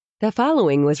The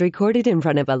following was recorded in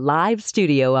front of a live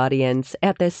studio audience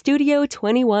at the Studio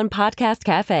 21 Podcast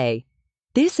Cafe.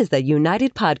 This is the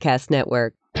United Podcast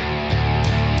Network.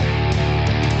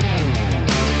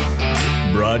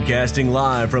 Broadcasting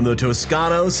live from the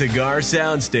Toscano Cigar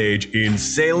Soundstage in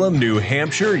Salem, New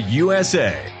Hampshire,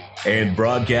 USA. And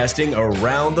broadcasting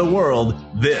around the world,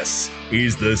 this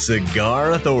is the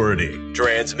Cigar Authority.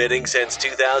 Transmitting since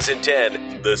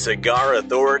 2010, the Cigar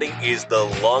Authority is the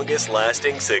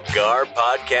longest-lasting cigar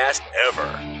podcast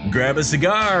ever. Grab a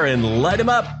cigar and light 'em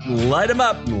up, light 'em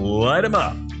up, light 'em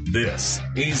up. This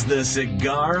is the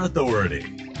Cigar Authority.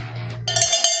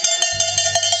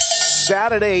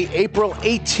 Saturday, April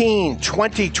 18,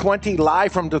 2020,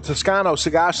 live from the Toscano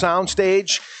Cigar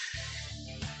Soundstage.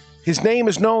 His name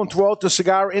is known throughout the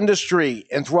cigar industry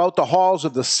and throughout the halls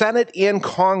of the Senate and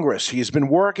Congress. He has been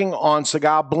working on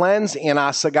cigar blends and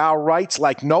our cigar rights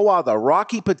like no other.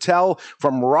 Rocky Patel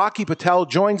from Rocky Patel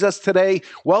joins us today.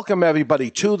 Welcome,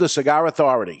 everybody, to the Cigar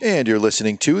Authority. And you're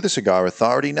listening to the Cigar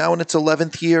Authority, now in its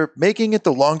 11th year, making it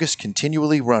the longest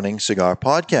continually running cigar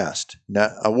podcast.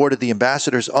 Now, awarded the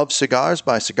Ambassadors of Cigars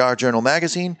by Cigar Journal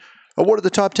magazine, awarded the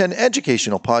top 10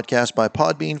 educational podcast by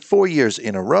Podbean 4 years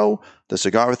in a row. The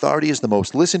Cigar Authority is the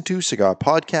most listened to cigar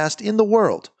podcast in the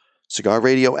world. Cigar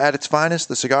radio at its finest,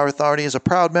 the Cigar Authority is a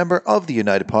proud member of the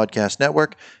United Podcast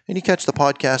Network, and you catch the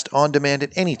podcast on demand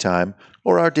at any time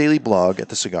or our daily blog at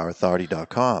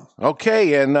thecigarauthority.com.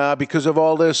 Okay, and because of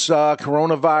all this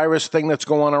coronavirus thing that's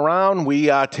going around, we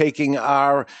are taking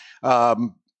our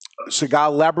cigar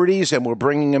celebrities, and we're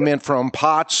bringing them in from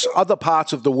other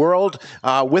parts of the world.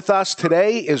 With us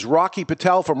today is Rocky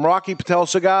Patel from Rocky Patel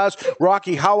Cigars.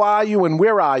 Rocky, how are you and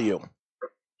where are you?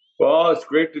 Well, it's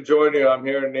great to join you. I'm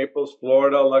here in Naples,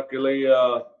 Florida. Luckily,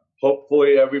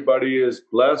 hopefully everybody is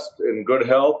blessed, in good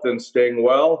health, and staying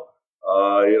well.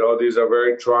 These are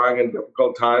very trying and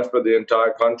difficult times for the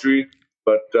entire country,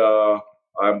 but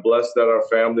I'm blessed that our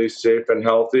family is safe and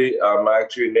healthy. I'm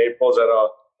actually in Naples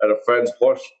at a friend's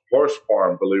horse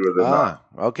farm, believe it or not.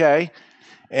 Okay.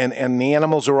 And the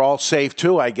animals are all safe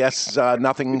too, I guess.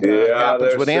 Nothing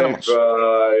happens with animals.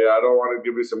 I don't want to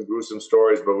give you some gruesome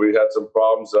stories, but we had some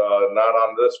problems, not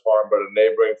on this farm, but a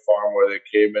neighboring farm where they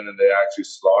came in and they actually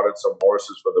slaughtered some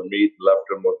horses for the meat and left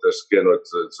them with their skin.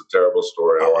 It's a terrible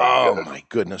story. Oh, my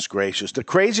goodness gracious. The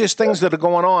craziest things that are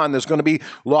going on, there's going to be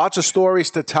lots of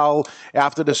stories to tell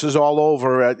after this is all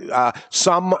over.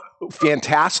 Some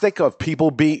fantastic of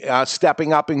people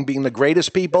stepping up and being the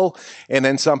greatest people, and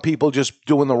then some people just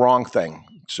doing the wrong thing.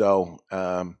 So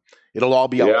it'll all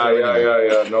be out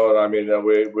there. Yeah. No, I mean,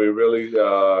 we really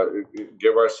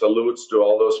give our salutes to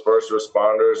all those first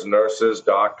responders, nurses,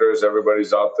 doctors.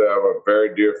 Everybody's out there. I have a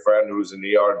very dear friend who's an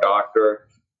ER doctor,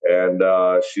 and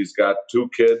she's got two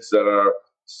kids that are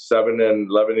 7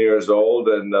 and 11 years old,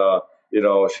 and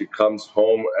she comes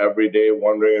home every day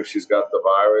wondering if she's got the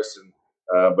virus,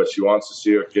 but she wants to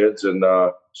see her kids, and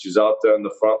she's out there in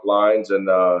the front lines, and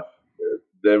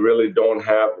they really don't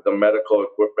have the medical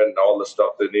equipment and all the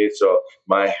stuff they need. So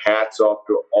my hat's off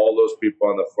to all those people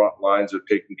on the front lines who are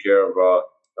taking care of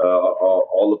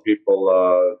all the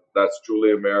people. That's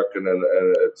truly American, and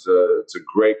it's a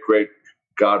great,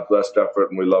 God blessed effort,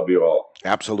 and we love you all.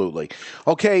 Absolutely.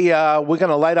 Okay, we're going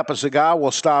to light up a cigar. We'll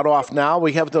start off now.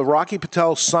 We have the Rocky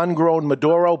Patel Sun-Grown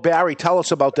Maduro. Barry, tell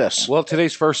us about this. Well,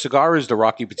 today's first cigar is the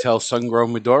Rocky Patel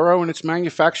Sun-Grown Maduro, and it's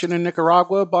manufactured in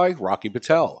Nicaragua by Rocky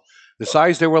Patel. The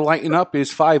size they were lighting up is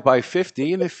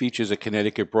 5x50, and it features a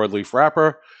Connecticut broadleaf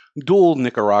wrapper, dual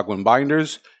Nicaraguan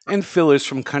binders, and fillers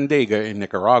from Condega in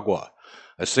Nicaragua.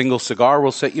 A single cigar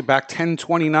will set you back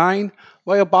 $10.29,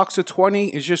 while a box of 20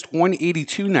 is just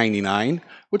 $182.99,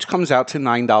 which comes out to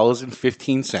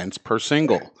 $9.15 per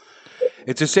single.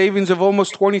 It's a savings of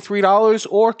almost $23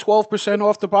 or 12%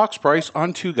 off the box price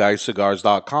on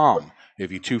twoguyscigars.com. If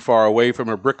you're too far away from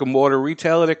a brick-and-mortar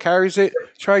retailer that carries it,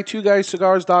 try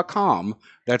twoguyscigars.com.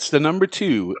 That's the number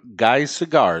 2,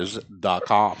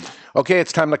 guyscigars.com. Okay,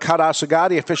 it's time to cut our cigar.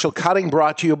 The official cutting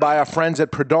brought to you by our friends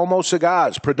at Perdomo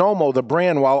Cigars. Perdomo, the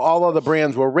brand, while all other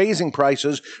brands were raising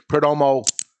prices, Perdomo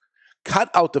cut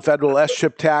out the federal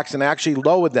S-chip tax and actually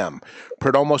lowered them.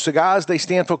 Perdomo Cigars, they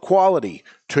stand for quality,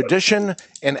 tradition,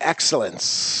 and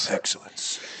excellence.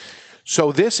 Excellence.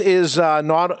 So this is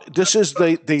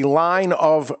the line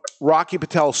of Rocky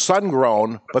Patel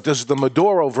Sun-Grown, but this is the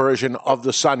Maduro version of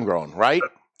the Sun-Grown, right?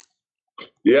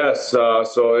 Yes.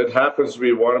 So it happens to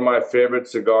be one of my favorite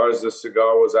cigars. This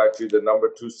cigar was actually the number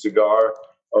 2 cigar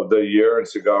of the year in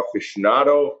Cigar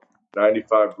Aficionado,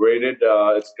 95 graded.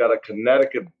 It's got a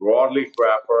Connecticut broadleaf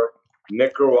wrapper,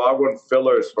 Nicaraguan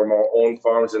fillers from our own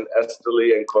farms in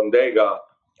Esteli and Condega,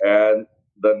 and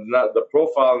the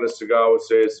profile in this cigar, I would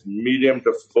say it's medium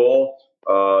to full,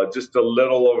 just a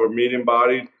little over medium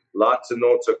bodied. Lots of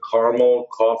notes of caramel,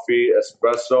 coffee,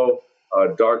 espresso,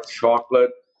 dark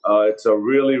chocolate. It's a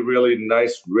really, really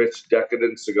nice, rich,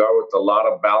 decadent cigar with a lot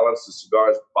of balance. The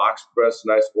cigar is box pressed,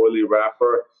 nice oily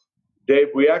wrapper. Dave,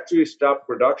 we actually stopped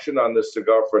production on this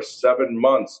cigar for 7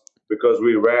 months because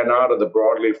we ran out of the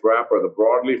broadleaf wrapper. The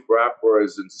broadleaf wrapper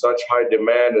is in such high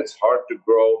demand, it's hard to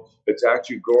grow. It's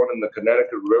actually grown in the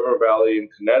Connecticut River Valley in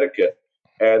Connecticut.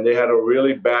 And they had a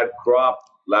really bad crop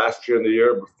last year and the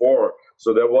year before,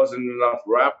 so there wasn't enough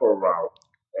wrapper around.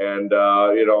 And,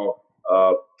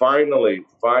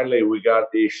 finally, we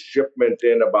got the shipment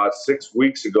in about 6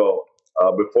 weeks ago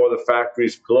before the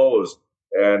factories closed.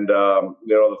 And,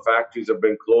 the factories have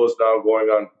been closed now going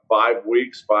on 5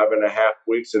 weeks, 5.5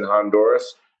 weeks in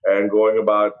Honduras, and going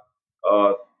about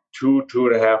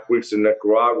 2.5 weeks in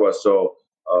Nicaragua. So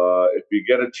if you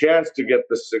get a chance to get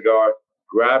the cigar,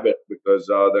 grab it because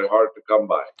they're hard to come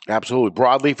by. Absolutely.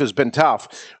 Broadleaf has been tough.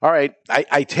 All right.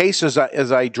 I taste as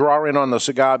I draw in on the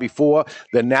cigar before,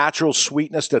 the natural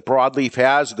sweetness that broadleaf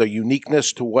has, the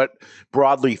uniqueness to what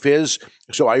broadleaf is.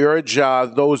 So I urge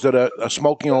those that are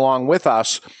smoking along with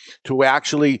us to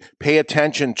actually pay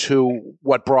attention to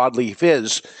what broadleaf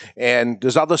is. And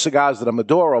there's other cigars that are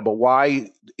Maduro, but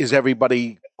why is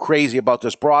everybody crazy about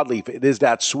this broadleaf? It is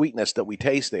that sweetness that we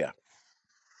taste there.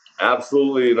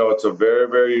 Absolutely. It's a very,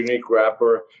 very unique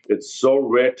wrapper. It's so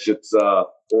rich. It's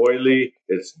oily.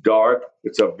 It's dark.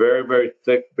 It's a very, very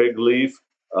thick, big leaf.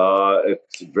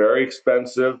 It's very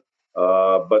expensive,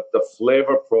 but the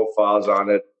flavor profiles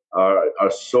on it are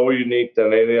so unique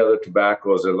than any other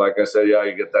tobaccos. And like I said,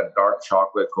 you get that dark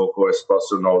chocolate, cocoa,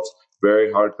 espresso notes.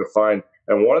 Very hard to find.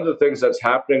 And one of the things that's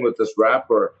happening with this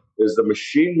wrapper is the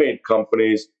machine-made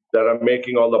companies that are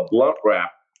making all the blunt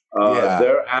wrap.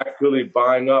 They're actually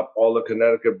buying up all the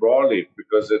Connecticut broadleaf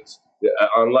because it's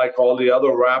unlike all the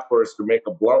other wrappers to make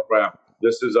a blunt wrap.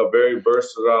 This is a very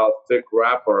versatile, thick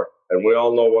wrapper, and we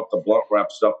all know what the blunt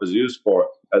wrap stuff is used for.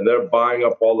 And they're buying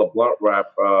up all the blunt wrap,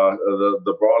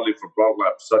 the broadleaf for blunt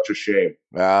wrap. Such a shame.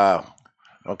 Wow.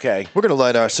 Okay. We're going to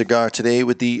light our cigar today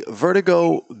with the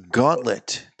Vertigo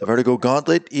Gauntlet. The Vertigo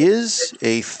Gauntlet is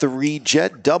a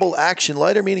 3-jet double action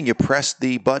lighter, meaning you press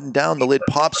the button down, the lid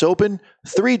pops open,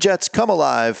 3 jets come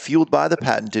alive, fueled by the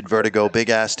patented Vertigo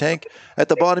big-ass tank. At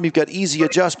the bottom, you've got easy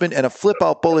adjustment and a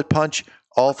flip-out bullet punch,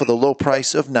 all for the low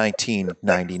price of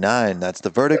 $19.99. That's the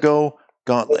Vertigo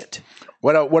Gauntlet.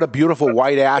 What a beautiful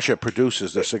white ash it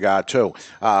produces, the cigar, too.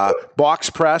 Box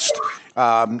pressed,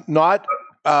 not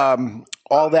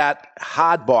all that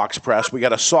hard box press. We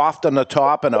got a soft on the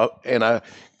top and a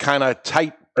kind of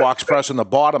tight box press on the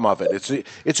bottom of it.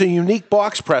 It's a unique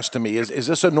box press to me. Is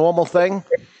this a normal thing?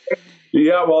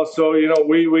 Yeah, well, so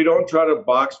we don't try to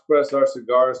box press our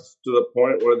cigars to the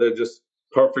point where they're just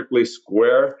perfectly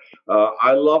square.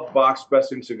 I love box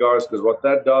pressing cigars because what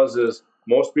that does is,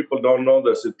 most people don't know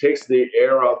this, it takes the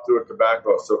air out through a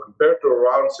tobacco. So compared to a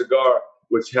round cigar,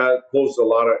 which pulls a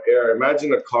lot of air,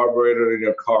 imagine a carburetor in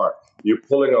your car. You're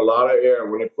pulling a lot of air.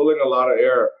 When you're pulling a lot of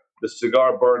air, the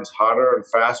cigar burns hotter and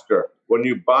faster. When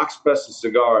you box press a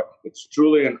cigar, it's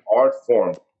truly an art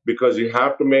form because you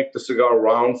have to make the cigar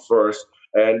round first,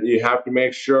 and you have to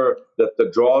make sure that the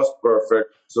draw is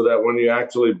perfect so that when you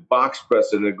actually box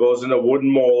press it, it goes in a wooden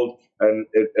mold and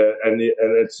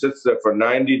it sits there for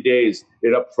 90 days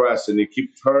in a press, and you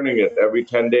keep turning it every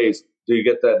 10 days till you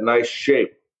get that nice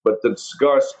shape. But the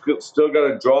cigar still got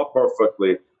to draw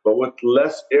perfectly. But with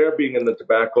less air being in the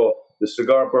tobacco, the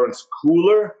cigar burns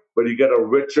cooler, but you get a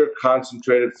richer,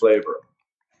 concentrated flavor.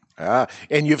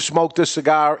 And you've smoked this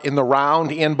cigar in the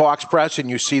round in box press, and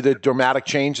you see the dramatic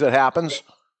change that happens?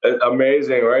 It's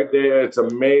amazing, right there. It's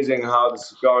amazing how the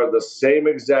cigar, the same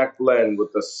exact blend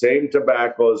with the same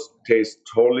tobaccos, tastes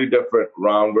totally different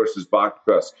round versus box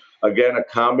press. Again, a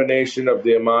combination of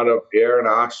the amount of air and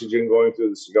oxygen going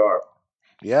through the cigar.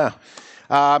 Yeah.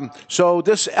 So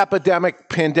this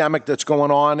pandemic that's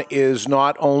going on is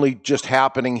not only just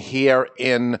happening here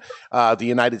in the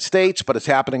United States, but it's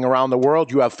happening around the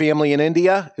world. You have family in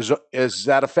India. Is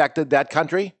that affected that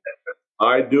country?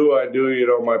 I do.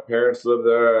 My parents live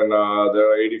there, and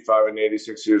they're 85 and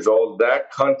 86 years old.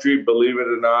 That country, believe it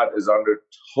or not, is under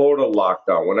total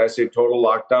lockdown. When I say total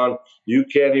lockdown, you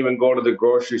can't even go to the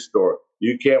grocery store.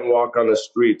 You can't walk on the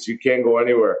streets. You can't go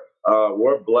anywhere.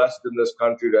 We're blessed in this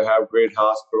country to have great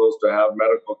hospitals, to have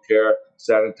medical care,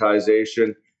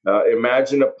 sanitization.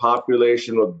 Imagine a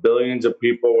population with billions of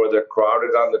people where they're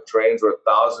crowded on the trains, where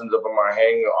thousands of them are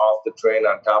hanging off the train,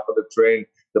 on top of the train.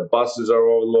 The buses are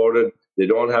overloaded. They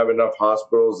don't have enough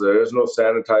hospitals. There is no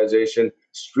sanitization.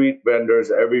 Street vendors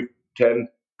every 10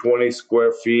 20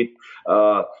 square feet.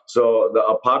 So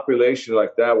a population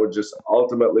like that would just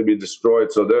ultimately be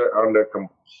destroyed. So they're under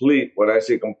complete, when I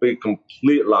say complete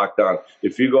lockdown.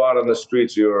 If you go out on the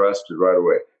streets, you're arrested right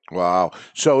away. Wow.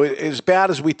 So as bad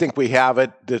as we think we have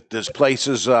it, there's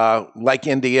places like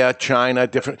India, China,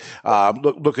 different.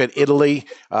 Look at Italy.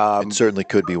 It certainly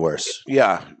could be worse.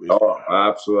 Yeah. Oh,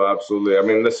 absolutely. I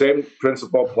mean, the same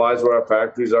principle applies where our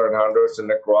factories are in Honduras and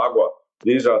Nicaragua.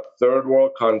 These are third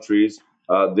world countries.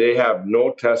 They have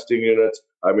no testing units.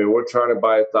 I mean, we're trying to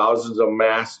buy thousands of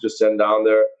masks to send down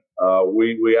there.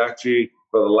 We actually,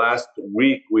 for the last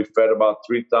week, we fed about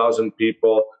 3,000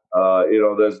 people.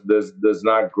 There's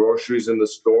not groceries in the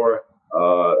store.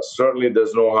 Certainly,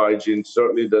 there's no hygiene.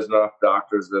 Certainly, there's not enough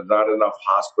doctors. There's not enough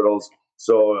hospitals.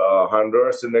 So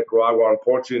Honduras and Nicaragua,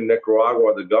 unfortunately,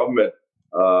 Nicaragua, the government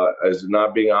is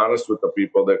not being honest with the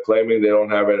people. They're claiming they don't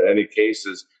have any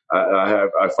cases.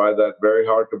 I find that very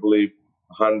hard to believe.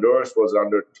 Honduras was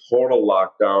under total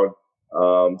lockdown.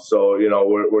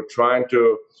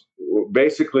 We're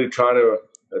basically trying to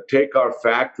take our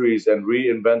factories and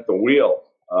reinvent the wheel.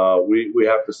 We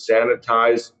have to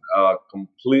sanitize,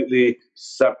 completely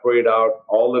separate out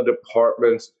all the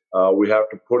departments. We have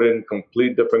to put in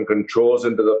complete different controls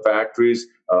into the factories.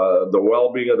 The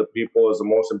well-being of the people is the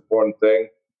most important thing.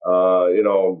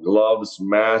 Gloves,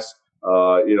 masks,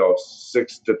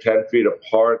 6 to 10 feet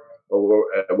apart.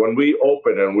 When we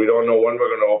open, and we don't know when we're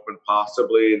going to open,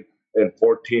 possibly in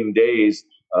 14 days,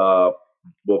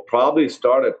 we'll probably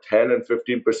start at 10 and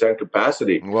 15%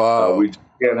 capacity. Wow. We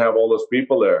can't have all those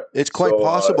people there. It's quite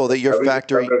possible that your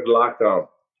factory lockdown.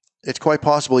 It's quite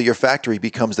possible your factory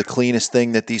becomes the cleanest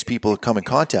thing that these people come in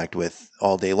contact with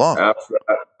all day long. Absolutely.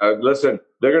 Listen,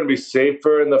 they're going to be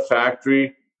safer in the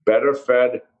factory, better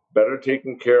fed, better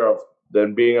taken care of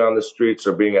than being on the streets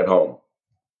or being at home.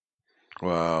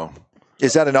 Wow.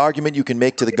 Is that an argument you can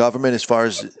make to the government as far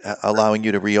as allowing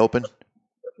you to reopen?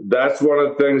 That's one of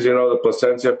the things, the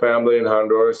Plasencia family in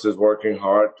Honduras is working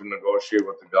hard to negotiate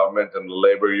with the government and the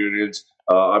labor unions.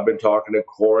 I've been talking to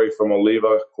Corey from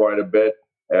Oliva quite a bit,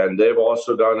 and they've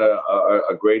also done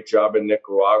a great job in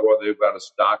Nicaragua. They've got a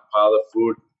stockpile of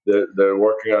food. They're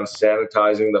working on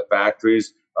sanitizing the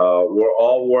factories. We're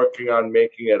all working on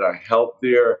making it a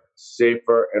healthier,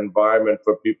 safer environment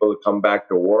for people to come back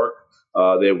to work.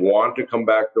 They want to come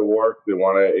back to work. They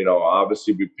want to,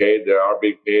 obviously be paid. They are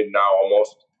being paid now.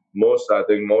 I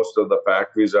think most of the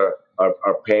factories are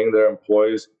paying their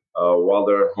employees while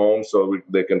they're at home so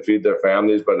they can feed their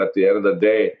families. But at the end of the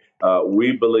day,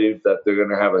 we believe that they're going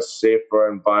to have a safer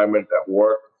environment at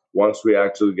work once we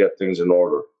actually get things in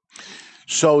order.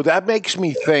 So that makes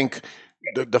me think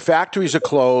the factories are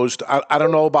closed. I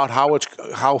don't know about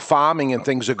how farming and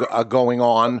things are going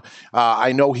on.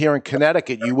 I know here in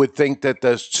Connecticut, you would think that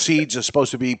the seeds are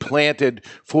supposed to be planted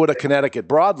for the Connecticut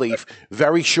broadleaf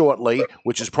very shortly,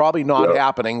 which is probably not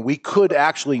happening. We could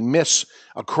actually miss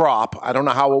a crop. I don't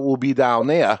know how it will be down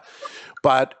there,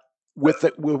 but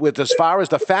with as far as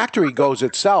the factory goes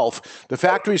itself, the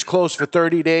factory's closed for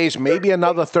 30 days, maybe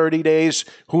another 30 days.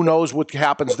 Who knows what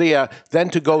happens there? Then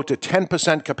to go to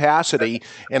 10% capacity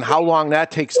and how long that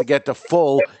takes to get to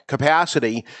full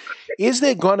capacity. Is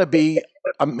there going to be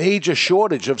a major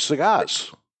shortage of cigars?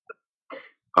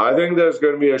 I think there's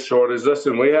going to be a shortage.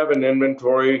 Listen, we have an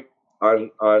inventory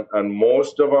on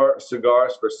most of our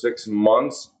cigars for 6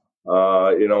 months.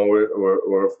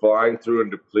 We're flying through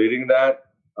and depleting that.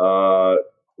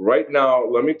 Right now,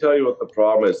 let me tell you what the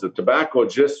problem is. The tobacco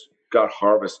just got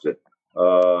harvested,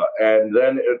 and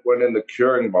then it went in the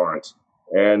curing barns.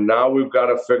 And now we've got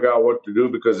to figure out what to do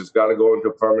because it's got to go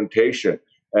into fermentation.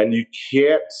 And you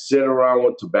can't sit around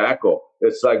with tobacco.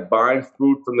 It's like buying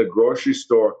food from the grocery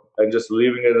store and just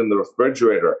leaving it in the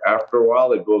refrigerator. After a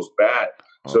while, it goes bad.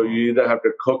 So you either have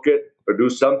to cook it or do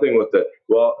something with it.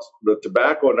 Well, the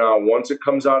tobacco now, once it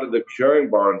comes out of the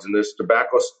curing barns, and there's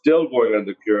tobacco still going in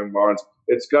the curing barns,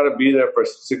 it's got to be there for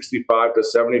 65 to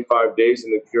 75 days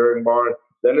in the curing barn.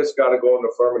 Then it's got to go in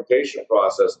the fermentation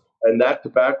process. And that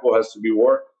tobacco has to be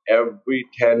worked every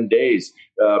 10 days.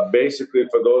 Basically,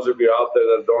 for those of you out there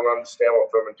that don't understand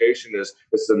what fermentation is,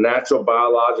 it's the natural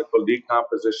biological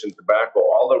decomposition tobacco.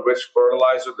 All the rich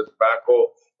fertilizer, the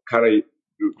tobacco kind of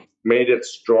made it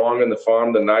strong in the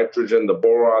farm, the nitrogen, the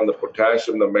boron, the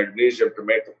potassium, the magnesium to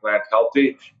make the plant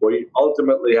healthy. Well, you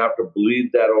ultimately have to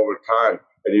bleed that over time.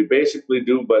 And you basically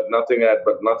do but nothing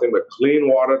but clean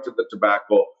water to the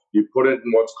tobacco. You put it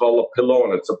in what's called a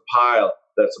pilon. It's a pile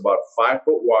that's about 5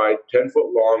 foot wide, 10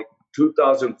 foot long,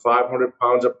 2,500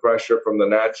 pounds of pressure from the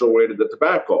natural weight of the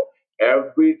tobacco.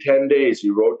 Every 10 days,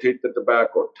 you rotate the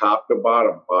tobacco, top to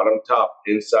bottom, bottom top,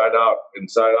 inside out,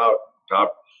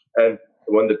 top. And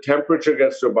when the temperature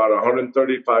gets to about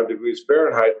 135 degrees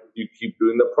Fahrenheit, you keep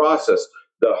doing the process.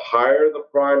 The higher the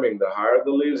priming, the higher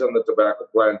the leaves on the tobacco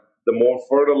plant, the more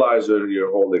fertilizer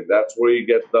you're holding. That's where you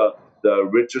get the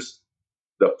richest,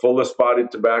 the fullest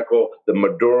bodied tobacco, the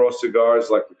Maduro cigars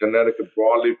like the Connecticut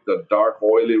broadleaf, the dark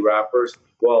oily wrappers.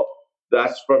 Well,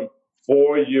 that's from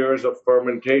 4 years of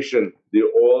fermentation. The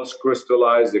oils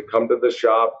crystallize, they come to the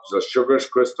shop, the sugars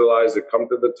crystallize, they come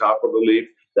to the top of the leaf.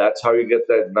 That's how you get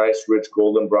that nice, rich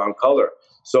golden brown color.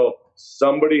 So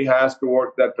somebody has to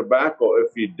work that tobacco.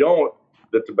 If you don't,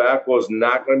 the tobacco is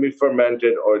not going to be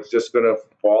fermented, or it's just going to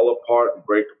fall apart and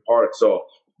break apart. So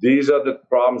these are the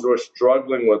problems we're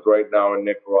struggling with right now in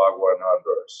Nicaragua and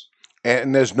Honduras.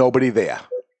 And there's nobody there.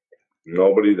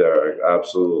 Nobody there,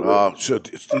 absolutely. So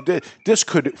this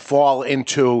could fall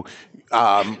into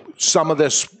some of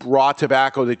this raw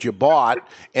tobacco that you bought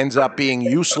ends up being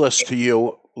useless to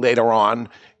you later on,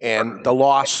 and the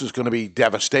loss is going to be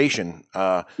devastation.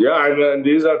 Yeah, and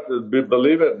these are,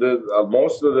 believe it,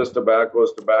 most of this tobacco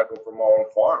is tobacco from our own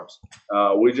farms.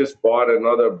 We just bought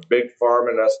another big farm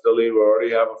in Esteli. We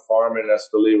already have a farm in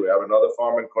Esteli. We have another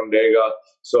farm in Condega.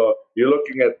 So you're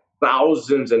looking at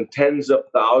thousands and tens of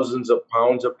thousands of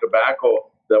pounds of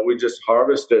tobacco that we just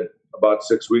harvested about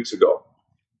 6 weeks ago.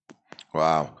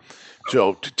 Wow.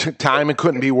 So timing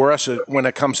couldn't be worse when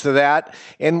it comes to that.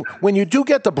 And when you do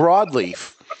get the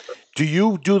broadleaf, do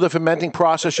you do the fermenting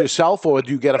process yourself, or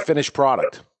do you get a finished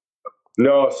product?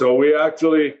 No, so we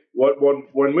actually,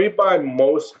 when we buy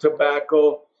most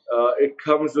tobacco, it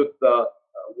comes with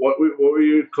what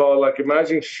we call, like,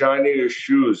 imagine shining your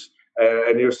shoes,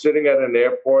 and you're sitting at an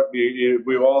airport.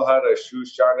 We've all had a shoe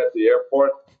shine at the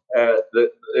airport.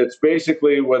 It's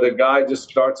basically where the guy just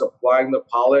starts applying the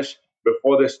polish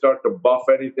before they start to buff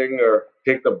anything or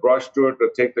take the brush to it or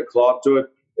take the cloth to it.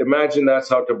 Imagine that's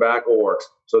how tobacco works.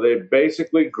 So they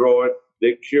basically grow it,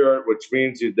 they cure it, which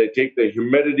means they take the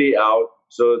humidity out.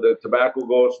 So the tobacco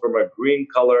goes from a green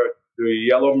color to a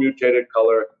yellow mutated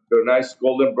color to a nice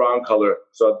golden brown color.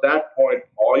 So at that point,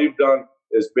 all you've done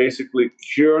is basically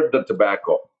cured the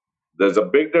tobacco. There's a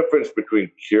big difference between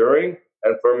curing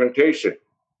and fermentation.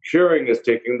 Curing is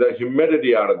taking the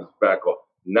humidity out of the tobacco.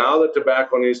 Now the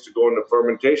tobacco needs to go into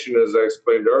fermentation, as I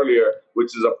explained earlier,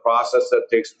 which is a process that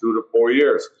takes 2 to 4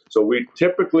 years. So we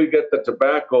typically get the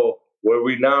tobacco where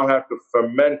we now have to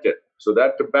ferment it. So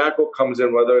that tobacco comes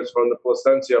in, whether it's from the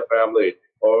Plasencia family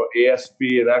or ASP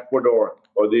in Ecuador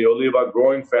or the Oliva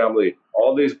growing family,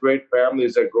 all these great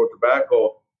families that grow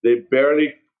tobacco, they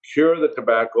barely cure the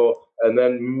tobacco, and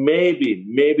then maybe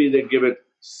they give it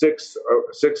 6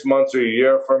 months or a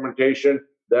year of fermentation.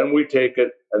 Then we take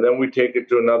it, and then we take it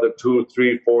to another 2,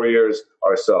 3, 4 years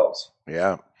ourselves.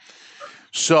 Yeah.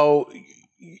 So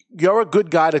you're a good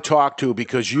guy to talk to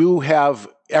because you have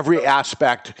every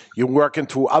aspect. You're working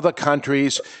through other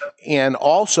countries, and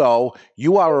also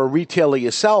you are a retailer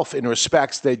yourself in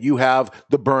respects that you have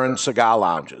the Burn Cigar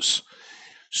Lounges.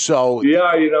 So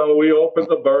yeah, we opened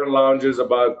the Burn Lounges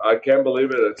about, I can't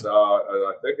believe it, it's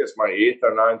I think it's my 8th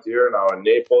or 9th year now in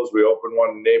Naples. We opened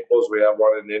one in Naples. We have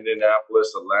one in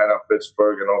Indianapolis, Atlanta,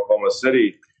 Pittsburgh, and Oklahoma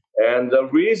City. And the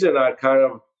reason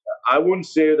I wouldn't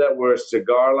say that we're a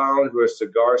cigar lounge, we're a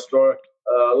cigar store.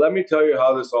 Let me tell you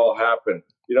how this all happened.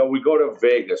 We go to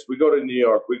Vegas, we go to New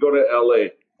York, we go to LA,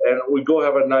 and we go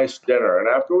have a nice dinner. And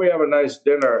after we have a nice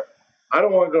dinner, I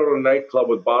don't want to go to a nightclub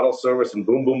with bottle service and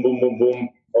boom, boom, boom, boom, boom.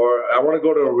 Or I want to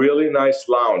go to a really nice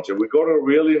lounge. If we go to a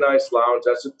really nice lounge,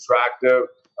 that's attractive,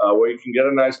 where you can get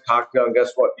a nice cocktail, and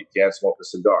guess what? You can't smoke a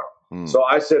cigar. So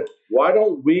I said, why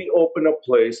don't we open a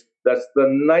place that's the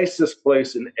nicest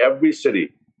place in every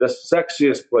city, the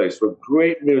sexiest place with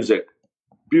great music,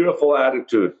 beautiful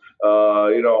attitude,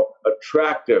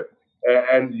 attractive.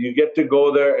 And you get to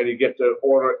go there and you get to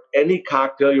order any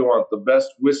cocktail you want, the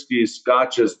best whiskeys,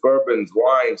 scotches, bourbons,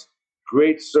 wines,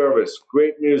 great service,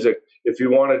 great music. If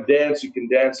you want to dance, you can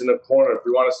dance in a corner. If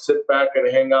you want to sit back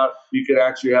and hang out, you can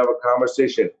actually have a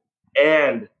conversation.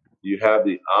 And you have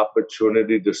the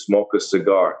opportunity to smoke a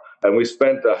cigar. And we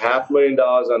spent $500,000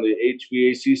 on the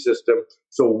HVAC system.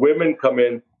 So women come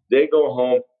in, they go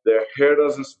home, their hair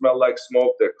doesn't smell like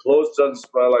smoke, their clothes doesn't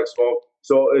smell like smoke.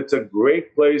 So it's a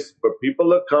great place for people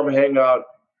to come hang out.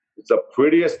 It's the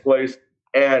prettiest place,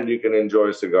 and you can enjoy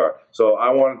a cigar. So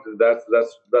I wanted to,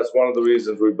 that's one of the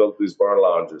reasons we built these Burn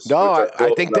Lounges. No,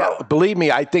 I think that, believe me,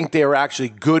 I think they're actually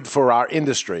good for our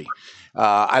industry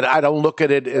I don't look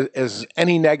at it as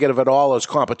any negative at all as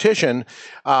competition,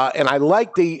 and I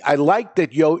like that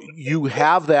you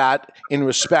have that in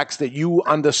respects that you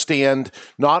understand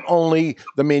not only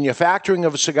the manufacturing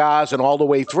of cigars and all the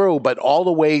way through, but all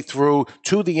the way through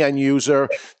to the end user.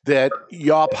 That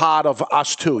you're part of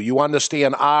us too. You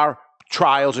understand our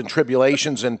trials and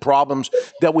tribulations and problems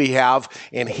that we have,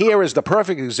 and here is the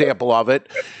perfect example of it.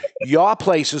 Your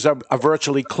places are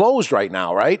virtually closed right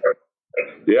now, right?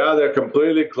 Yeah, they're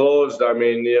completely closed. I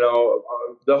mean,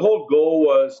 the whole goal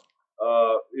was,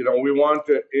 we want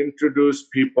to introduce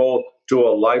people to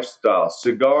a lifestyle.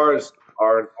 Cigars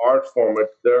are an art form.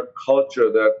 They're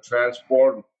culture that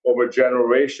transformed over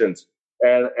generations.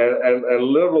 And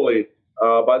literally,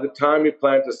 by the time you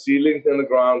plant a seedling in the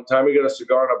ground, time you get a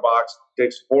cigar in a box,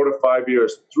 takes 4 to 5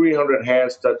 years. 300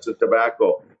 hands touch the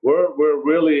tobacco. We're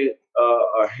really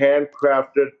a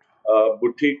handcrafted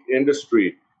boutique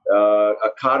industry,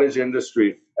 a cottage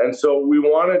industry. And so we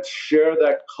want to share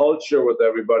that culture with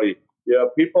everybody. Yeah,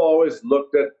 people always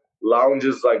looked at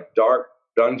lounges like dark,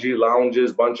 dungy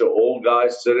lounges, bunch of old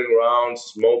guys sitting around,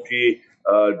 smoky,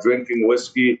 drinking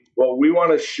whiskey. Well, we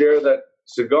want to share that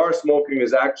cigar smoking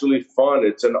is actually fun.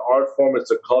 It's an art form.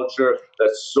 It's a culture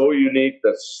that's so unique,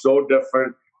 that's so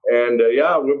different. And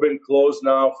we've been closed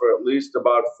now for at least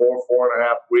about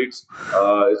 4.5 weeks.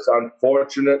 It's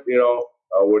unfortunate,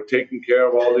 we're taking care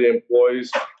of all the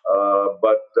employees,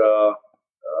 but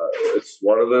it's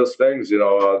one of those things,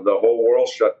 the whole world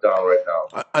shut down right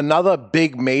now. Another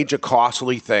big, major,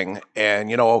 costly thing,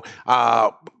 and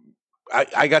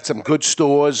I got some good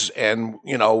stores, and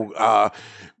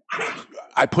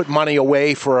I put money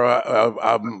away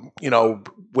for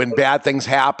when bad things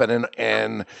happen,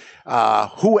 and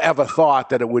whoever thought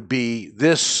that it would be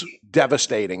this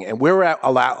devastating. And we're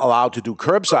allowed to do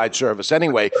curbside service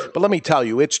anyway, but let me tell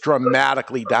you, it's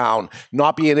dramatically down.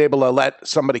 Not being able to let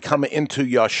somebody come into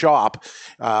your shop,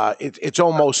 it's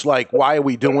almost like, why are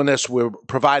we doing this? We're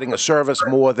providing a service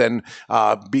more than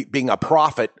being a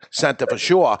profit center for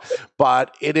sure.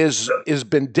 But it has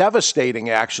been devastating,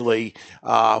 actually,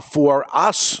 for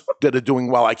us that are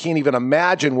doing well. I can't even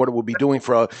imagine what it would be doing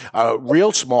for a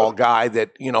real small guy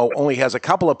that only has a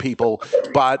couple of people.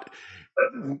 But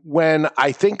when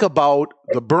I think about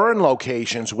the burn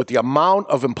locations with the amount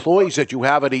of employees that you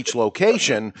have at each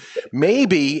location,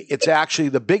 maybe it's actually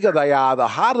the bigger they are, the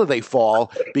harder they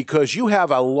fall, because you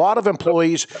have a lot of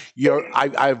employees.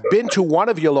 I've been to one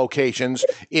of your locations.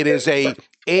 It is a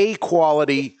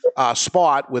quality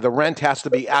spot where the rent has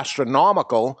to be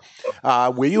astronomical,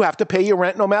 where you have to pay your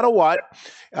rent no matter what.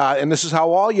 And this is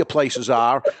how all your places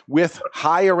are, with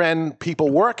higher end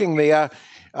people working there.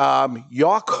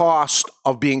 Your cost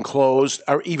of being closed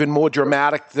are even more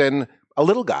dramatic than a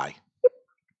little guy.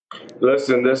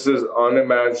 Listen, this is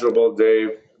unimaginable, Dave.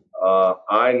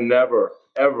 I never,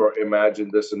 ever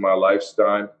imagined this in my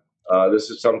lifetime. This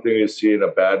is something you see in a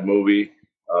bad movie.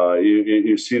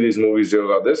 You see these movies, you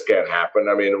go, this can't happen.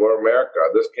 I mean, we're America.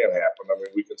 This can't happen. I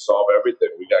mean, we can solve everything.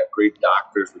 We got great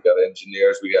doctors. We got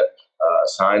engineers. We got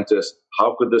scientists.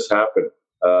 How could this happen?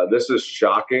 This is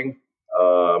shocking.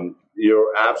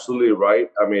 You're absolutely right.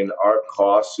 I mean, our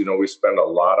costs, we spend a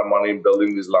lot of money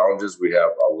building these lounges. We have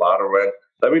a lot of rent.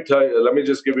 Let me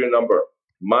just give you a number.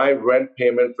 My rent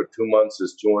payment for 2 months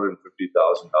is $250,000.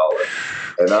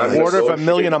 And I'm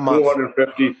 $250,000 a month.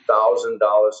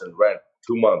 $250,000 in rent,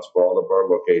 2 months for all the burn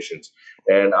locations.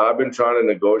 And I've been trying to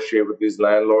negotiate with these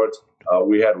landlords.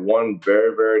 We had one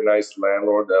very, very nice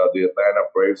landlord, the Atlanta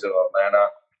Braves in Atlanta.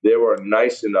 They were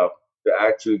nice enough to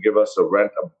actually give us a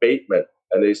rent abatement.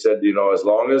 And they said, as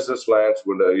long as this lands,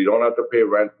 you don't have to pay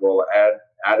rent, we'll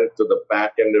add it to the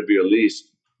back end of your lease,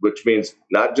 which means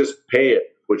not just pay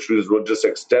it, which means we'll just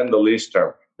extend the lease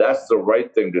term. That's the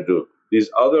right thing to do. These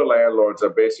other landlords are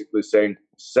basically saying,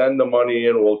 send the money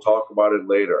in, we'll talk about it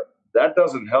later. That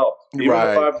doesn't help. Even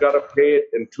if I've got to pay it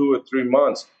in 2 or 3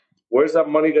 months, where's that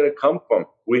money going to come from?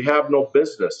 We have no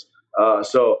business.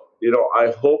 So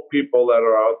I hope people that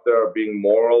are out there are being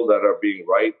moral, that are being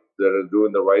right, that are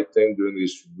doing the right thing during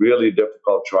these really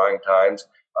difficult, trying times.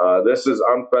 This is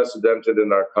unprecedented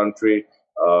in our country.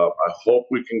 I hope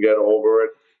we can get over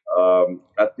it.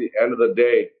 At the end of the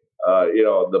day,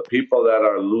 the people that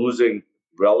are losing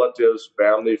relatives,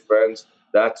 family, friends,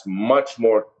 that's much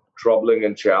more troubling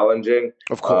and challenging.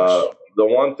 Of course. The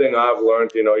one thing I've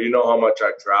learned, you know how much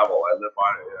I travel. I live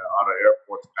out of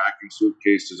airports, packing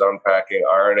suitcases, unpacking,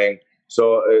 ironing.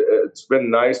 So it's been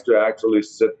nice to actually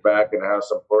sit back and have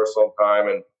some personal time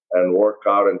and work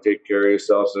out and take care of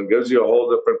yourselves, and gives you a whole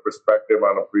different perspective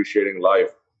on appreciating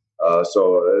life.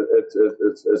 So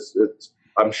it's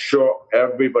I'm sure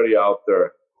everybody out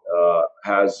there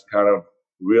has kind of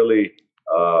really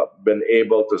been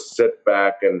able to sit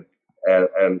back and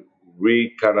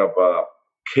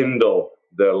kindle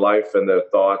their life and their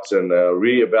thoughts and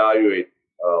reevaluate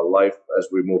life as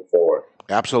we move forward.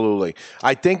 Absolutely.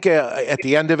 I think at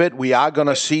the end of it, we are going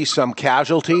to see some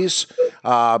casualties.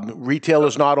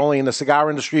 Retailers, not only in the cigar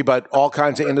industry, but all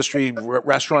kinds of industry,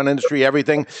 restaurant industry,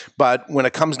 everything. But when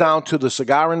it comes down to the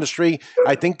cigar industry,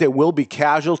 I think there will be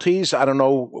casualties. I don't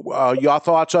know your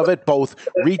thoughts of it, both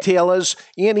retailers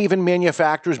and even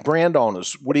manufacturers, brand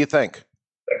owners. What do you think?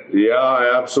 Yeah,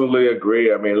 I absolutely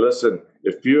agree. I mean, listen,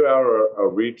 if you are a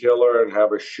retailer and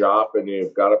have a shop and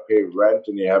you've got to pay rent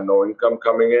and you have no income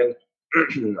coming in,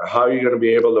 how are you going to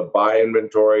be able to buy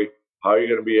inventory? How are you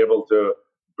going to be able to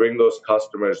bring those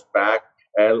customers back?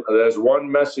 And there's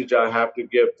one message I have to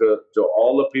give to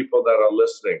all the people that are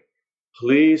listening.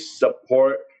 Please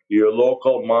support your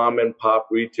local mom and pop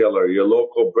retailer, your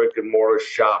local brick and mortar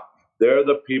shop. They're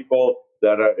the people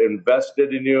that are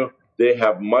invested in you. They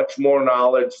have much more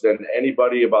knowledge than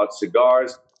anybody about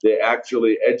cigars. They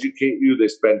actually educate you. They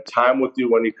spend time with you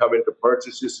when you come in to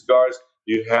purchase your cigars.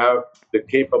 You have the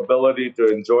capability to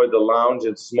enjoy the lounge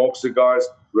and smoke cigars.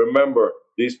 Remember,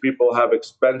 these people have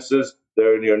expenses.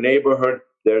 They're in your neighborhood.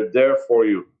 They're there for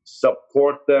you.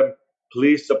 Support them.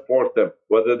 Please support them.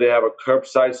 Whether they have a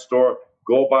curbside store,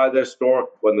 go by their store.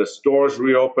 When the stores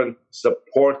reopen,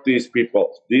 support these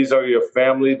people. These are your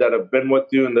family that have been with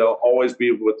you, and they'll always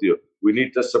be with you. We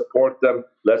need to support them.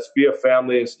 Let's be a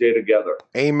family and stay together.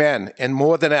 Amen. And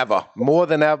more than ever,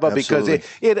 Absolutely. because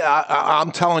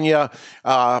I'm telling you,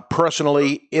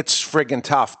 personally, it's friggin'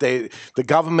 tough. The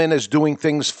government is doing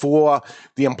things for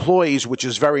the employees, which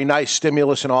is very nice,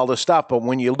 stimulus and all this stuff. But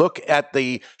when you look at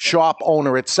the shop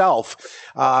owner itself,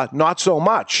 not so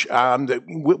much.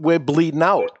 We're bleeding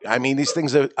out. I mean, these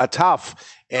things are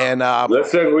tough. And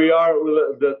listen, we are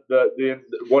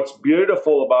what's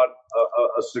beautiful about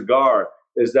a cigar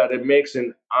is that it makes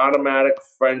an automatic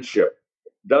friendship.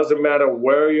 Doesn't matter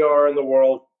where you are in the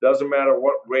world, doesn't matter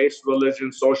what race,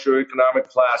 religion, socioeconomic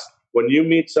class. When you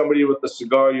meet somebody with a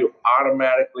cigar, you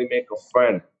automatically make a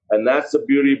friend. And that's the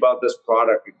beauty about this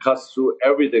product. It cuts through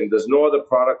everything. There's no other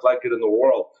product like it in the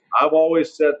world. I've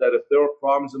always said that if there are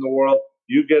problems in the world,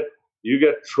 you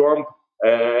get Trump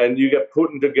and you get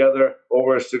Putin together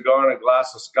over a cigar and a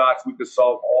glass of scotch, we could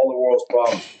solve all the world's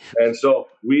problems. And so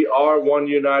we are one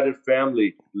united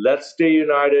family. Let's stay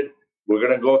united. We're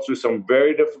going to go through some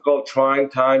very difficult, trying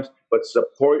times, but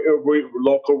support your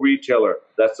local retailer.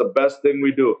 That's the best thing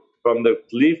we do. From the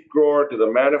leaf grower to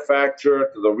the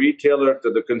manufacturer to the retailer to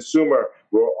the consumer,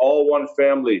 we're all one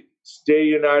family. Stay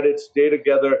united, stay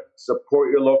together,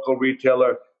 support your local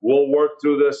retailer. We'll work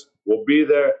through this. We'll be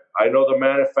there. I know the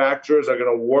manufacturers are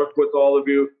going to work with all of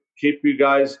you, keep you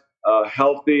guys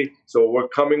healthy. So we're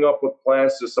coming up with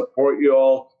plans to support you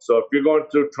all. So if you're going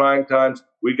through trying times,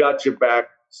 we got your back.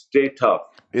 Stay tough.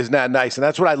 Isn't that nice? And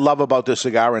that's what I love about the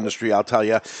cigar industry, I'll tell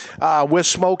you. We're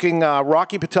smoking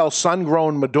Rocky Patel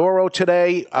Sun-Grown Maduro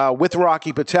today with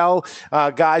Rocky Patel.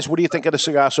 Guys, what do you think of the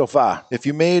cigar so far? If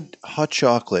you made hot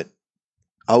chocolate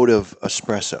out of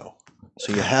espresso,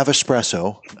 so you have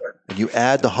espresso, and you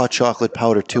add the hot chocolate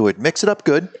powder to it, mix it up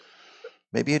good,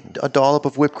 maybe a dollop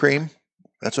of whipped cream,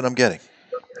 that's what I'm getting.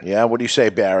 Yeah, what do you say,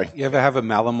 Barry? You ever have a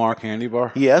Malamar candy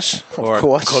bar? Yes, or of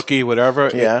course. A cookie,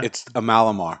 whatever? Yeah. It's a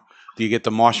Malamar. Do you get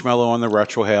the marshmallow on the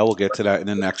retrohale? We'll get to that in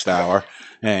the next hour.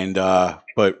 And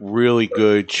but really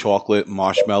good chocolate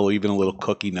marshmallow, even a little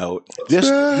cookie note. This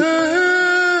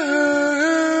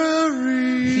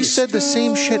He said the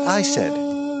same shit I said.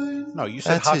 No, you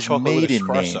said That's hot his chocolate with maiden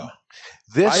espresso. name.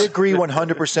 I agree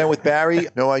 100% with Barry.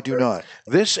 No, I do not.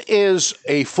 This is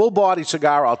a full-bodied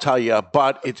cigar, I'll tell you,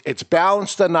 but it's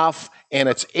balanced enough and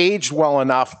it's aged well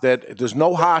enough that there's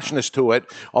no harshness to it,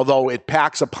 although it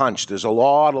packs a punch. There's a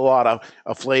lot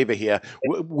of flavor here.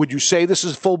 Would you say this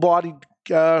is full-bodied?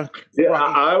 Yeah,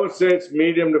 I would say it's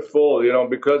medium to full,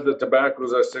 because the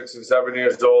tobaccos are 6 and 7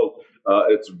 years old.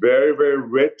 It's very, very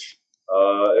rich.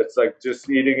 It's like just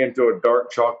eating into a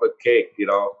dark chocolate cake,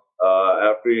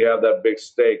 after you have that big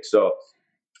steak. So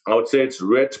I would say it's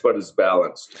rich, but it's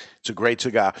balanced. It's a great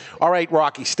cigar. All right,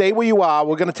 Rocky, stay where you are.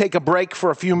 We're going to take a break for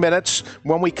a few minutes.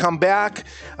 When we come back,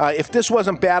 if this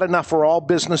wasn't bad enough for all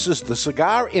businesses, the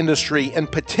cigar industry in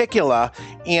particular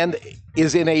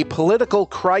is in a political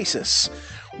crisis.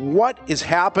 What is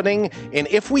happening, and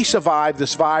if we survive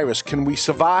this virus, can we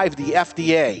survive the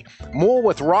FDA? More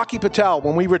with Rocky Patel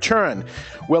when we return.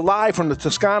 We're live from the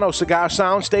Toscano Cigar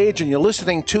Soundstage, and you're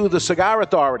listening to The Cigar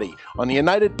Authority on the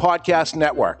United Podcast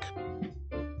Network.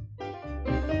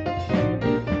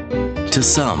 To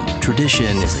some,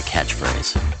 tradition is a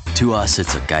catchphrase. To us,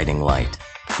 it's a guiding light,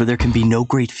 for there can be no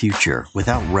great future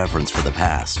without reverence for the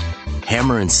past.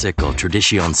 Hammer and Sickle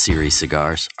Tradition Series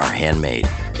cigars are handmade,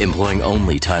 employing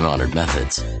only time-honored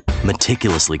methods.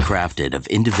 Meticulously crafted of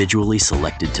individually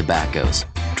selected tobaccos,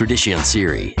 Tradition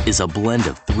Series is a blend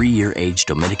of 3-year aged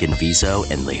Dominican Viso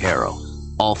and Ligero,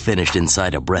 all finished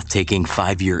inside a breathtaking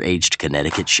 5-year aged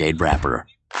Connecticut shade wrapper.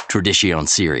 Tradition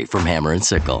Series from Hammer and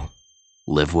Sickle.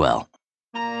 Live well.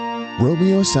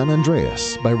 Romeo San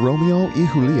Andreas by Romeo y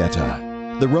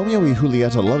Julieta. The Romeo y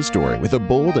Julieta love story with a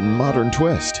bold and modern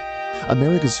twist.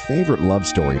 America's favorite love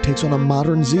story takes on a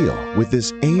modern zeal with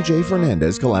this A.J.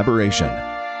 Fernandez collaboration.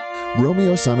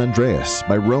 Romeo San Andreas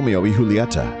by Romeo y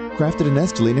Julieta, crafted in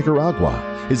Esteli,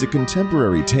 Nicaragua, is a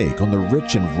contemporary take on the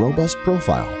rich and robust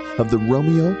profile of the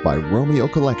Romeo by Romeo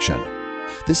collection.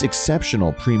 This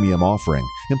exceptional premium offering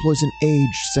employs an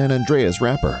aged San Andreas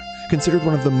wrapper, considered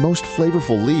one of the most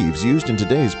flavorful leaves used in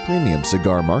today's premium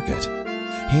cigar market.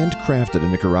 Handcrafted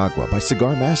in Nicaragua by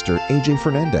cigar master A.J.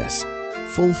 Fernandez.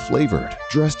 Full-flavored,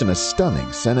 dressed in a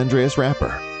stunning San Andreas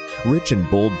wrapper. Rich and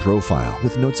bold profile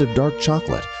with notes of dark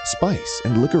chocolate, spice,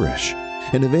 and licorice.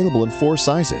 And available in 4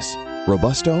 sizes: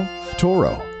 Robusto,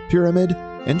 Toro, Pyramid,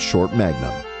 and Short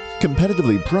Magnum.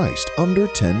 Competitively priced under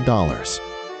 $10.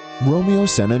 Romeo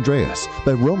San Andreas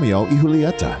by Romeo y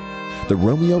Julieta. The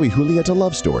Romeo y Julieta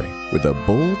love story with a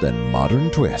bold and modern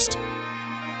twist.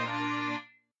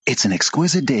 It's an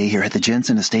exquisite day here at the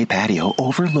Jensen Estate patio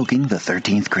overlooking the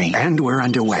 13th green. And we're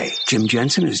underway. Jim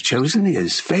Jensen has chosen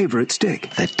his favorite stick.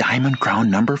 The Diamond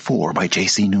Crown No. 4 by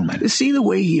J.C. Newman. See the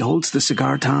way he holds the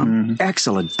cigar, Tom? Mm-hmm.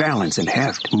 Excellent balance and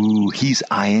heft. Ooh, he's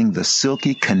eyeing the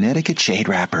silky Connecticut shade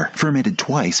wrapper, fermented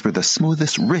twice for the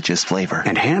smoothest, richest flavor.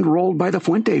 And hand-rolled by the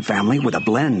Fuente family with a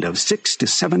blend of 6 to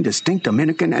 7 distinct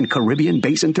Dominican and Caribbean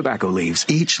basin tobacco leaves.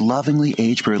 Each lovingly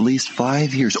aged for at least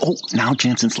 5 years. Oh, now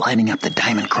Jensen's lighting up the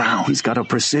Diamond Crown. He's got a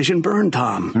precision burn,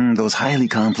 Tom. Those highly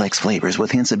complex flavors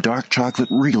with hints of dark chocolate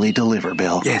really deliver,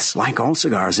 Bill. Yes, like all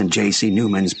cigars in J.C.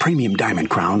 Newman's premium Diamond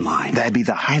Crown line. That'd be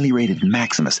the highly rated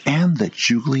Maximus and the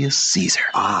Julius Caesar.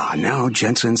 Ah, now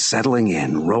Jensen's settling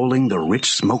in, rolling the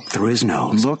rich smoke through his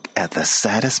nose. Look at the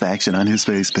satisfaction on his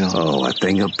face, Bill. Oh, a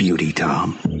thing of beauty,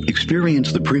 Tom.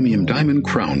 Experience the premium Diamond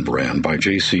Crown brand by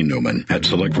J.C. Newman at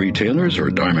select retailers or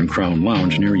Diamond Crown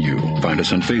Lounge near you. Find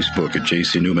us on Facebook at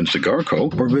J.C. Newman Cigar Co.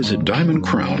 or visit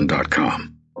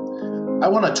diamondcrown.com. I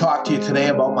want to talk to you today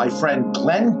about my friend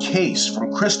Glenn Case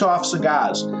from Christoph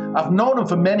Cigars. I've known him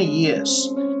for many years.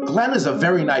 Glenn is a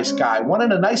very nice guy, one of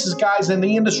the nicest guys in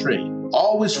the industry.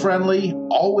 Always friendly,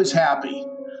 always happy.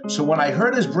 So when I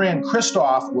heard his brand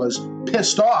Christoph was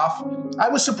pissed off, I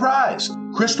was surprised.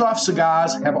 Christoph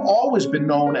Cigars have always been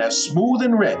known as smooth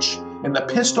and rich, and the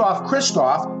pissed off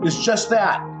Christoph is just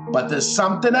that. But there's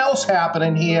something else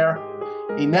happening here.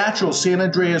 A natural San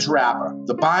Andreas wrapper,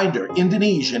 the binder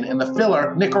Indonesian, and the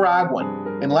filler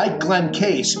Nicaraguan. And like Glenn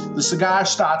Case, the cigar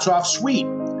starts off sweet,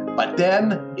 but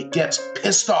then it gets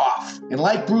pissed off. And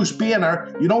like Bruce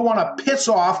Banner, you don't want to piss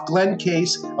off Glenn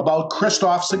Case about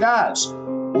Christoph Cigars.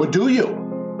 Or do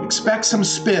you? Expect some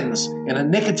spins and a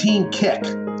nicotine kick.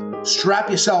 Strap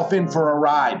yourself in for a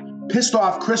ride. Pissed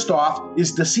off Christoph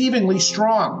is deceivingly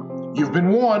strong. You've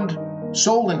been warned.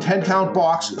 Sold in 10-count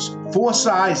boxes, 4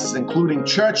 sizes including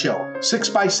Churchill,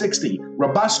 6x60,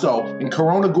 Robusto, and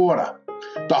Corona Gorda.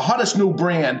 The hottest new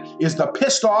brand is the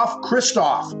Pissed Off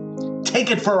Christoph.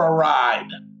 Take it for a ride.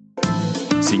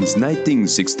 Since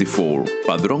 1964,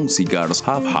 Padron Cigars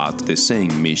have had the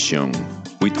same mission.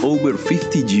 With over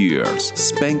 50 years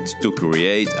spent to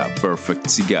create a perfect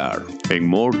cigar, and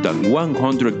more than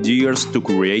 100 years to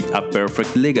create a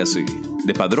perfect legacy,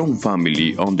 the Padron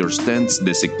family understands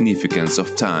the significance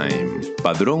of time.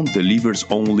 Padron delivers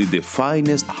only the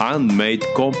finest handmade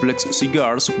complex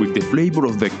cigars with the flavor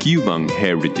of the Cuban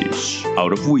heritage,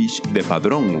 out of which the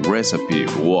Padron recipe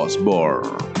was born.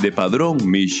 The Padron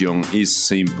mission is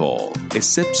simple: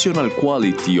 exceptional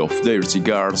quality of their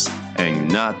cigars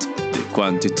and not the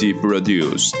quantity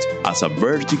produced. As a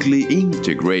vertically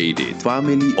integrated,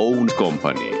 family-owned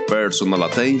company, personal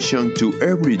attention to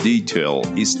every detail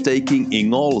is taken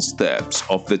in all steps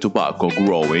of the tobacco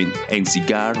growing and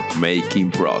cigar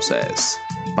making process.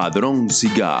 Padron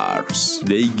Cigars.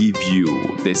 They give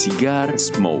you, the cigar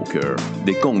smoker,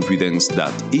 the confidence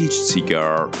that each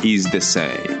cigar is the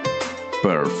same.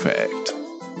 Perfect.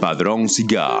 Padron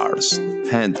Cigars,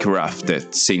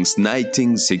 handcrafted since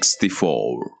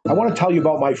 1964. I want to tell you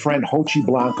about my friend Hochi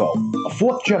Blanco, a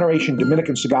fourth-generation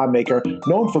Dominican cigar maker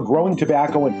known for growing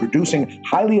tobacco and producing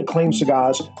highly acclaimed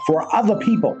cigars for other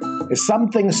people. As some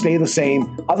things stay the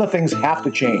same, other things have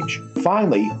to change.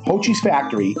 Finally, Hochi's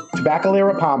factory,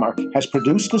 Tabacalera Palmer, has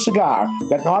produced a cigar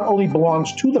that not only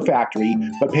belongs to the factory,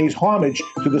 but pays homage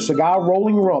to the cigar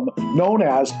rolling room known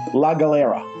as La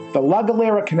Galera. The La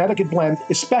Galera Connecticut blend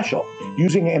is special,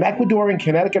 using an Ecuadorian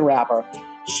Connecticut wrapper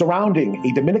surrounding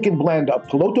a Dominican blend of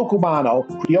Piloto Cubano,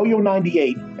 Criollo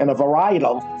 98, and a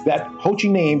varietal that Hochi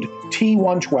named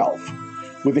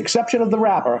T112. With the exception of the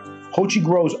wrapper, Hochi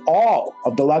grows all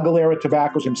of the La Galera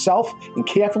tobaccos himself and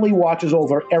carefully watches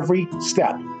over every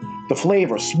step. The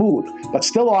flavor, smooth, but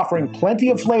still offering plenty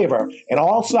of flavor in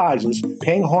all sizes,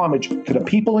 paying homage to the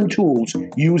people and tools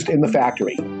used in the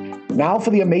factory. Now for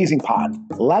the amazing part.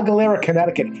 La Galera,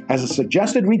 Connecticut has a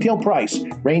suggested retail price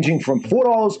ranging from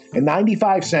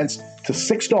 $4.95 to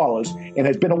 $6 and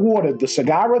has been awarded the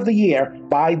Cigar of the Year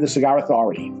by the Cigar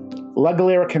Authority. La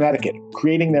Galera, Connecticut,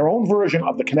 creating their own version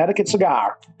of the Connecticut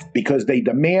cigar because they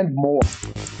demand more.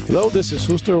 Hello, this is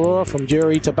Justo Aurora from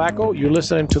Jerry Tobacco. You're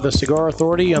listening to the Cigar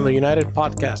Authority on the United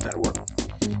Podcast Network.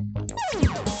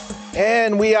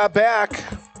 And we are back.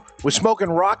 We're smoking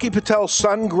Rocky Patel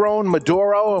Sun-Grown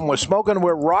Maduro, and we're smoking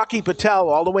with Rocky Patel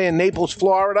all the way in Naples,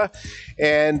 Florida.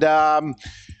 And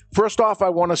first off, I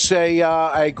want to say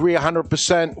I agree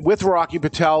 100% with Rocky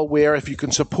Patel, where if you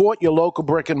can support your local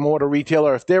brick and mortar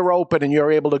retailer, if they're open and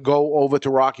you're able to go over to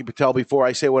Rocky Patel before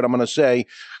I say what I'm going to say,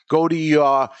 go to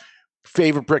your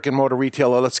favorite brick and mortar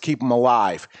retailer. Let's keep them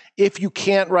alive. If you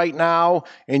can't right now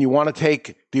and you want to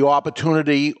take the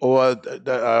opportunity or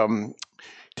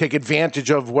take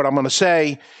advantage of what I'm going to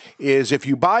say, is if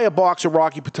you buy a box of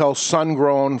Rocky Patel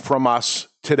Sun-Grown from us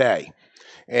today,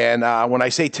 and when I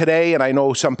say today, and I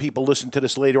know some people listen to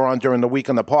this later on during the week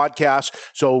on the podcast,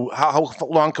 so how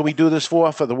long can we do this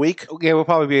for the week? Yeah, we'll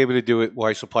probably be able to do it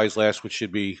while supplies last, which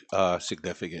should be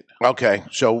significant. Okay,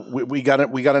 so we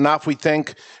got enough, we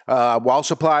think, while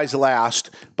supplies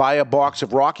last. Buy a box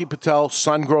of Rocky Patel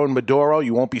Sun-Grown Maduro.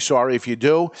 You won't be sorry if you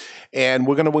do. And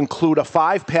we're going to include a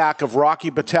 5-pack of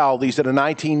Rocky Patel. These are the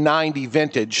 1990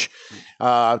 vintage.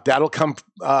 That'll come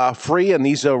free, and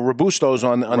these are Robustos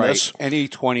on right. this. Any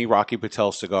 20 Rocky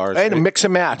Patel cigars. And mix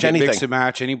and match, anything. Mix and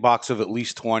match, any box of at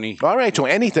least 20. All right, so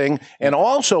anything. And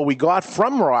also we got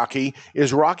from Rocky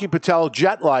is Rocky Patel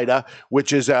Jet Lighter,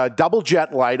 which is a double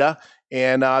jet lighter,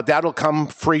 and that'll come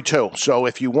free too. So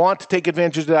if you want to take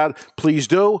advantage of that, please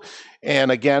do.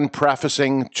 And again,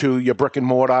 prefacing to your brick and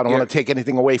mortar, I don't want to take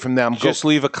anything away from them. Just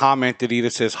leave a comment that either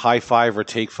says high five or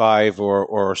take five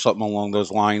or something along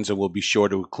those lines, and we'll be sure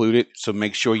to include it. So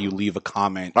make sure you leave a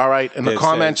comment. All right. In the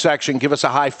comment section, give us a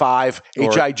high five,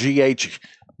 HIGH,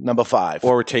 number 5.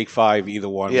 Or take 5, either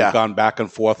one. Yeah. We've gone back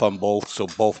and forth on both, so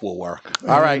both will work.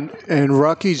 All right. And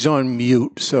Rocky's on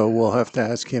mute, so we'll have to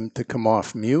ask him to come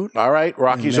off mute. All right.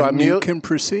 Rocky's on mute. You can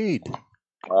proceed.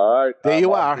 All right. There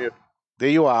you are. There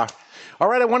you are. All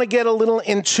right, I want to get a little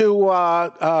into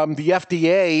the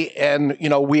FDA, and, you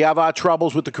know, we have our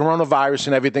troubles with the coronavirus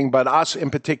and everything, but us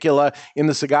in particular in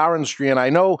the cigar industry, and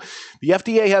I know the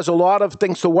FDA has a lot of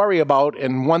things to worry about,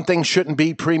 and one thing shouldn't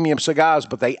be premium cigars,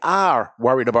 but they are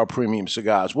worried about premium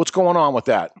cigars. What's going on with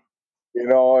that? You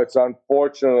know, it's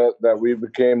unfortunate that we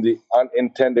became the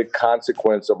unintended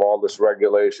consequence of all this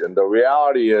regulation. The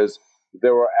reality is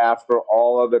they were after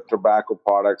all other tobacco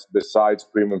products besides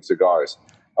premium cigars.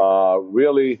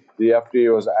 Really, the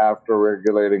FDA was after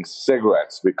regulating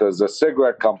cigarettes because the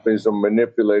cigarette companies are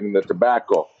manipulating the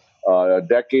tobacco.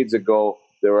 Decades ago,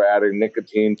 they were adding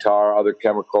nicotine, tar, other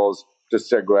chemicals to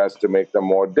cigarettes to make them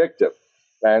more addictive.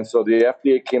 And so the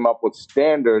FDA came up with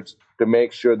standards to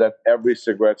make sure that every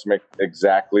cigarette's make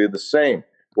exactly the same.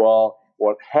 Well,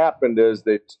 what happened is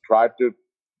they tried to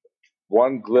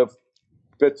one glyph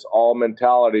fits all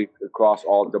mentality across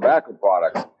all tobacco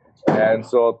products. And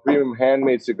so premium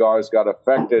handmade cigars got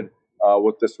affected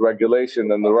with this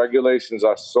regulation. And the regulations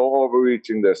are so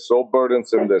overreaching, they're so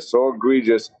burdensome, they're so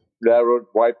egregious that would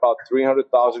wipe out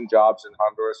 300,000 jobs in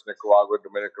Honduras, Nicaragua,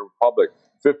 Dominican Republic,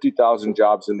 50,000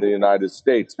 jobs in the United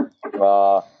States,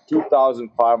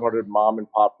 2,500 mom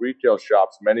and pop retail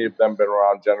shops, many of them been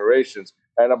around generations,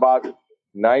 and about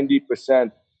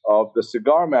 90% of the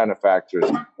cigar manufacturers.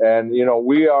 And, you know,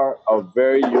 we are a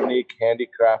very unique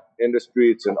handicraft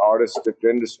industry. It's an artistic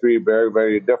industry, very,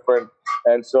 very different.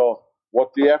 And so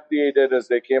what the FDA did is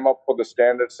they came up with a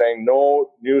standard saying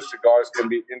no new cigars can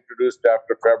be introduced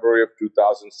after February of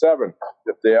 2007.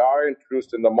 If they are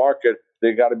introduced in the market,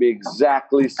 they got to be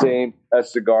exactly same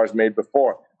as cigars made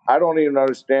before. I don't even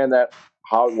understand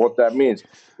what that means.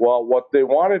 Well, what they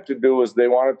wanted to do is they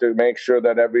wanted to make sure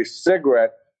that every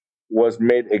cigarette was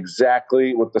made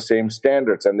exactly with the same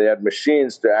standards, and they had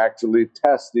machines to actually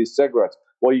test these cigarettes.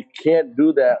 Well, you can't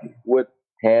do that with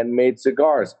handmade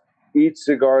cigars. Each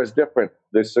cigar is different.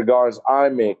 The cigars I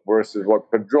make versus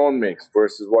what Padron makes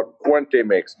versus what Fuente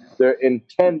makes, they're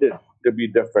intended to be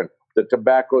different. The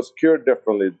tobacco is cured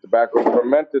differently. The tobacco is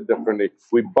fermented differently.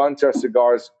 We bunch our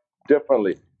cigars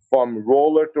differently. From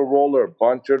roller to roller,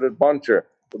 buncher to buncher,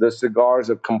 the cigars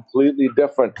are completely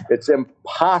different. It's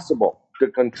impossible to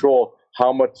control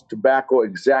how much tobacco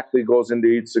exactly goes into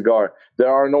each cigar. There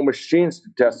are no machines to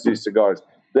test these cigars.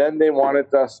 Then they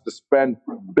wanted us to spend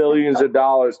billions of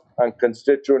dollars on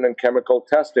constituent and chemical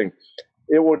testing.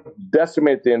 It would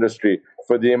decimate the industry.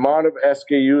 For the amount of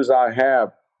SKUs I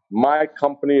have, my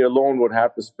company alone would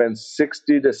have to spend $60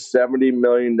 to $70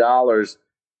 million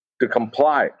to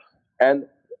comply. And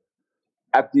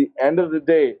at the end of the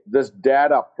day, this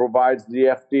data provides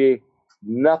the FDA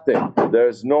nothing.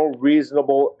 There's no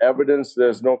reasonable evidence.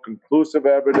 There's no conclusive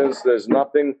evidence. There's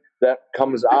nothing that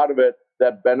comes out of it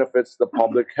that benefits the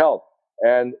public health.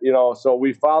 And, so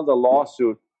we filed a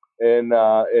lawsuit in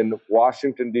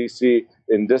Washington, D.C.,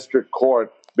 in district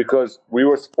court, because we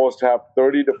were supposed to have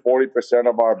 30 to 40%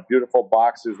 of our beautiful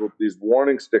boxes with these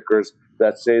warning stickers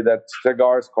that say that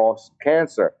cigars cause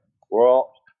cancer.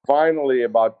 Well, finally,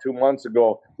 about 2 months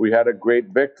ago, we had a great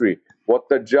victory. What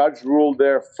the judge ruled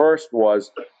there first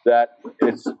was that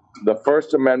it's the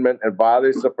First Amendment. It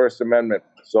violates the First Amendment.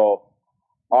 So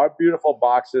our beautiful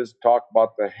boxes talk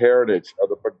about the heritage of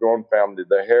the Padron family,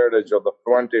 the heritage of the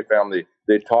Fuente family.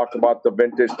 They talk about the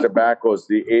vintage tobaccos,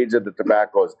 the age of the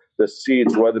tobaccos, the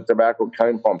seeds, where the tobacco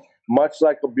came from. Much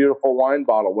like a beautiful wine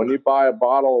bottle. When you buy a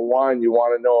bottle of wine, you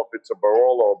want to know if it's a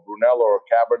Barolo, or Brunello, or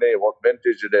Cabernet, what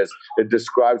vintage it is. It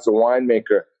describes the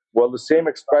winemaker. Well, the same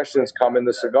expressions come in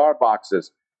the cigar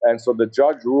boxes. And so the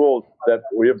judge ruled that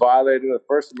we're violating the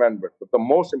First Amendment. But the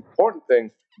most important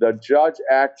thing, the judge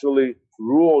actually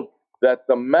ruled that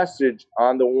the message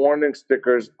on the warning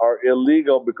stickers are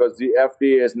illegal because the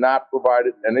FDA has not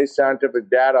provided any scientific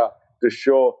data to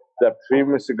show that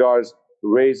premium cigars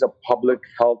raise a public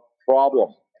health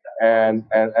problem. And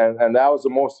that was the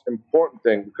most important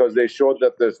thing, because they showed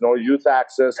that there's no youth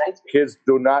access, kids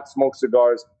do not smoke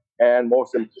cigars, and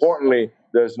most importantly,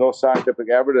 there's no scientific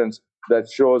evidence that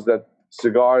shows that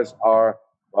cigars are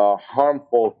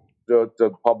harmful to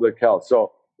public health.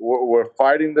 So we're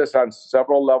fighting this on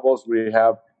several levels. We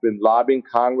have been lobbying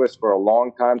Congress for a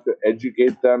long time to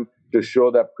educate them, to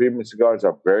show that premium cigars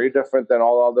are very different than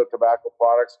all other tobacco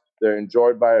products. They're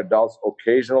enjoyed by adults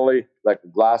occasionally, like a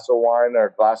glass of wine or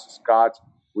a glass of scotch.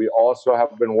 We also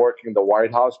have been working the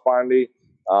White House finally.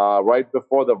 Right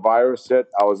before the virus hit,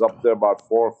 I was up there about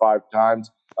 4 or 5 times,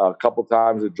 a couple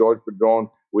times with George Padron.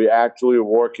 We actually are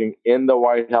working in the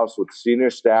White House with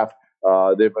senior staff.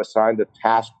 They've assigned a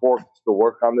task force to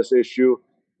work on this issue.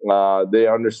 They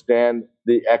understand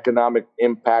the economic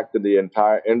impact of the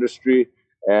entire industry.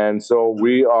 And so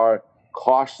we are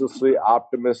cautiously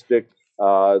optimistic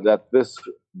that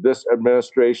this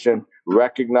administration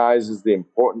recognizes the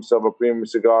importance of a premium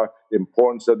cigar, the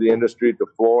importance of the industry to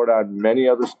Florida and many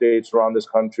other states around this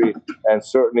country, and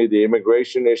certainly the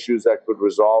immigration issues that could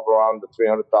resolve around the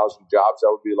 300,000 jobs that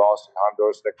would be lost in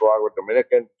Honduras, Nicaragua,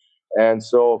 Dominican. And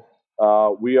so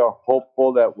we are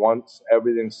hopeful that once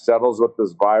everything settles with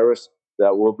this virus,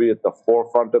 that we'll be at the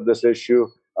forefront of this issue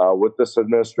with this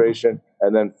administration.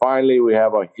 And then finally, we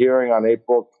have a hearing on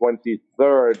April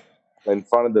 23rd in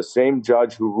front of the same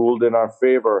judge who ruled in our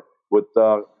favor with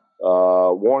the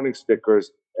warning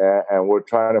stickers. And we're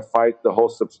trying to fight the whole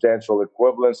substantial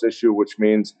equivalence issue, which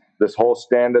means this whole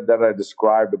standard that I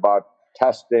described about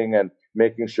testing and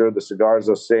making sure the cigars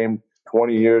are the same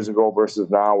 20 years ago versus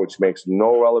now, which makes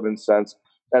no relevant sense.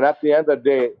 And at the end of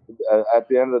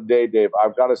the day, Dave,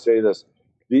 I've got to say this: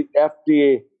 the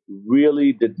FDA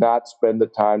really did not spend the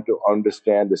time to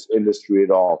understand this industry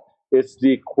at all. It's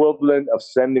the equivalent of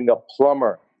sending a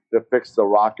plumber to fix the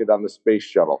rocket on the space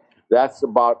shuttle. That's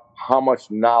about how much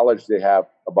knowledge they have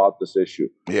about this issue.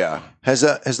 Yeah. Has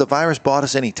the virus bought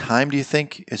us any time, do you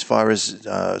think, as far as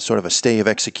sort of a stay of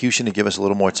execution to give us a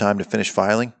little more time to finish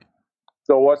filing?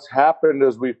 So what's happened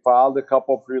is we filed a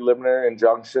couple preliminary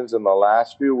injunctions in the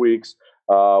last few weeks.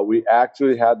 We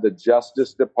actually had the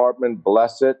Justice Department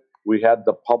bless it. We had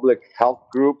the public health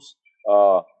groups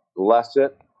bless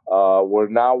it. We're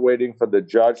now waiting for the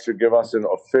judge to give us an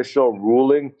official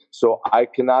ruling. So I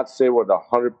cannot say with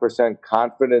 100%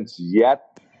 confidence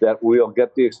yet that we'll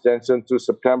get the extension through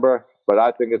September, but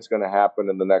I think it's going to happen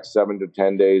in the next 7 to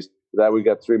 10 days. that we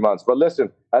get 3 months. But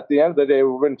listen, at the end of the day,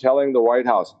 we've been telling the White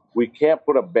House, we can't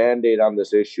put a Band-Aid on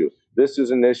this issue. This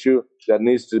is an issue that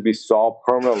needs to be solved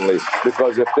permanently,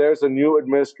 because if there's a new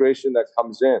administration that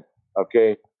comes in,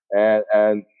 okay,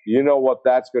 and you know what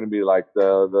that's going to be like,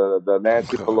 the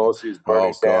Nancy Pelosi's,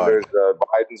 Bernie Sanders, the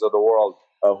Bidens of the world,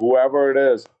 whoever it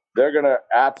is, they're going to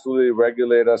absolutely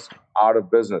regulate us out of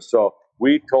business. So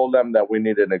we told them that we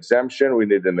need an exemption. We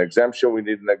need an exemption. We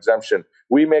need an exemption.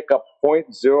 We make up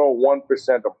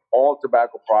 0.01% of all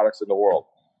tobacco products in the world.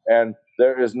 And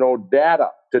there is no data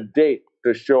to date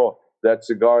to show that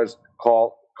cigars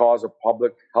cause a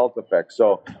public health effect.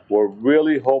 So we're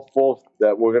really hopeful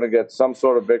that we're going to get some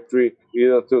sort of victory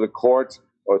either through the courts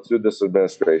or through this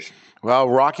administration. Well,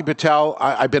 Rocky Patel,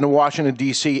 I've been to Washington,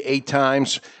 D.C. 8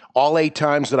 times. All 8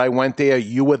 times that I went there,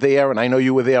 you were there, and I know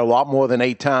you were there a lot more than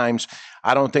 8 times.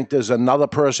 I don't think there's another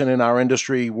person in our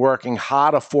industry working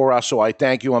harder for us, so I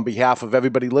thank you on behalf of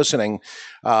everybody listening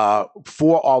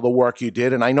for all the work you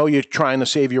did. And I know you're trying to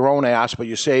save your own ass, but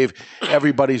you save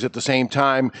everybody's at the same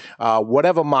time.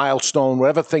 Whatever milestone,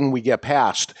 whatever thing we get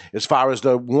past, as far as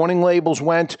the warning labels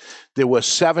went, there were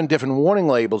 7 different warning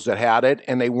labels that had it,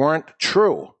 and they weren't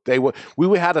true.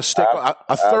 We had to stick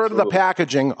a third of the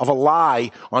packaging of a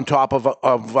lie on top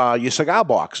of your cigar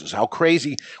boxes. How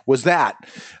crazy was that?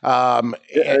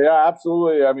 Yeah,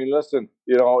 absolutely. I mean, listen,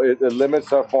 it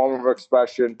limits our form of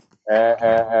expression.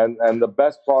 And the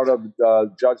best part of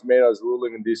Judge Mehta's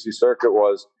ruling in D.C. Circuit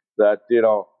was that,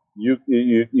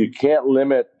 you can't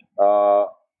limit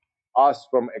us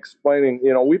from explaining.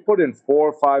 We put in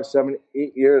 4, 5, 7,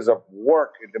 8 years of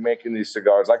work into making these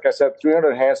cigars. Like I said,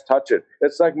 300 hands touch it.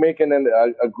 It's like making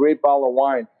a great bottle of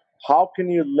wine. How can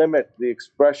you limit the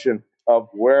expression of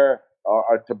where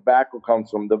our tobacco comes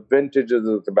from, the vintages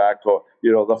of the tobacco,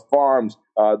 the farms,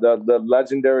 the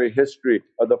legendary history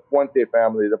of the Fuente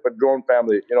family, the Padron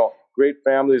family, great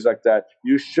families like that?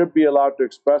 You should be allowed to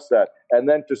express that. And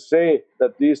then to say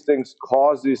that these things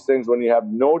cause these things when you have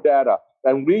no data.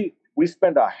 And we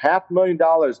spent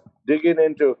 $500,000 digging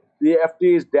into the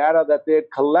FDA's data that they had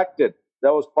collected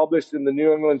that was published in the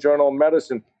New England Journal of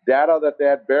Medicine, data that they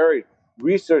had buried,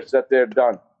 research that they had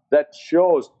done that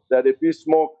shows that if you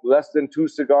smoke less than 2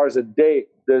 cigars a day,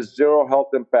 there's 0 health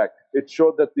impact. It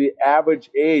showed that the average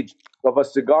age of a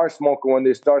cigar smoker when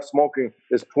they start smoking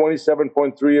is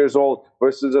 27.3 years old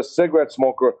versus a cigarette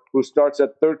smoker who starts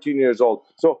at 13 years old.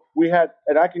 So we had,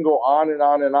 and I can go on and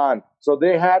on and on. So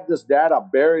they had this data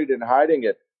buried and hiding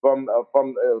it from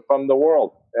the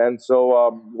world. And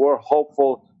so we're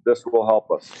hopeful this will help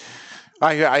us.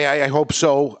 I hope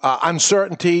so.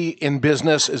 Uncertainty in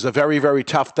business is a very, very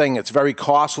tough thing. It's very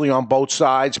costly on both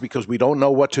sides because we don't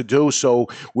know what to do. So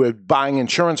we're buying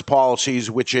insurance policies,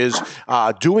 which is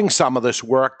doing some of this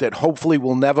work that hopefully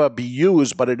will never be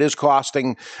used, but it is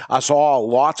costing us all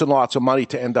lots and lots of money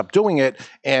to end up doing it.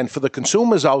 And for the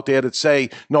consumers out there that say,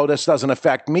 no, this doesn't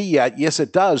affect me yet, yes,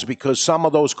 it does, because some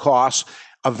of those costs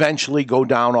eventually go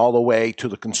down all the way to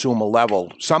the consumer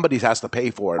level. Somebody has to pay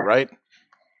for it, right?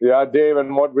 Yeah, Dave,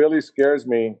 and what really scares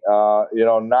me,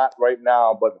 not right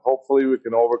now, but hopefully we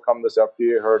can overcome this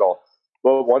FDA hurdle.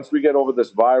 But once we get over this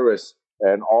virus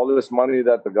and all this money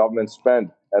that the government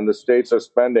spent and the states are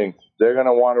spending, they're going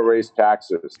to want to raise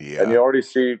taxes. Yeah. And you already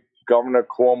see Governor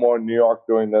Cuomo in New York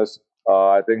doing this.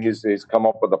 I think he's come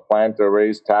up with a plan to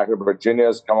raise taxes.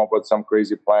 Virginia's come up with some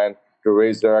crazy plan to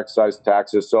raise their excise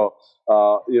taxes. So,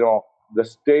 the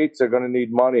states are going to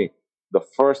need money. The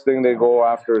first thing they go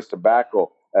after is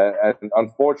tobacco. And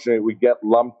unfortunately, we get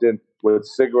lumped in with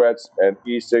cigarettes and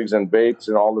e-cigs and vapes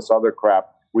and all this other crap.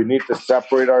 We need to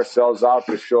separate ourselves out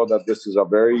to show that this is a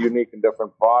very unique and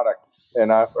different product.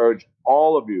 And I urge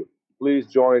all of you, please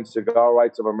join Cigar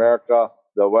Rights of America.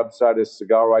 The website is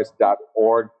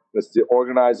cigarrights.org. It's the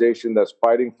organization that's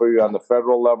fighting for you on the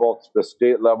federal level, the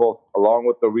state level, along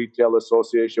with the Retail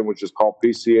Association, which is called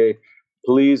PCA.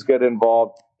 Please get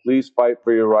involved. Please fight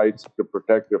for your rights to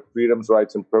protect your freedoms,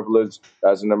 rights, and privilege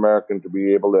as an American to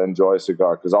be able to enjoy a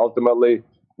cigar. Because ultimately,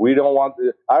 we don't want...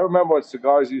 I remember when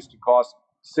cigars used to cost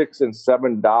 $6 and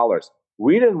 $7.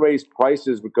 We didn't raise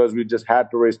prices because we just had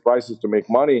to raise prices to make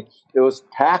money. It was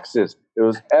taxes. It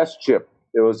was S-chip.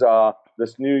 It was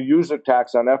this new user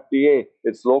tax on FDA.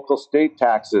 It's local state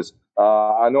taxes.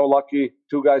 I know Lucky,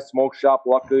 Two Guys Smoke Shop,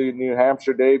 luckily in New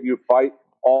Hampshire, Dave, you fight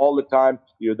all the time.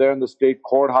 You're there in the state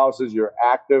courthouses. You're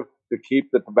active to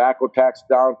keep the tobacco tax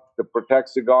down, to protect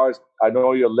cigars. I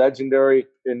know you're legendary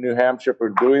in New Hampshire for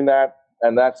doing that,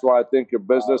 and that's why I think your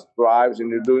business thrives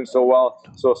and you're doing so well.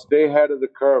 So stay ahead of the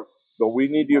curve. but we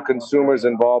need you consumers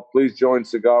involved. Please join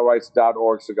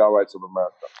cigarrights.org, Cigar Rights of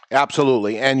America.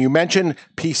 Absolutely. And you mentioned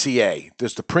PCA.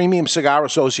 There's the Premium Cigar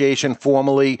Association,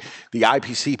 formerly the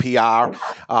IPCPR.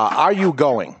 Are you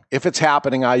going? If it's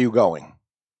happening, are you going?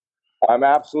 I'm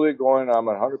absolutely going. I'm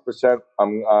 100%.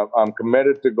 I'm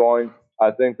committed to going. I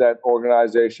think that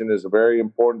organization is very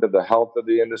important to the health of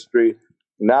the industry.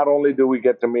 Not only do we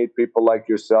get to meet people like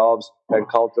yourselves and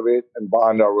cultivate and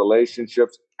bond our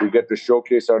relationships, we get to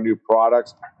showcase our new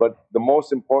products. But the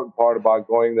most important part about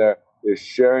going there is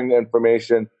sharing the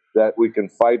information that we can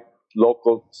fight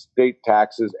local state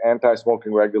taxes,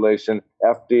 anti-smoking regulation,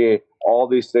 FDA, all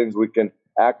these things. We can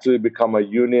actually become a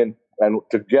union, and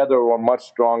together we're much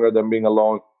stronger than being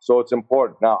alone. So it's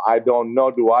important. Now, I don't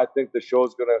know. Do I think the show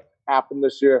is going to happen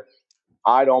this year?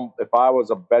 I don't. If I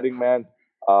was a betting man,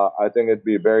 I think it'd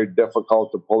be very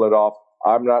difficult to pull it off.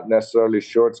 I'm not necessarily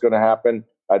sure it's going to happen.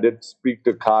 I did speak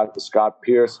to Scott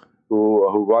Pierce,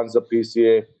 who runs the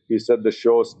PCA. He said the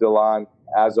show is still on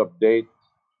as of date,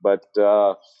 but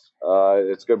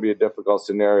it's going to be a difficult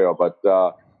scenario. But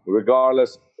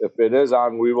regardless, if it is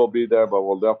on, we will be there, but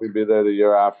we'll definitely be there the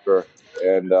year after.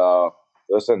 And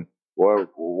listen,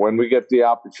 when we get the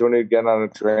opportunity to get on a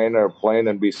train or a plane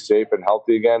and be safe and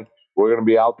healthy again, we're going to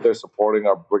be out there supporting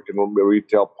our brick and mortar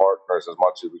retail partners as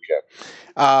much as we can.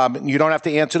 You don't have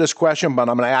to answer this question, but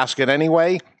I'm going to ask it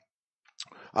anyway.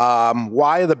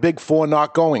 Why are the big four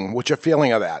not going? What's your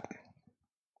feeling of that?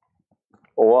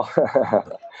 Well, I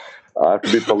have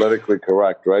to be politically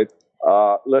correct, right?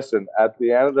 Listen, at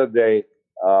the end of the day,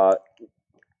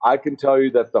 I can tell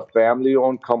you that the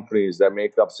family-owned companies that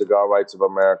make up Cigar Rights of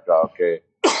America, okay,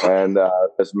 and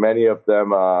there's many of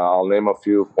them. I'll name a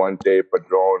few: Fuente,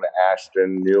 Padron,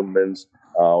 Ashton, Newman's,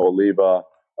 Oliva,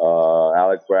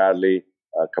 Alec Bradley,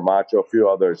 Camacho, a few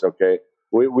others, okay?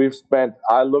 We've spent,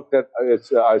 I looked at,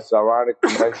 it's ironic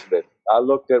you mentioned it. I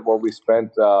looked at what we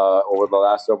spent over the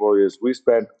last several years. We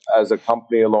spent, as a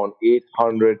company alone,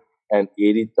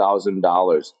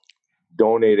 $880,000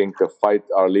 donating to fight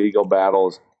our legal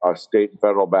battles, our state and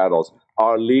federal battles.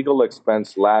 Our legal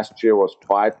expense last year was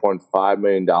 $5.5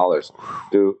 million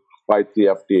to fight the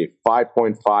FDA.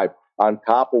 5.5, on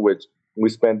top of which we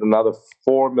spent another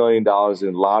 $4 million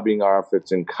in lobbying our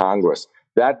efforts in Congress.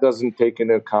 That doesn't take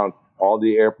into account all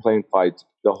the airplane fights,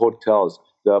 the hotels,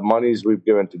 the monies we've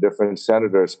given to different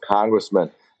senators,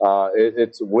 congressmen.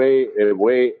 It's way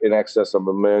in excess of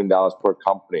 $1 million per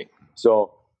company.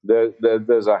 So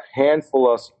there's a handful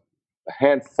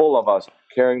of us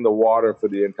carrying the water for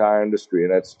the entire industry,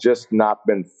 and it's just not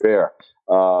been fair.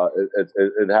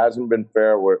 It hasn't been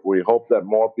fair. We hope that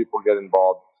more people get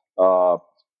involved.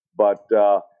 But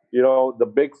the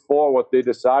big four, what they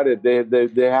decided,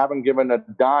 they haven't given a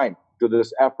dime to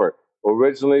this effort.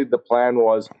 Originally, the plan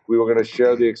was we were going to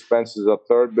share the expenses, a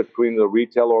third between the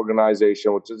retail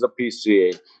organization, which is a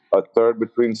PCA, a third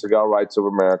between Cigar Rights of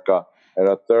America, and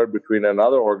a third between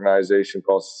another organization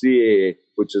called CAA,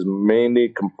 which is mainly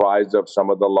comprised of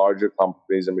some of the larger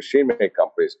companies and machine-made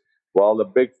companies. Well, the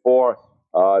big four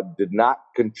did not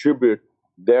contribute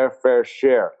their fair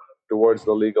share towards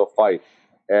the legal fight,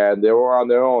 and they were on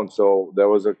their own. So there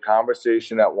was a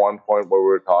conversation at one point where we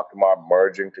were talking about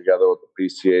merging together with the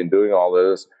PCA and doing all of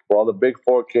this. Well, the big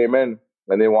four came in,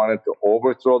 and they wanted to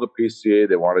overthrow the PCA.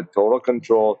 They wanted total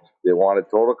control. They wanted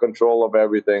total control of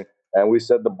everything. And we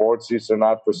said the board seats are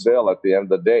not for sale at the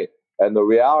end of the day. And the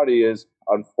reality is,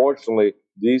 unfortunately,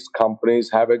 these companies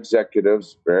have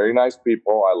executives, very nice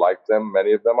people. I like them.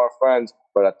 Many of them are friends.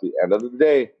 But at the end of the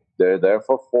day, they're there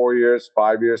for 4 years,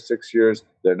 5 years, 6 years.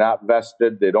 They're not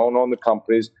vested. They don't own the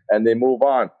companies, and they move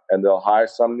on. And they'll hire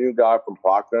some new guy from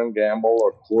Procter & Gamble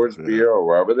or Coors Beer or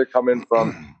wherever they come in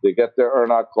from. They get their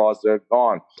earn-out clause. They're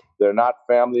gone. They're not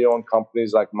family-owned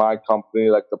companies like my company,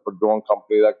 like the Padron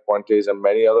company, like Fuentes, and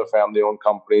many other family-owned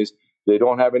companies. They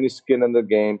don't have any skin in the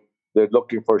game. They're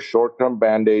looking for short-term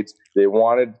Band-Aids. They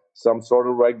wanted some sort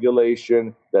of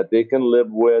regulation that they can live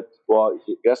with. Well,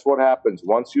 guess what happens?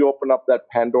 Once you open up that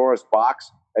Pandora's box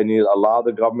and you allow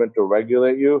the government to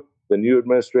regulate you, the new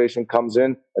administration comes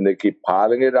in and they keep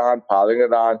piling it on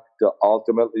till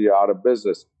ultimately you're out of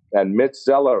business. And Mitch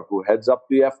Zeller, who heads up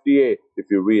the FDA,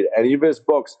 if you read any of his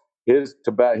books, his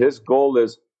goal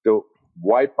is to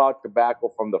wipe out tobacco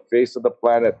from the face of the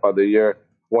planet by the year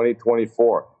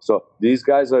 2024. So these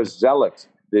guys are zealots.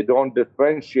 They don't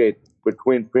differentiate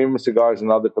between premium cigars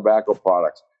and other tobacco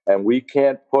products. And we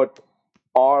can't put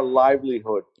our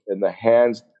livelihood in the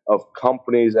hands of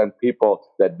companies and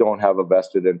people that don't have a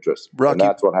vested interest. Rocky, and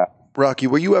that's what happened. Rocky,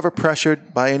 were you ever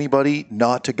pressured by anybody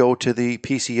not to go to the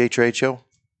PCA trade show?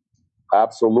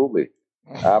 Absolutely.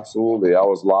 Absolutely. I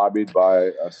was lobbied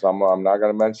by some, I'm not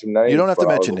going to mention names. You don't have to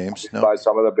but I mention was names. lobbied No. by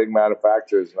some of the big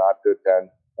manufacturers not to attend.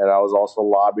 And I was also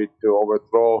lobbied to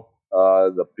overthrow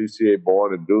the PCA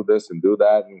board and do this and do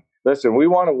that. And listen, we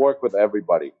want to work with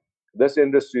everybody. This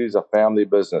industry is a family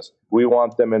business. We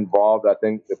want them involved. I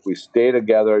think if we stay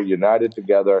together, united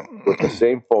together with the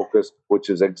same focus, which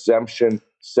is exemption,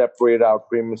 separate out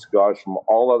premium cigars from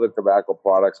all other tobacco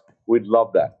products, we'd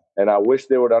love that. And I wish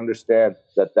they would understand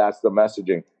that that's the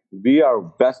messaging. We are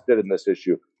vested in this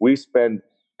issue. We spend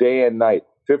day and night,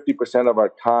 50% of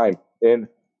our time in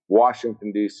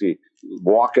Washington, D.C.,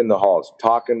 walking the halls,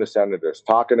 talking to senators,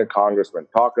 talking to congressmen,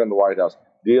 talking in the White House,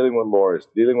 dealing with lawyers,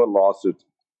 dealing with lawsuits.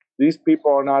 These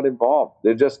people are not involved.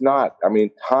 They're just not. I mean,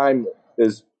 time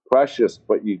is precious,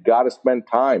 but you got to spend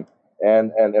time.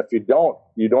 And if you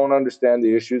don't understand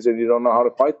the issues and you don't know how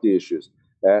to fight the issues.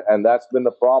 And that's been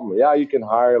the problem. Yeah, you can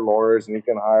hire lawyers and you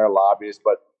can hire lobbyists,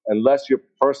 but unless you're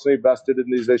personally vested in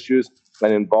these issues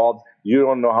and involved, you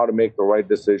don't know how to make the right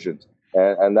decisions.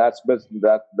 And that's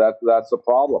the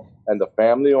problem. And the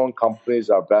family-owned companies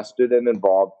are vested and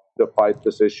involved to fight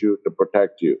this issue, to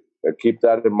protect you. Keep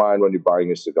that in mind when you're buying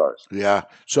your cigars. Yeah.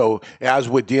 So as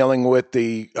we're dealing with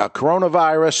the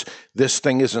coronavirus, this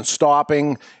thing isn't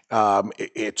stopping.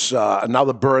 It's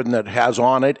another burden that it has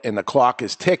on it, and the clock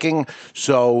is ticking.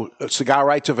 So Cigar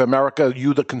Rights of America,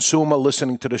 you the consumer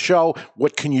listening to the show,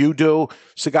 what can you do?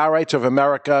 Cigar Rights of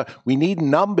America, we need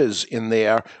numbers in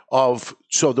there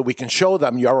so that we can show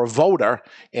them you're a voter,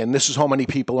 and this is how many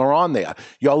people are on there.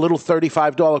 Your little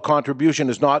 $35 contribution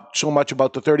is not so much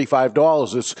about the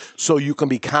 $35. It's so you can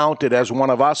be counted as one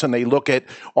of us, and they look at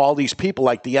all these people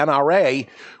like the NRA.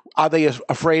 Are they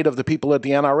afraid of the people at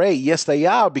the NRA? Yes, they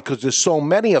are, because there's so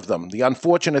many of them. The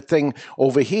unfortunate thing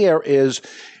over here is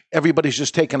everybody's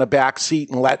just taking a back seat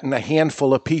and letting a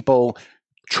handful of people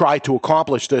try to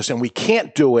accomplish this, and we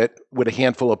can't do it with a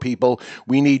handful of people.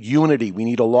 We need unity. We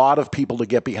need a lot of people to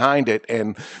get behind it,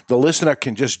 and the listener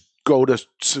can just go to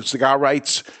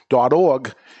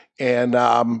cigarrights.org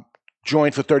and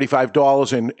join for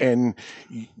 $35, and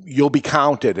you'll be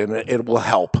counted, and it will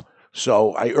help.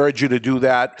 So I urge you to do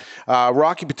that.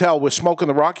 Rocky Patel, we're smoking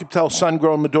the Rocky Patel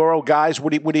Sun-Grown Maduro. Guys,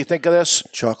 what do you think of this?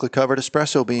 Chocolate-covered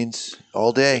espresso beans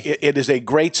all day. It is a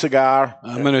great cigar.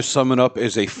 I'm going to sum it up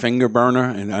as a finger burner,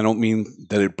 and I don't mean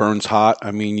that it burns hot.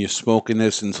 I mean you're smoking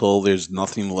this until there's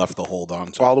nothing left to hold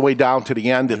on to. All the way down to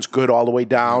the end. It's good all the way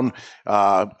down.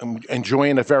 I'm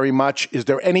enjoying it very much. Is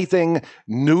there anything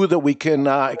new that we can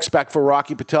expect for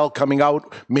Rocky Patel coming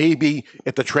out maybe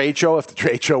at the trade show, if the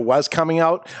trade show was coming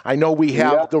out? I know we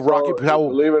have the Rocky Patel.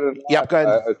 Believe it or not, yep, go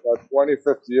ahead. It's our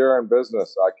 25th year in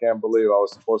business. I can't believe I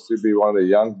was supposed to be one of the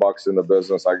young bucks in the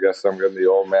business. I guess I'm getting the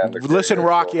old man. Listen,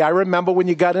 Rocky, I remember when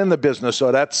you got in the business,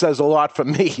 so that says a lot for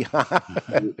me.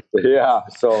 Yeah,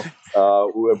 so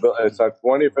it's our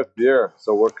 25th year.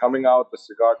 So we're coming out with a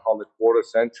cigar called the Quarter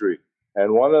Century.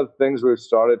 And one of the things we've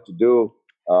started to do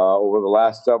over the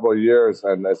last several years,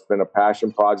 and it's been a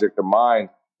passion project of mine,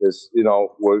 is,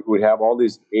 we have all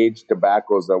these aged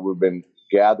tobaccos that we've been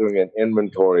gathering in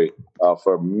inventory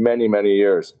for many, many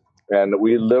years. And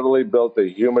we literally built a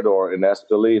humidor in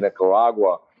Esteli,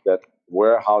 Nicaragua, that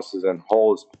warehouses and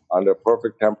holds under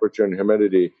perfect temperature and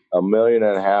humidity 1.5 million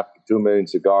to 2 million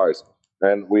cigars.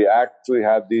 And we actually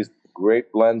had these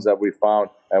great blends that we found,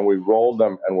 and we rolled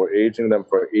them, and we're aging them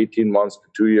for 18 months to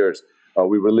 2 years.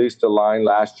 We released a line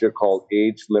last year called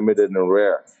Age Limited and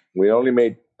Rare. We only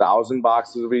made 1,000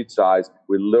 boxes of each size.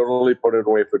 We literally put it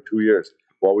away for 2 years.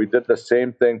 Well, we did the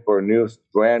same thing for a new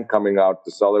brand coming out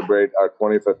to celebrate our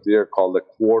 25th year called the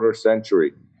Quarter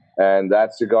Century. And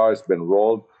that cigar has been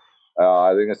rolled.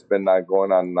 I think it's been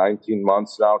going on 19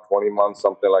 months now, 20 months,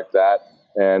 something like that.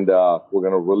 And we're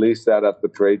going to release that at the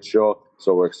trade show.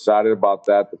 So we're excited about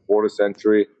that, the Quarter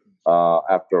Century.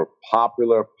 After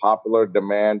popular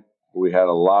demand, we had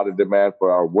a lot of demand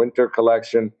for our winter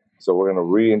collection. So we're going to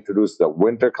reintroduce the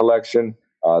winter collection.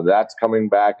 That's coming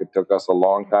back. It took us a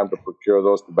long time to procure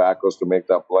those tobaccos to make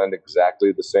that blend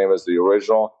exactly the same as the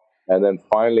original. And then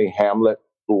finally, Hamlet,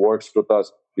 who works with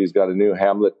us, he's got a new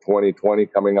Hamlet 2020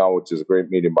 coming out, which is a great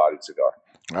medium-bodied cigar.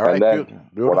 All right, and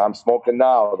then what I'm smoking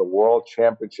now, the World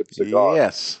Championship cigar.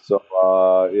 Yes. So,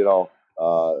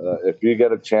 if you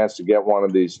get a chance to get one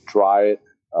of these, try it.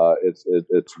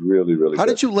 It's really, really How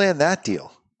good. did you land that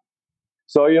deal?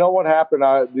 So you know what happened?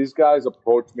 These guys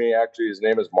approached me. Actually, his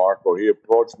name is Marco. He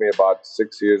approached me about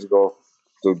 6 years ago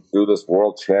to do this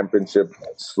World Championship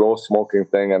slow smoking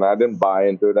thing, and I didn't buy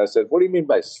into it. I said, "What do you mean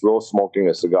by slow smoking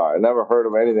a cigar? I never heard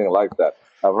of anything like that.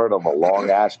 I've heard of a long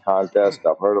ash contest.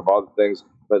 I've heard of other things,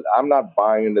 but I'm not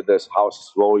buying into this. How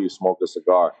slow you smoke a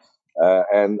cigar?"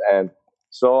 And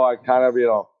So I kind of,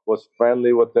 was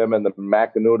friendly with them, and the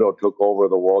Macanudo took over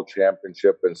the World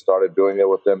Championship and started doing it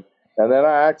with them. And then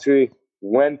I actually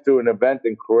went to an event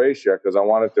in Croatia because I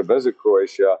wanted to visit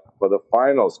Croatia for the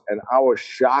finals. And I was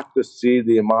shocked to see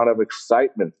the amount of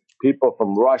excitement. People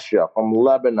from Russia, from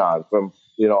Lebanon, from,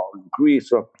 Greece,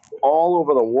 from all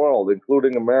over the world,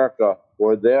 including America,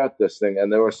 were there at this thing.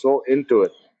 And they were so into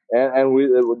it.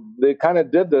 And they kind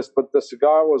of did this, but the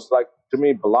cigar was like, to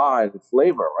me, blah in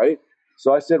flavor, right?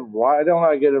 So I said, why don't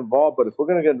I get involved? But if we're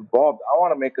going to get involved, I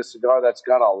want to make a cigar that's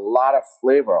got a lot of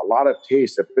flavor, a lot of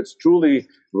taste. If it's truly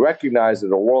recognized as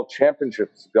a world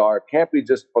championship cigar, it can't be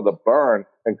just for the burn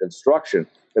and construction.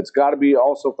 It's got to be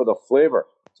also for the flavor.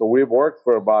 So we've worked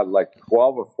for about like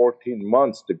 12 or 14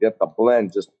 months to get the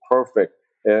blend just perfect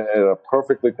and a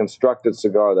perfectly constructed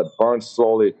cigar that burns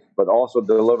slowly, but also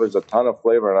delivers a ton of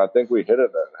flavor. And I think we hit a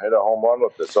home run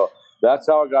with this. So that's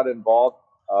how I got involved.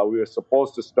 We were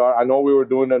supposed to start. I know we were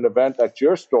doing an event at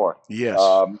your store. Yes.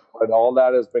 But all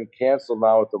that has been canceled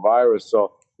now with the virus.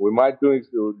 So we might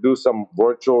do some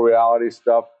virtual reality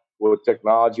stuff with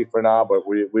technology for now. But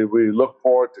we look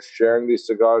forward to sharing these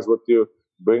cigars with you,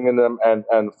 bringing them.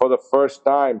 And for the first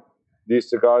time, these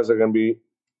cigars are going to be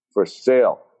for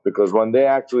sale. Because when they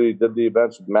actually did the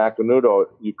events with Macanudo,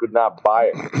 you could not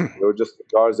buy it. They were just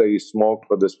cigars that you smoked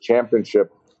for this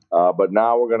championship. But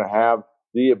now we're going to have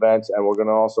the events, and we're going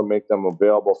to also make them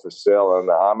available for sale. And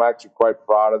I'm actually quite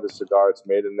proud of the cigar. It's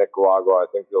made in Nicaragua. I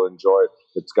think you'll enjoy it.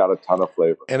 It's got a ton of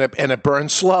flavor. And it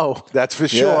burns slow, that's for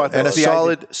sure. And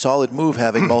a solid move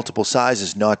having multiple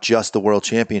sizes, not just the World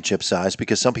Championship size,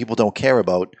 because some people don't care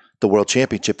about the World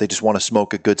Championship. They just want to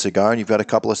smoke a good cigar, and you've got a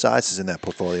couple of sizes in that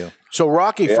portfolio. So,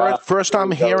 Rocky, first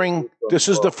I'm hearing, this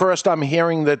is the first I'm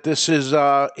hearing that this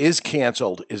is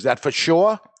canceled. Is that for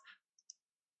sure?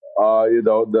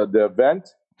 The event?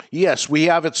 Yes, we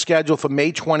have it scheduled for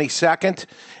May 22nd.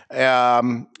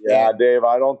 Dave,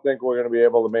 I don't think we're going to be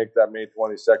able to make that May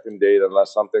 22nd date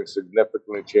unless something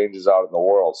significantly changes out in the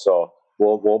world. So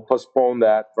we'll postpone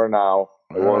that for now.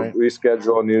 We'll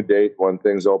reschedule a new date when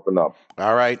things open up.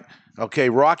 All right. Okay,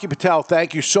 Rocky Patel,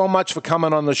 thank you so much for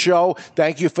coming on the show.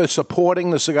 Thank you for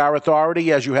supporting the Cigar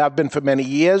Authority, as you have been for many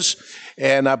years,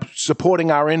 and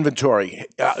supporting our inventory,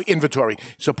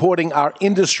 supporting our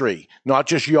industry, not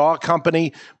just your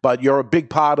company, but you're a big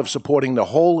part of supporting the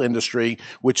whole industry,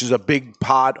 which is a big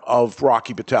part of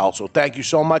Rocky Patel. So thank you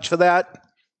so much for that.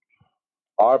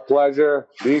 Our pleasure.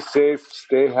 Be safe.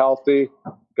 Stay healthy.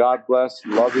 God bless.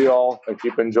 Love you all, and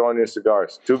keep enjoying your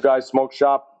cigars. Two Guys Smoke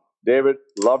Shop. David,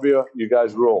 love you. You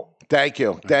guys rule. Thank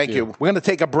you. Thank you. We're going to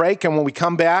take a break, and when we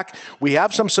come back, we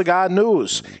have some cigar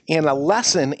news and a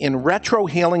lesson in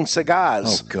retrohaling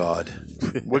cigars. Oh, God.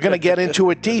 We're going to get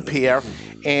into it deep here,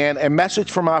 and a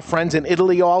message from our friends in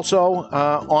Italy also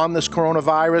on this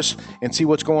coronavirus, and see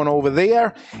what's going over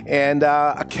there, and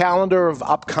a calendar of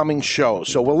upcoming shows.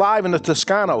 So we're live in the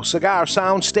Toscano Cigar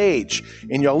Sound Stage,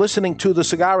 and you're listening to The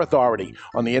Cigar Authority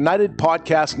on the United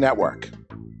Podcast Network.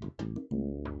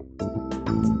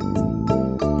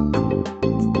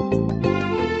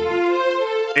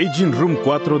 Aging Room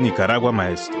 4 Nicaragua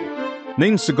Maestro,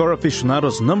 named Cigar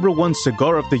Aficionado's #1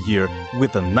 cigar of the year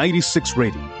with a 96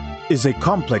 rating, is a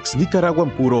complex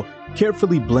Nicaraguan puro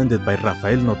carefully blended by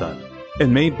Rafael Nodal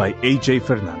and made by A.J.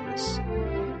 Fernandez.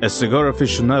 As Cigar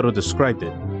Aficionado described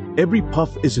it, every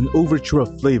puff is an overture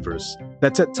of flavors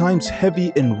that's at times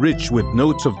heavy and rich with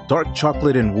notes of dark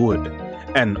chocolate and wood,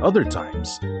 and other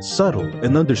times subtle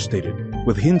and understated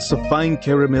with hints of fine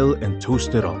caramel and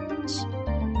toasted almonds.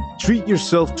 Treat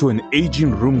yourself to an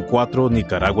Aging Room 4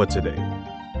 Nicaragua today.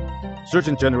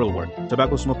 Surgeon General word: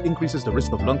 tobacco smoke increases the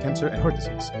risk of lung cancer and heart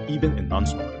disease, even in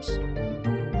non-smokers.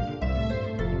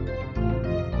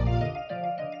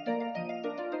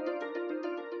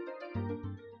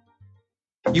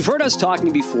 You've heard us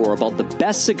talking before about the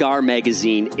best cigar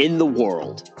magazine in the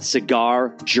world,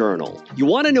 Cigar Journal. You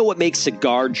want to know what makes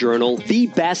Cigar Journal the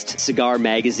best cigar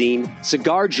magazine?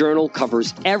 Cigar Journal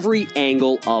covers every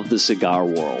angle of the cigar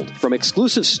world, from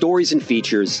exclusive stories and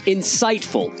features,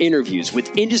 insightful interviews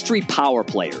with industry power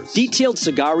players, detailed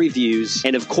cigar reviews,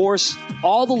 and of course,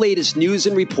 all the latest news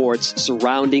and reports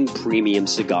surrounding premium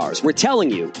cigars. We're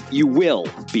telling you, you will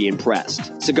be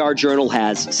impressed. Cigar Journal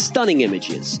has stunning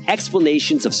images,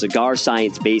 explanations of cigar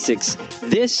science basics.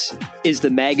 This is the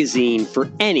magazine for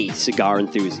any cigar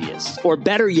enthusiast, or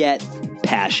better yet,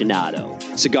 passionado.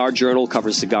 Cigar Journal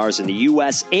covers cigars in the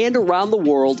U.S. and around the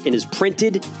world and is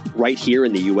printed right here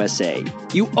in the USA.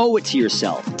 You owe it to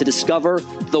yourself to discover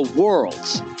the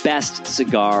world's best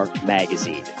cigar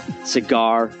magazine,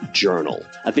 Cigar Journal.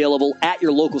 Available at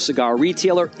your local cigar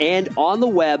retailer and on the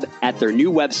web at their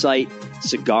new website,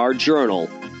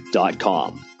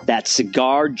 cigarjournal.com. That's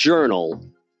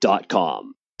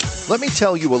cigarjournal.com. Let me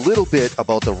tell you a little bit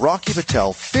about the Rocky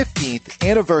Patel 15th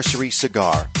anniversary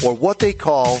cigar, or what they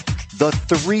call the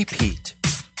three-peat.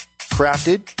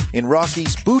 Crafted in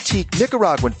Rocky's boutique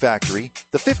Nicaraguan factory,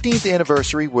 the 15th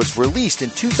anniversary was released in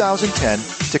 2010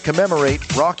 to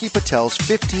commemorate Rocky Patel's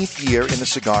 15th year in the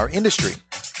cigar industry,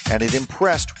 and it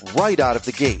impressed right out of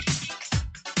the gate.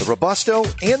 The Robusto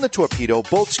and the Torpedo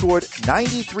both scored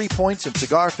 93 points in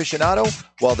Cigar Aficionado,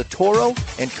 while the Toro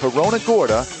and Corona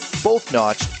Gorda both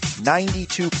notched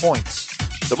 92 points.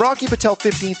 The Rocky Patel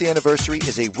 15th anniversary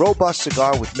is a robust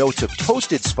cigar with notes of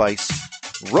toasted spice,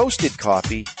 roasted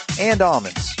coffee, and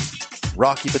almonds.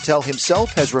 Rocky Patel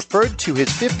himself has referred to his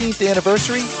 15th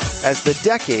anniversary as the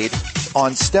decade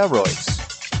on steroids.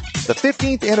 The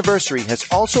 15th anniversary has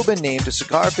also been named to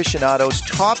Cigar Aficionado's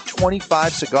top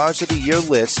 25 cigars of the year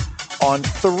list on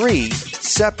 3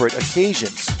 separate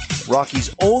occasions.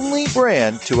 Rocky's only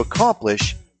brand to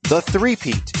accomplish the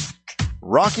three-peat.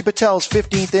 Rocky Patel's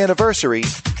 15th anniversary,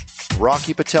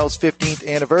 Rocky Patel's 15th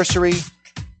anniversary,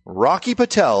 Rocky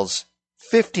Patel's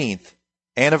 15th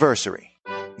anniversary.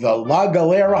 The La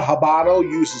Galera Habano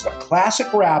uses a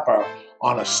classic wrapper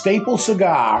on a staple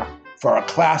cigar for a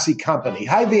classy company.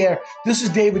 Hi there, this is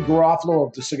David Garofalo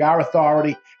of the Cigar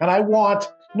Authority, and I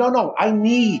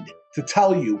need to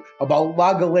tell you about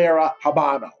La Galera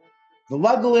Habano. The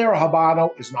La Galera Habano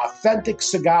is an authentic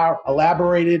cigar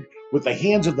elaborated with the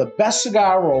hands of the best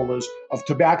cigar rollers of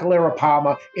Tabacalera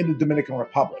Palma in the Dominican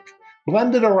Republic.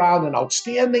 Blended around an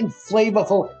outstanding,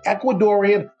 flavorful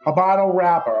Ecuadorian Habano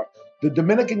wrapper, the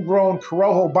Dominican-grown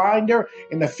Corojo binder,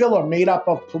 and the filler made up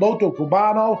of Piloto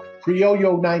Cubano,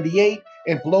 Criollo 98,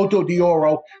 and Piloto de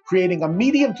Oro, creating a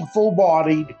medium to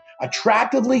full-bodied,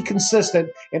 attractively consistent,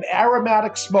 and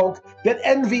aromatic smoke that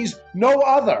envies no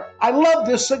other. I love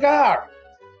this cigar.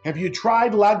 Have you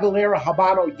tried La Galera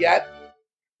Habano yet?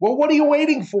 Well, what are you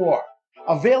waiting for?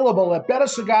 Available at better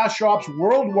cigar shops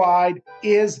worldwide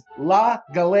is La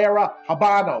Galera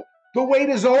Habano. The wait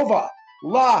is over.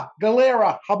 La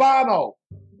Galera Habano.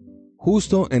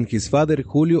 Justo and his father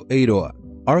Julio Eiroa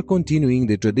are continuing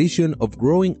the tradition of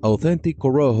growing authentic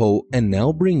Corojo and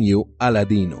now bring you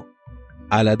Aladino.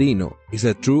 Aladino is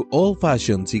a true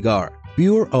old-fashioned cigar,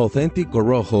 pure authentic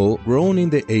Corojo grown in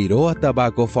the Eiroa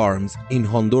tobacco farms in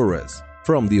Honduras,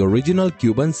 from the original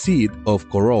Cuban seed of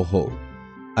Corojo.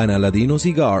 An Aladino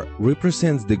cigar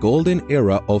represents the golden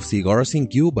era of cigars in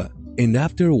Cuba, and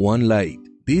after one light,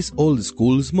 this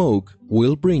old-school smoke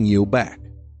will bring you back.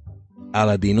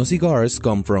 Aladino cigars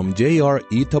come from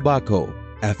JRE Tobacco,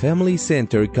 a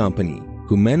family-centered company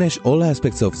who manage all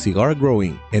aspects of cigar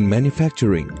growing and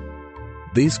manufacturing.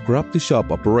 This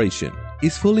crop-to-shop operation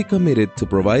is fully committed to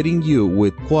providing you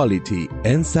with quality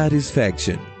and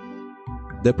satisfaction.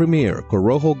 The premier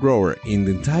Corojo grower in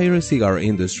the entire cigar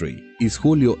industry is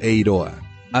Julio Eiroa,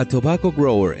 a tobacco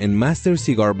grower and master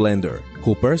cigar blender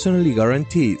who personally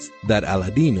guarantees that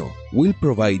Aladino will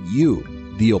provide you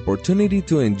the opportunity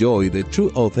to enjoy the true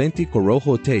authentic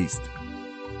Corojo taste.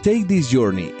 Take this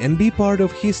journey and be part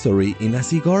of history in a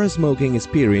cigar smoking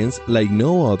experience like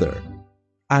no other.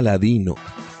 Aladino.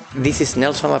 This is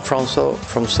Nelson Alfonso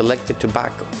from Selected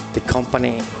Tobacco, the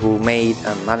company who made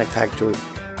and manufactured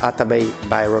Atabey,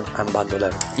 Byron, and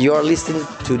Bandolero. You are listening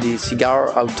to the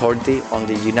Cigar Authority on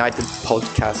the United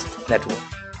Podcast Network.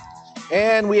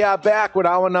 And we are back with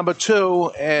hour number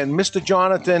 2, and Mr.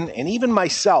 Jonathan and even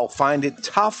myself find it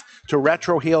tough to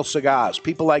retrohale cigars.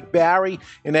 People like Barry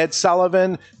and Ed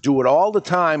Sullivan do it all the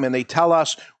time, and they tell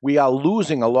us we are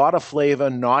losing a lot of flavor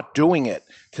not doing it.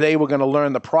 Today we're going to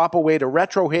learn the proper way to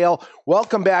retrohale.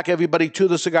 Welcome back, everybody, to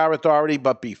the Cigar Authority.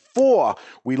 But before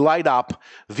we light up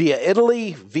via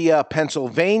Italy, via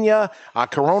Pennsylvania, our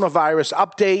coronavirus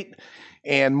update,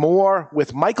 and more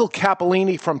with Michael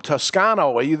Cappellini from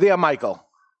Toscano. Are you there, Michael?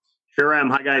 Sure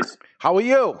am. Hi, guys. How are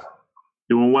you?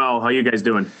 Doing well. How you guys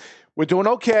doing? We're doing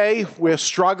okay. We're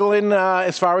struggling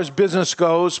as far as business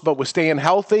goes, but we're staying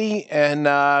healthy and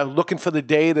looking for the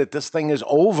day that this thing is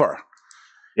over.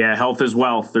 Yeah, health is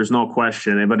wealth. There's no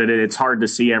question. But it's hard to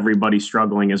see everybody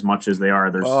struggling as much as they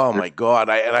are. My God.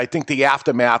 I think the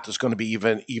aftermath is going to be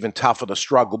even tougher to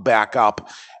struggle back up.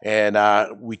 And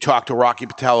we talked to Rocky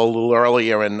Patel a little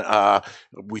earlier, and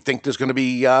we think there's going to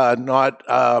be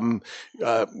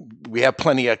we have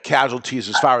plenty of casualties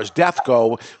as far as death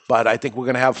go, but I think we're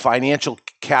going to have financial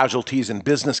casualties and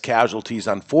business casualties,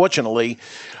 unfortunately.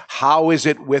 How is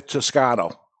it with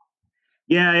Toscano?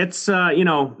 Yeah, it's,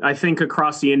 I think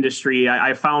across the industry,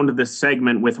 I found this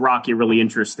segment with Rocky really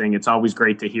interesting. It's always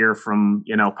great to hear from,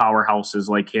 powerhouses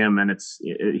like him. And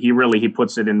he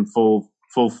puts it in full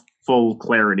full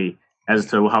clarity as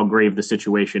to how grave the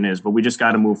situation is. But we just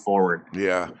got to move forward.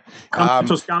 Yeah.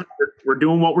 Toscano, we're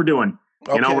doing what we're doing.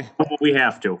 Okay. We're doing what we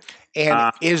have to.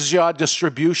 And is your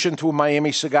distribution through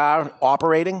Miami Cigar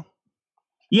operating?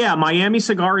 Yeah, Miami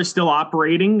Cigar is still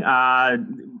operating.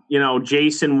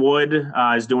 Jason Wood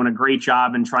is doing a great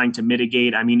job in trying to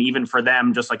mitigate. I mean, even for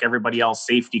them, just like everybody else,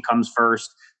 safety comes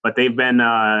first. But they've been,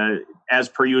 as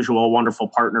per usual, a wonderful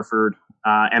partner for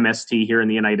MST here in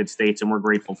the United States, and we're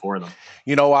grateful for them.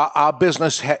 Our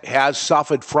business has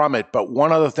suffered from it, but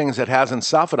one of the things that hasn't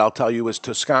suffered, I'll tell you, is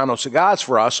Toscano Cigars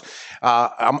for us.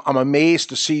 I'm amazed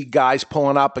to see guys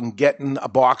pulling up and getting a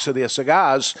box of their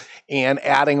cigars and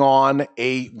adding on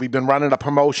we've been running a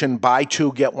promotion, buy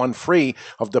two, get one free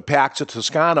of the packs of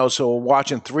Toscano. So we're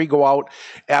watching 3 go out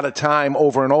at a time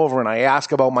over and over. And I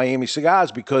ask about Miami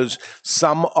Cigars because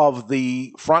some of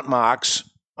the front marks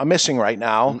are missing right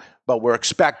now. But we're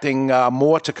expecting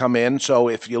more to come in. So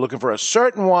if you're looking for a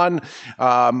certain one,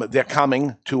 they're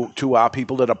coming to our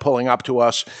people that are pulling up to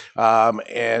us,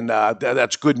 and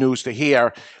that's good news to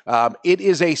hear. It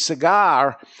is a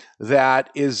cigar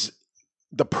that is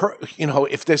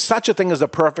if there's such a thing as a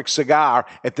perfect cigar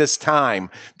at this time,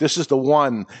 this is the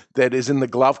one that is in the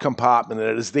glove compartment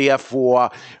that is there for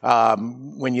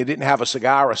when you didn't have a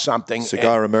cigar or something.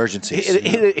 Cigar emergencies.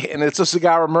 And it's a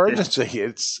cigar emergency.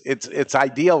 It's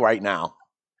ideal right now.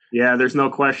 Yeah, there's no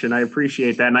question. I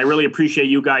appreciate that. And I really appreciate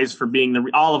you guys for being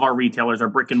all of our retailers, our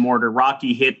brick and mortar.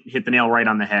 Rocky hit the nail right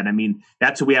on the head. I mean,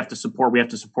 that's who we have to support. We have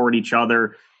to support each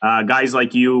other. Guys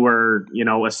like you are,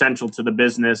 essential to the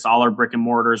business. All our brick and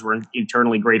mortars, we're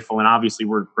eternally grateful. And obviously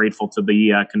we're grateful to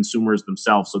the consumers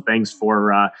themselves. So thanks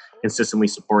for consistently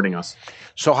supporting us.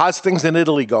 So how's things in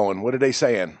Italy going? What are they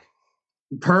saying?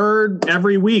 Per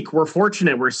every week, we're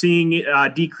fortunate. We're seeing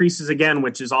decreases again,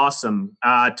 which is awesome.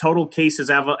 Total cases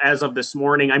as of this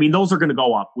morning, I mean, those are going to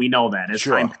go up. We know that. As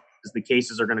time passes, the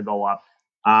cases are going to go up.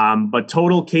 But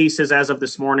total cases as of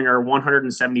this morning are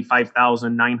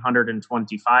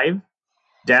 175,925.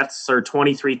 Deaths are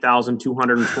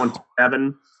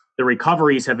 23,227. The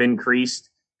recoveries have increased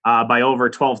by over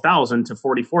 12,000 to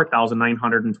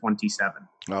 44,927.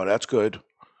 Oh, that's good.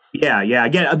 Yeah.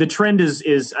 Again, the trend is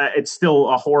it's still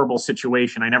a horrible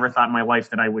situation. I never thought in my life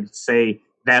that I would say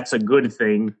that's a good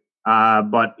thing.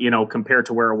 But, compared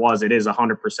to where it was, it is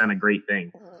 100% a great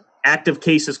thing. Active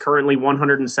cases currently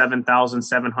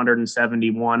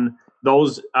 107,771.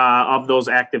 Those of those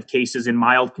active cases in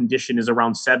mild condition is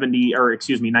around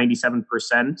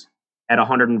 97% at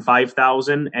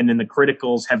 105,000. And then the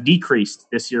criticals have decreased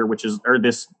this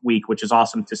week, which is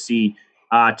awesome to see.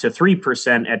 To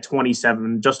 3% at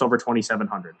 27, just over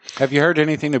 2,700. Have you heard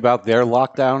anything about their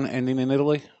lockdown ending in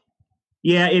Italy?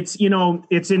 Yeah, it's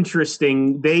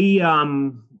interesting. They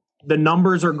the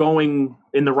numbers are going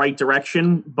in the right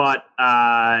direction, but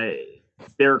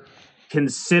they're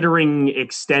considering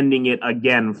extending it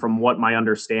again, from what my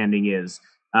understanding is.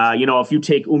 If you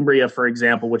take Umbria, for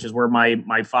example, which is where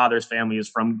my father's family is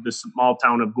from, the small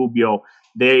town of Gubbio,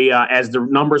 they, as the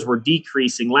numbers were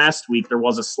decreasing last week, there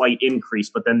was a slight increase,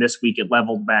 but then this week it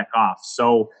leveled back off.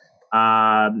 So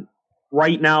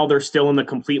right now they're still in the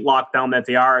complete lockdown that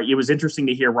they are. It was interesting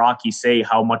to hear Rocky say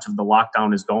how much of the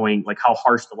lockdown is going, like how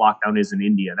harsh the lockdown is in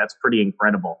India. That's pretty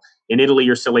incredible. In Italy,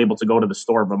 you're still able to go to the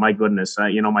store, but my goodness,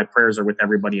 my prayers are with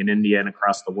everybody in India and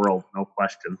across the world, no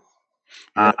question.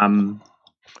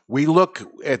 We look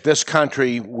at this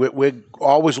country, we're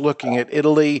always looking at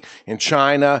Italy and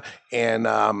China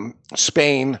and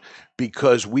Spain,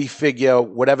 because we figure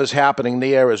whatever's happening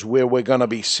there is where we're going to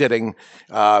be sitting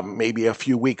maybe a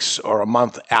few weeks or a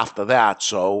month after that.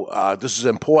 So this is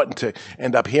important to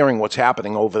end up hearing what's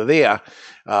happening over there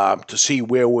to see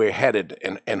where we're headed.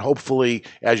 And hopefully,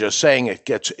 as you're saying,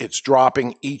 it's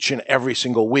dropping each and every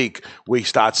single week. We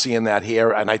start seeing that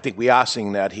here, and I think we are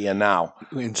seeing that here now.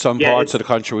 In some parts of the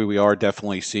country, we are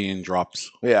definitely seeing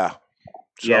drops. Yeah.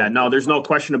 Yeah, no, there's no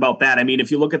question about that. I mean,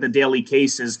 if you look at the daily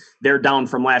cases, they're down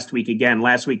from last week again.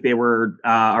 Last week they were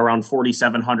around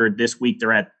 4,700. This week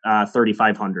they're at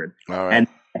 3,500. All right. And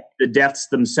the deaths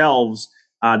themselves,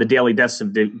 the daily deaths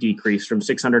have decreased from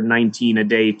 619 a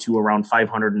day to around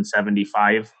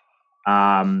 575.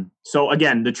 So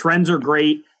again, the trends are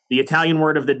great. The Italian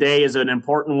word of the day is an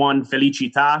important one,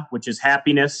 felicità, which is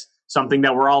happiness, something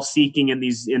that we're all seeking in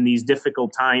these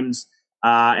difficult times.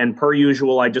 And per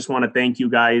usual, I just want to thank you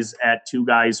guys at Two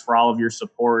Guys for all of your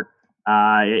support.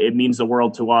 It means the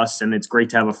world to us, and it's great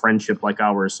to have a friendship like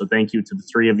ours. So thank you to the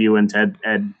three of you, and to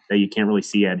Ed that you can't really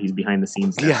see Ed. He's behind the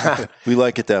scenes there. Yeah. We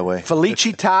like it that way.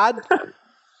 Felicità?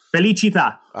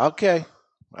 Felicità. Okay.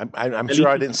 I'm sure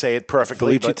I didn't say it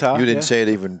perfectly. Felicita. You didn't say it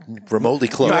even remotely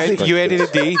close. You added a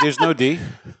D. There's no D.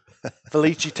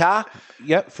 Felicita?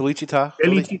 Yep, Felicita.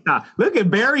 Felicita. Look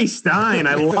at Barry Stein.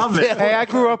 I love it. Hey, I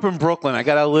grew up in Brooklyn. I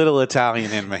got a little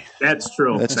Italian in me. That's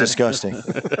true. That's disgusting.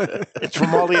 It's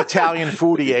from all the Italian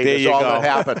food he ate. There That's you all go. that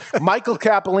happened. Michael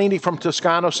Cappellini from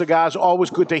Toscano Cigars.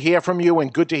 Always good to hear from you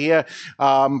and good to hear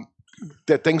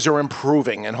that things are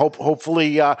improving. And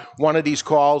hopefully one of these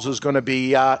calls is going to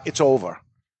be, it's over.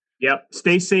 Yep.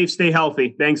 Stay safe. Stay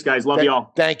healthy. Thanks, guys. Love you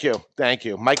all. Thank you.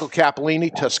 Michael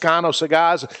Cappellini, Toscano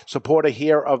Cigars, supporter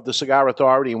here of the Cigar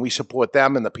Authority, and we support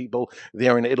them and the people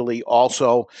there in Italy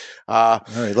also. All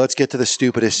right, let's get to the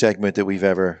stupidest segment that we've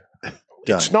ever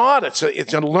done. It's not. It's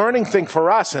a learning thing for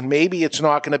us, and maybe it's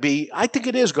not going to be. I think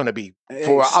it is going to be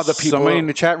for other people. Somebody in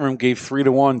the chat room gave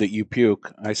 3-1 that you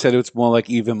puke. I said it's more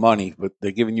like even money, but they're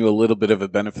giving you a little bit of a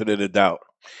benefit of the doubt.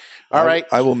 All right.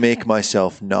 I will make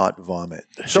myself not vomit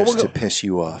just to piss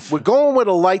you off. We're going with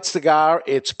a light cigar.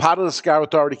 It's part of the Cigar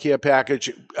Authority care package.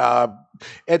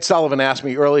 Ed Sullivan asked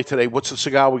me earlier today, what's the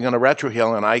cigar we're going to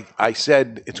retrohale? And I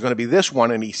said, it's going to be this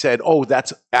one. And he said, oh,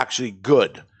 that's actually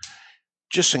good.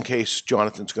 Just in case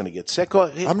Jonathan's going to get sick.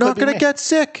 I'm not going to get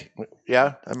sick.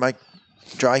 Yeah? I might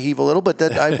dry heave a little, but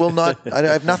that I will not. I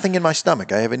have nothing in my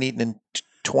stomach. I haven't eaten in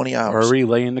 20 hours. Already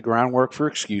laying the groundwork for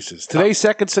excuses. Today's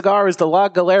second cigar is the La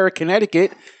Galera,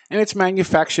 Connecticut, and it's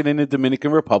manufactured in the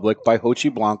Dominican Republic by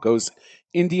Hochi Blanco's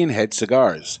Indian Head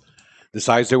Cigars. The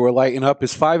size that we're lighting up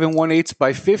is 5 1/8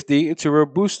 by 50. It's a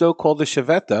Robusto called the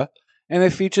Chaveta, and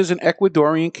it features an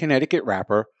Ecuadorian Connecticut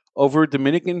wrapper over a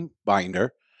Dominican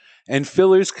binder, and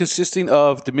fillers consisting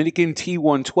of Dominican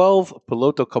T112,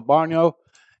 Piloto Cabano,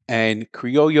 and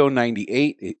Criollo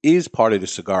 98. It is part of the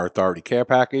Cigar Authority care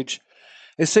package.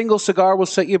 A single cigar will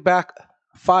set you back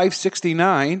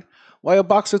 $5.69, while a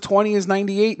box of 20 is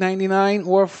 $98.99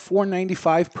 or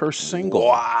 $4.95 per single.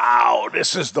 Wow,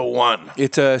 this is the one.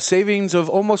 It's a savings of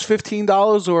almost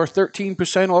 $15 or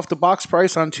 13% off the box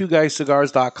price on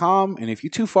twoguyscigars.com. And if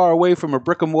you're too far away from a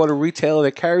brick and mortar retailer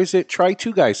that carries it, try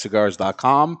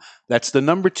twoguyscigars.com. That's the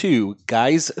number 2,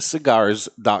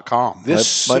 guyscigars.com.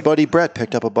 My buddy Brett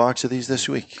picked up a box of these this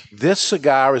week. This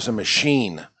cigar is a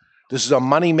machine. This is a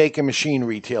money-making machine,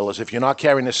 retailers. If you're not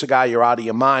carrying a cigar, you're out of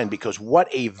your mind, because what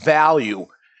a value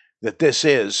that this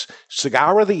is.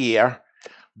 Cigar of the year,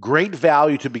 great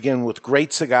value to begin with,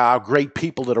 great cigar, great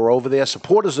people that are over there,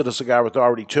 supporters of the Cigar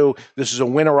Authority too. This is a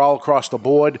winner all across the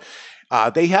board.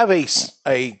 They have a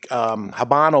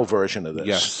Habano version of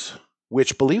this,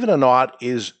 which, believe it or not,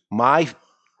 is my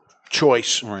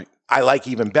choice. Right. I like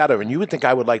even better, and you would think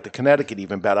I would like the Connecticut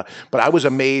even better, but I was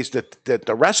amazed that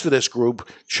the rest of this group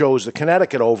chose the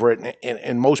Connecticut over it,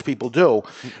 and most people do.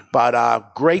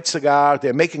 But great cigar.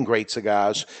 They're making great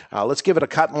cigars. Let's give it a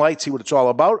cut and light, see what it's all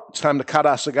about. It's time to cut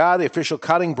our cigar. The official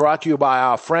cutting brought to you by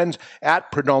our friends at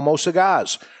Perdomo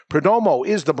Cigars. Perdomo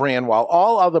is the brand. While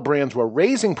all other brands were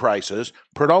raising prices,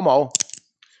 Perdomo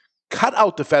cut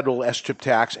out the federal S-chip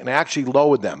tax and actually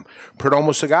lowered them.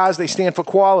 Perdomo Cigars, they stand for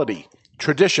quality,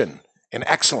 tradition, and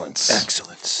excellence.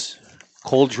 Excellence.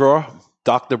 Cold draw,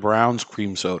 Dr. Brown's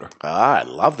cream soda. I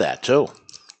love that too.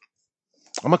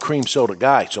 I'm a cream soda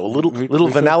guy, so a little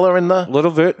vanilla in the...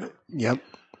 Little bit. Yep.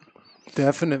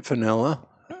 Definite vanilla.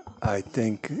 I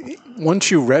think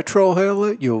once you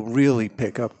retrohale it, you'll really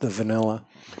pick up the vanilla.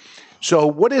 So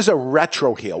what is a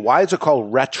retrohale? Why is it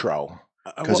called retro?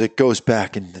 Because it goes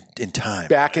back in time.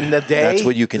 Back in the day? That's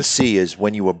what you can see is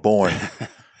when you were born.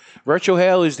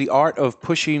 Retrohale is the art of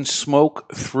pushing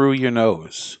smoke through your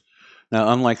nose.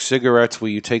 Now, unlike cigarettes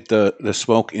where you take the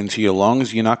smoke into your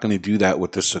lungs, you're not going to do that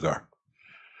with this cigar.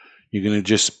 You're going to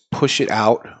just push it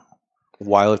out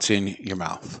while it's in your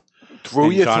mouth. Through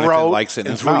and your Jonathan throat likes it in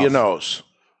and his through mouth. your nose.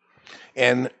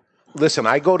 And listen,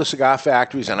 I go to cigar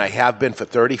factories, and I have been for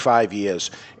 35 years,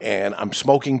 and I'm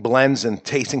smoking blends and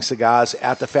tasting cigars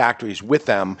at the factories with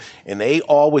them, and they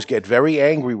always get very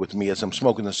angry with me as I'm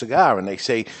smoking the cigar, and they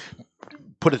say,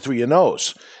 put it through your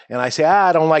nose. And I say,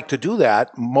 I don't like to do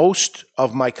that. Most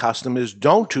of my customers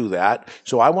don't do that,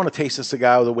 so I want to taste the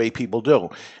cigar the way people do.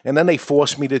 And then they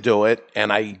force me to do it,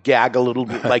 and I gag a little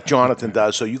bit like Jonathan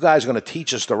does, so you guys are going to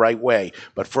teach us the right way.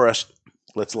 But first,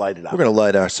 let's light it up. We're going to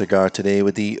light our cigar today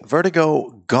with the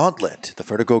Vertigo Gauntlet. The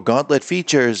Vertigo Gauntlet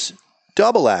features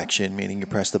double action, meaning you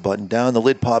press the button down, the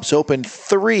lid pops open,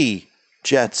 3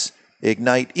 jets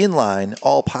ignite inline,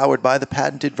 all powered by the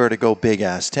patented Vertigo Big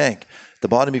Ass Tank. At the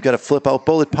bottom, you've got a flip-out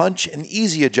bullet punch, an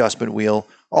easy adjustment wheel,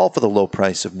 all for the low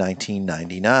price of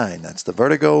 $19.99. That's the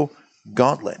Vertigo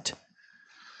Gauntlet.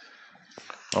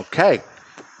 Okay.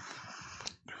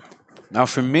 Now,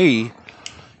 for me,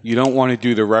 you don't want to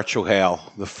do the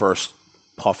retrohale the first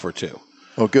puff or two.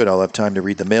 Oh, good. I'll have time to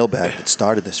read the mailbag that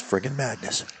started this friggin'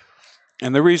 madness.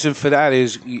 And the reason for that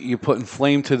is you're putting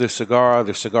flame to the cigar.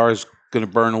 The cigar is going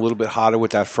to burn a little bit hotter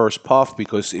with that first puff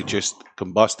because it just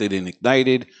combusted and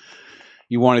ignited.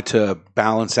 You want it to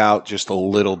balance out just a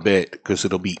little bit because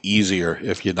it'll be easier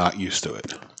if you're not used to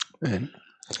it. And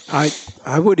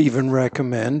I would even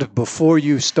recommend, before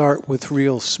you start with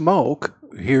real smoke,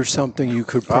 here's something you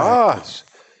could practice.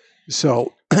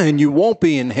 So, and you won't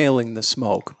be inhaling the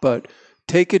smoke, but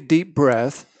take a deep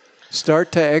breath,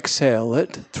 start to exhale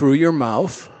it through your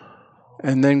mouth,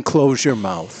 and then close your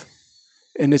mouth.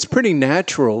 And it's pretty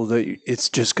natural that it's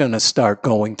just going to start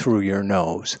going through your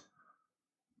nose,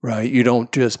 right? You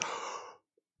don't just...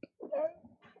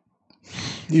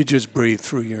 You just breathe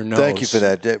through your nose. Thank you for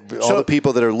that. All the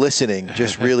people that are listening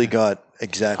just really got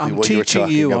exactly what you were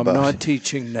talking about. I'm not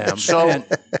teaching them. So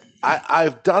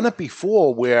I've done it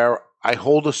before where I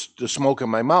hold the smoke in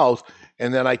my mouth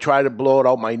and then I try to blow it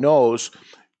out my nose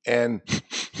and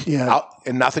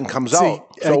nothing comes out.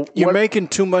 So you're making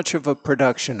too much of a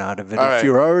production out of it. If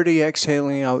you're already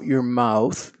exhaling out your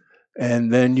mouth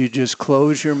and then you just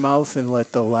close your mouth and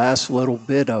let the last little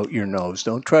bit out your nose.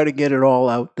 Don't try to get it all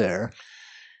out there.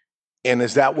 And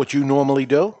is that what you normally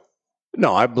do?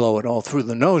 No, I blow it all through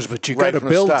the nose, but you got to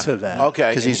build to that. Okay.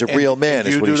 Because he's a real man,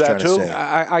 is what he's trying to say.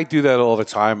 I do that all the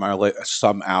time. I let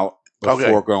some out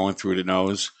before going through the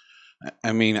nose.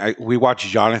 I mean, we watch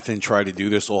Jonathan try to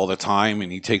do this all the time,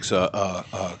 and he takes a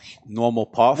normal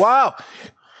puff. Wow.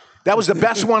 That was the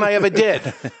best one I ever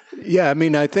did. Yeah, I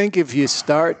mean, I think if you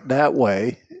start that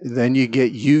way, then you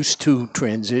get used to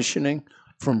transitioning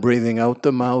from breathing out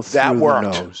the mouth through the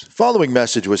nose. Following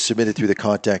message was submitted through the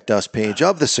Contact Us page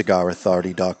of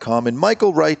thecigarauthority.com, and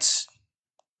Michael writes,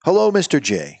 "Hello, Mr.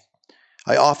 J.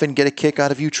 I often get a kick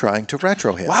out of you trying to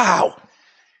retrohale. Wow.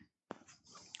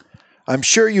 I'm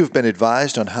sure you've been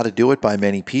advised on how to do it by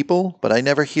many people, but I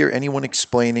never hear anyone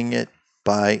explaining it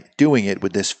by doing it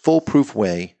with this foolproof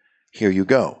way. Here you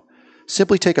go.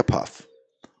 Simply take a puff.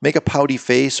 Make a pouty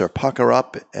face or pucker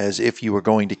up as if you were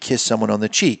going to kiss someone on the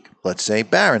cheek. Let's say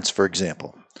Barron's, for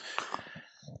example.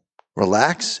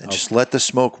 Relax and just let the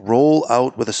smoke roll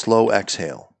out with a slow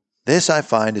exhale. This, I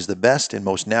find, is the best and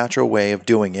most natural way of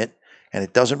doing it, and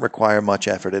it doesn't require much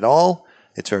effort at all.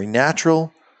 It's very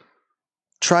natural.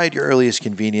 Try at your earliest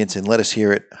convenience and let us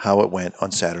hear it how it went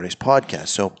on Saturday's podcast."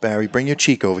 So, Barry, bring your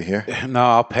cheek over here. No,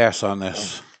 I'll pass on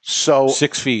this. So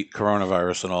 6 feet,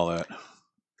 coronavirus and all that.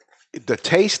 The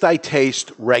taste I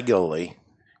taste regularly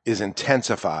is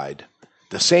intensified.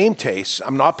 The same taste,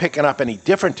 I'm not picking up any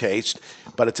different taste,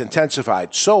 but it's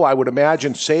intensified. So I would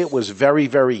imagine, say it was very,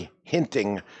 very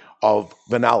hinting of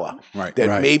vanilla,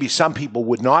 that maybe some people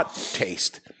would not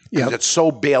taste because it's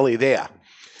so barely there.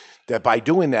 That by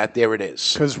doing that, there it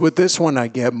is. Because with this one, I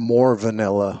get more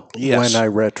vanilla when I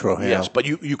retrohale. Yes, but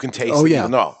you can taste it. You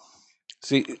know.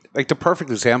 See, like the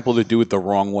perfect example to do it the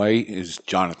wrong way is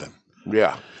Jonathan.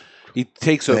 Yeah. He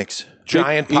takes a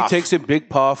giant puff. He takes a big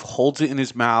puff, holds it in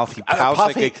his mouth. He pouts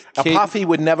like a kid. A puff he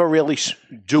would never really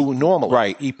do normally.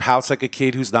 Right. He pouts like a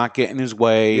kid who's not getting his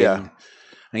way. Yeah.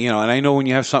 And, and I know when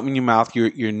you have something in your mouth,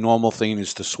 your normal thing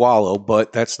is to swallow,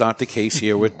 but that's not the case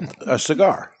here with a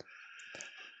cigar.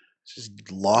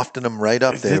 Just lofting them right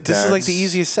up there. This is like the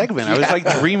easiest segment. I was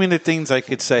like dreaming of things I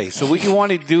could say. So what you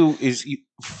want to do is,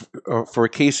 for a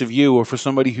case of you or for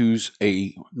somebody who's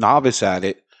a novice at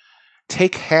it,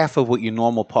 take half of what your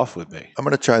normal puff would be. I'm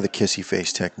going to try the kissy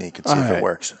face technique and see if it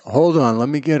works. Hold on. Let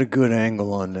me get a good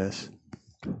angle on this.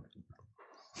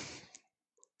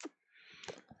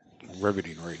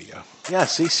 Riveting radio. Yeah,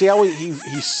 see how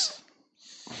he's...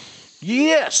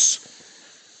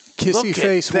 Yes! Kissy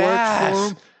face worked for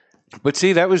him. But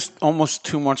see, that was almost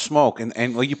too much smoke.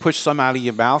 And when you push some out of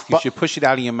your mouth, you should push it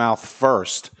out of your mouth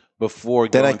first before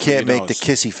then going I can't through your make the nose.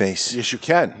 kissy face. Yes, you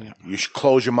can. You should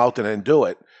close your mouth and then do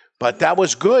it. But that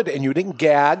was good, and you didn't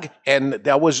gag, and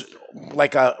that was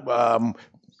like a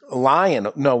lion.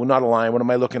 No, not a lion. What am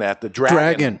I looking at? The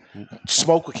dragon.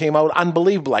 Smoke came out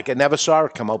unbelievable. Like I never saw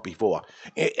it come out before,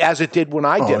 as it did when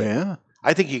I did it. Yeah.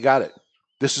 I think you got it.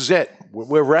 This is it.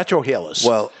 We're retrohalers.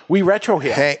 Well, we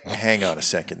retrohale. Hang on a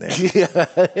second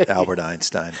there. Albert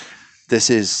Einstein.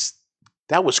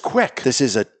 That was quick. This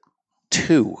is a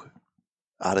 2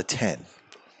 out of 10.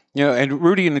 And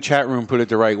Rudy in the chat room put it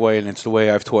the right way, and it's the way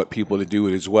I've taught people to do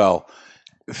it as well.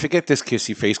 Forget this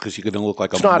kissy face because you're going to look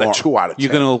like it's not a 2 out of 10.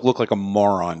 You're going to look like a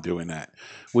moron doing that.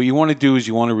 What you want to do is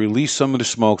you want to release some of the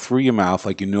smoke through your mouth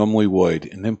like you normally would,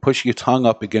 and then push your tongue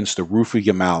up against the roof of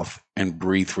your mouth and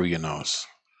breathe through your nose.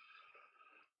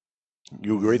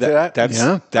 You agree to that? I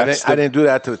didn't do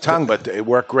that to the tongue, but it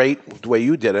worked great the way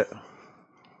you did it.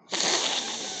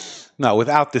 No,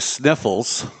 without the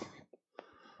sniffles.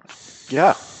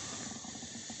 Yeah.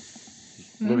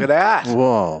 Look at that.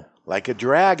 Whoa. Like a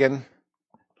dragon.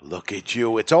 Look at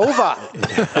you. It's over.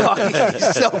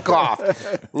 Silk off.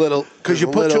 Because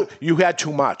you had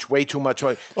too much, way too much.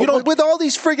 You don't, with all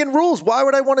these friggin' rules, why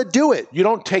would I want to do it? You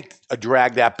don't take a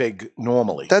drag that big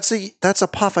normally. That's a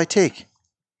puff I take.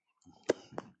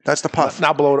 That's the puff.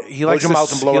 Now blow it. He likes your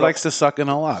mouth and blow he it likes to suck in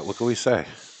a lot. What can we say?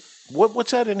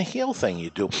 What's that inhale thing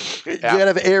you do? You gotta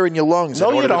have air in your lungs in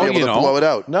order to be able to blow it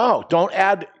out. No, don't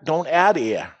add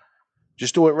air.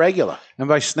 Just do it regular. And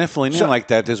by sniffling in like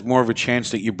that, there's more of a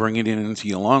chance that you bring it into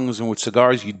your lungs. And with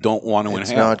cigars, you don't want to It's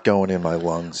inhale. not going in my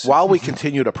lungs. While we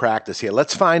continue to practice here,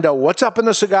 let's find out what's up in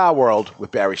the cigar world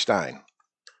with Barry Stein.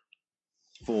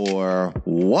 For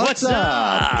What's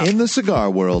Up in the Cigar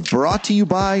World, brought to you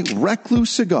by Recluse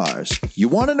Cigars. You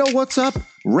want to know what's up?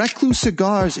 Recluse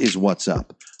Cigars is what's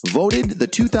up. Voted the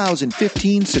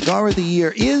 2015 Cigar of the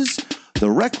Year is the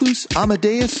Recluse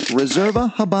Amadeus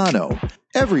Reserva Habano.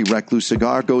 Every Recluse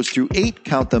cigar goes through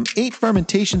 8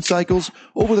 fermentation cycles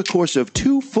over the course of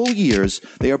 2 full years.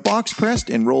 They are box pressed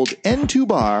and rolled end to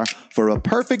bar for a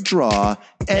perfect draw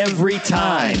every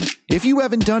time. If you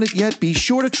haven't done it yet, be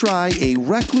sure to try a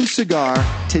Recluse cigar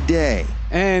today.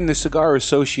 And the Cigar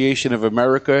Association of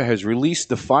America has released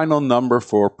the final number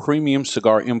for premium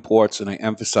cigar imports, and I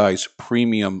emphasize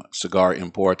premium cigar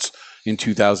imports in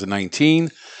 2019.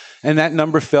 And that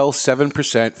number fell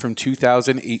 7% from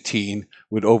 2018,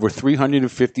 with over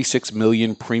 356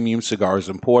 million premium cigars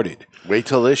imported. Wait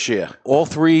till this year. All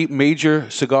 3 major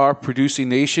cigar-producing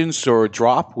nations saw a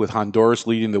drop, with Honduras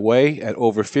leading the way at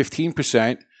over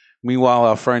 15%. Meanwhile,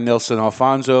 our friend Nelson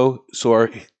Alfonso saw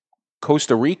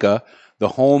Costa Rica, the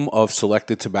home of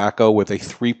selected tobacco, with a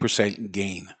 3%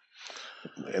 gain.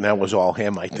 And that was all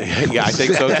him, I think. Yeah, I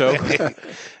think so, too.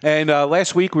 And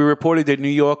last week, we reported that New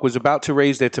York was about to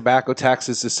raise their tobacco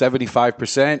taxes to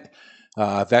 75%.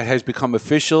 That has become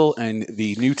official, and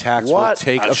the new tax will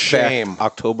take effect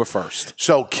October 1st.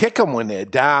 So kick them when they're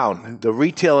down. The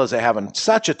retailers are having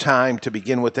such a time to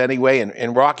begin with anyway,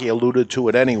 and Rocky alluded to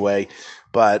it anyway,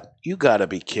 but you got to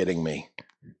be kidding me.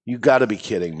 You got to be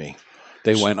kidding me.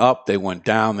 They went up, they went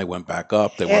down, they went back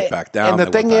up, they went back down, and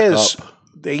the thing is, up.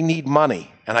 They need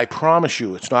money, and I promise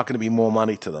you it's not going to be more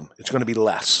money to them. It's going to be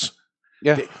less.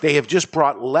 Yeah. They have just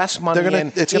brought less money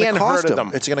in. It's going to cost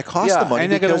them. It's going to cost them money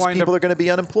because people are going to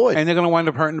be unemployed. And they're going to wind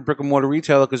up hurting the brick-and-mortar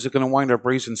retailer because they're going to wind up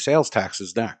raising sales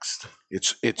taxes next.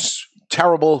 It's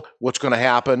terrible what's going to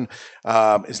happen.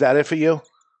 Is that it for you?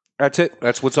 That's it.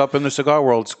 That's what's up in the cigar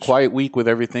world. It's a quiet week with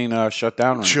everything shut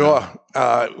down right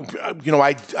now.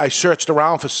 I searched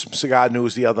around for some cigar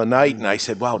news the other night, and I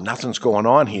said, wow, nothing's going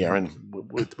on here. And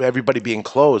with everybody being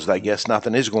closed, I guess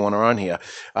nothing is going on here.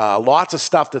 Lots of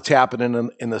stuff that's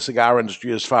happening in the cigar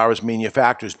industry as far as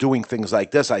manufacturers doing things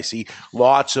like this. I see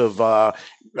lots of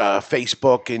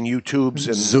Facebook and YouTubes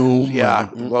and Zoom. Yeah,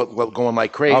 going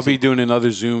like crazy. I'll be doing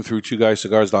another Zoom through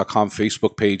twoguyscigars.com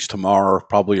Facebook page tomorrow,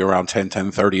 probably around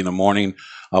 10:30 in the morning.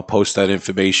 I'll post that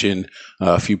information.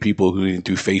 A few people who didn't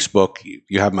do Facebook,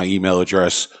 you have my email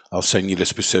address. I'll send you the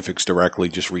specifics directly.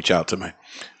 Just reach out to me.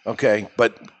 Okay,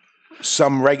 but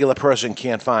some regular person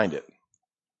can't find it.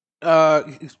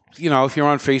 If you're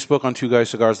on Facebook on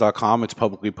twoguyscigars.com, it's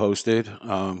publicly posted.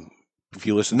 If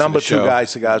you listen to the show,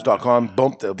 #2guyscigars.com,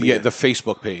 boom, there'll be the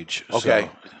Facebook page. Okay,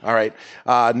 all right.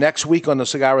 Next week on the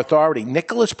Cigar Authority,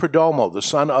 Nicholas Perdomo, the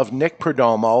son of Nick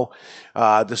Perdomo.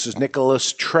 This is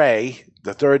Nicholas Trey,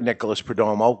 the third Nicholas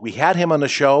Perdomo. We had him on the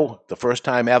show the first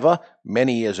time ever,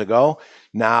 many years ago.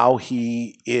 Now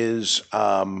he is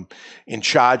in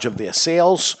charge of their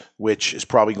sales, which is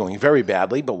probably going very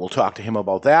badly, but we'll talk to him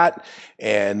about that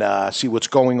and see what's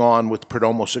going on with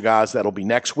Perdomo Cigars. That'll be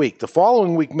next week. The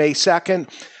following week, May 2nd,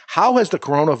 how has the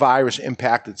coronavirus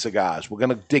impacted cigars? We're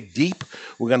going to dig deep.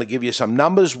 We're going to give you some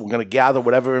numbers. We're going to gather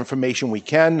whatever information we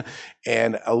can.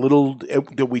 And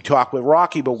we talk with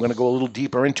Rocky, but we're going to go a little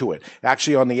deeper into it.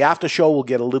 Actually, on the after show, we'll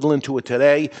get a little into it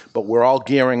today, but we're all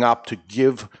gearing up to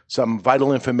give some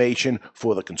vital information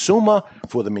for the consumer,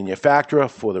 for the manufacturer,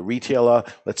 for the retailer.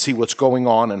 Let's see what's going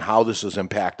on and how this has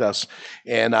impacted us.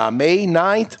 And May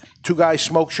 9th, Two Guys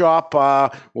Smoke Shop.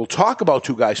 We'll talk about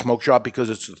Two Guys Smoke Shop because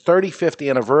it's the 35th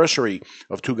anniversary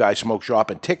of Two Guys Smoke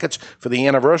Shop, and tickets for the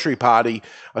anniversary party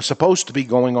are supposed to be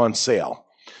going on sale.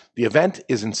 The event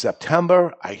is in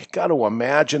September. I got to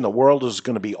imagine the world is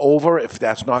going to be over if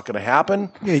that's not going to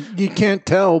happen. You can't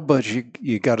tell, but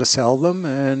you got to sell them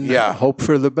and hope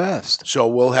for the best. So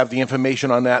we'll have the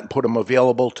information on that and put them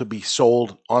available to be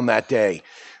sold on that day.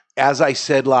 As I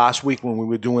said last week when we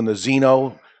were doing the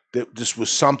Zeno, this was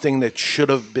something that should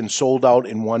have been sold out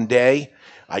in one day.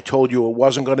 I told you it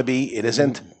wasn't going to be. It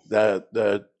isn't.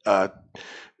 The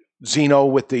Zeno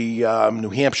with the New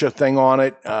Hampshire thing on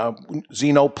it.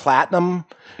 Zeno Platinum.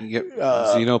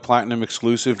 Zeno Platinum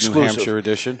exclusive New Hampshire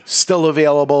edition. Still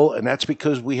available, and that's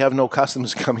because we have no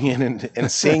customers coming in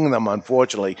and seeing them,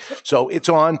 unfortunately. So it's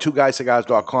on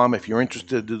twoguyscigars.com if you're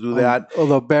interested to do that.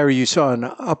 Although, Barry, you saw an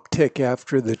uptick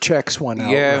after the checks went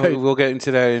out. Yeah, right? we'll get into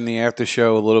that in the after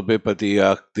show a little bit, but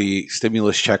the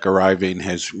stimulus check arriving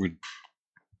has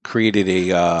created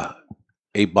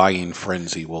a buy-in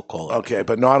frenzy, we'll call it. Okay,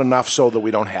 but not enough so that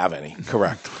we don't have any.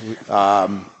 Correct.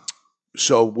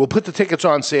 So we'll put the tickets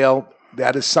on sale.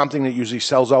 That is something that usually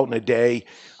sells out in a day.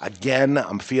 Again,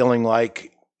 I'm feeling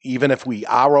like even if we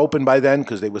are open by then,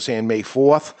 because they were saying May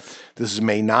 4th, this is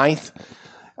May 9th,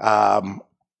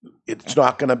 it's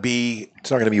not going to be...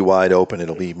 It's not going to be wide open.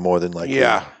 It'll be more than likely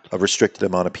a restricted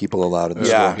amount of people allowed in the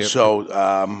store. Yeah,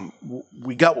 so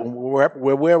we're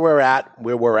where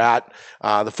we're at.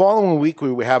 The following week,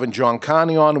 we were having John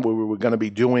Carney on, where we were going to be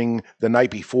doing the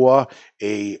night before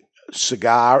a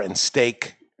cigar and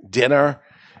steak dinner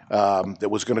that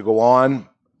was going to go on.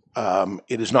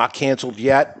 It is not canceled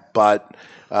yet, but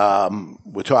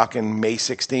we're talking May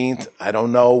 16th. I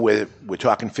don't know. We're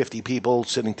talking 50 people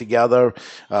sitting together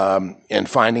and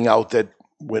finding out that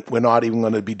we're not even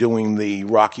going to be doing the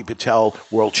Rocky Patel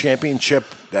World Championship.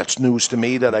 That's news to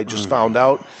me that I just found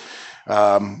out.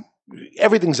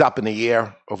 Everything's up in the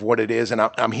air of what it is, and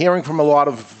I'm hearing from a lot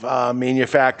of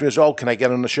manufacturers, can I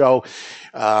get on the show?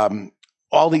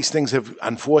 All these things have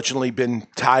unfortunately been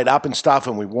tied up and stuff,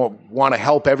 and we want to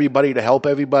help everybody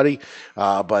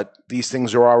but these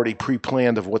things are already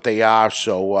pre-planned of what they are,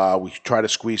 so we try to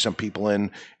squeeze some people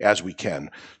in as we can.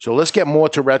 So let's get more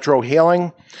to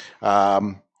retrohaling.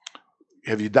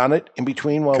 Have you done it in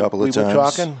between while we were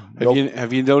talking?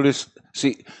 Have you noticed?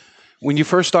 See, when you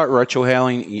first start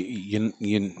retrohaling,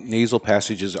 your nasal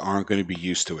passages aren't going to be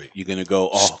used to it. You're going to go,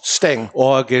 sting.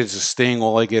 All I get is a sting.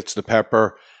 All I get is the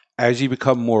pepper. As you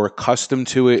become more accustomed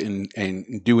to it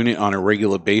and doing it on a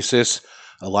regular basis,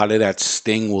 a lot of that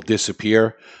sting will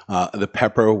disappear. The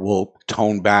pepper will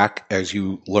tone back as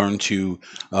you learn to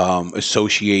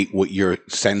associate what you're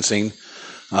sensing.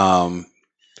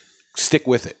 Stick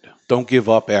with it. Don't give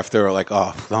up after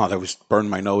that was burned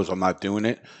my nose. I'm not doing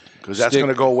it. Because that's going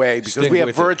to go away because we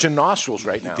have virgin nostrils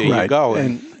right now. There you go.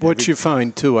 And what you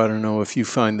find, too, I don't know if you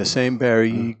find the same, Barry,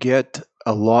 you get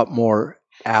a lot more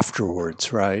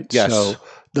afterwards, right? Yes. So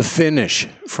the finish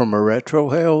from a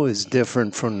retrohale is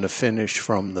different from the finish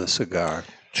from the cigar.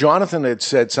 Jonathan had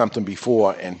said something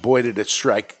before, and boy, did it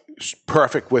strike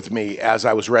perfect with me as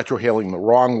I was retrohaling the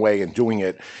wrong way and doing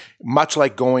it, much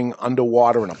like going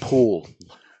underwater in a pool.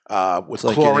 With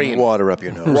like chlorine, water up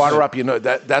your nose. Water up your nose.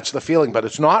 That's the feeling, but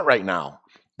it's not right now.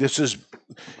 This is,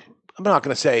 I'm not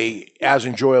going to say as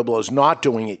enjoyable as not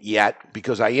doing it yet,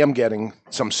 because I am getting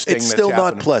some sting. It's still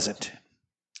not pleasant.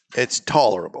 It's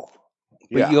tolerable.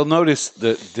 But you'll notice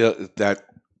that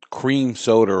cream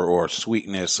soda or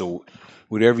sweetness or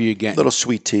whatever you get. Little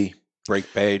sweet tea.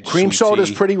 Break bad. Cream soda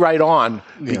is pretty right on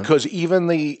because even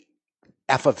the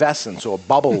effervescence or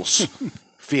bubbles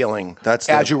feeling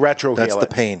as you retrohale That's the it.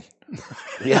 pain.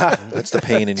 Yeah. That's the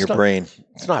pain in your brain.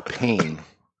 It's not pain.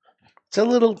 It's a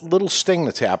little sting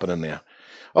that's happening there.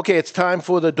 Okay, it's time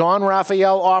for the Don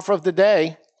Raphael offer of the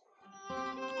day.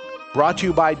 Brought to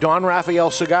you by Don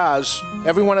Raphael Cigars.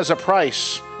 Everyone has a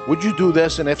price. Would you do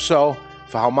this? And if so,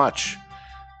 for how much?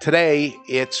 Today,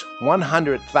 it's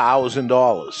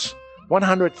 $100,000.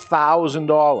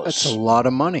 $100,000. That's a lot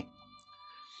of money.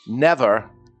 Never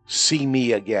see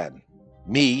me again.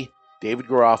 Me, David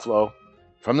Garofalo,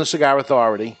 from the Cigar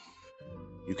Authority.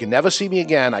 You can never see me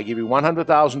again. I give you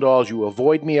 $100,000. You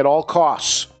avoid me at all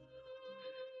costs.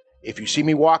 If you see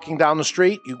me walking down the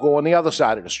street, you go on the other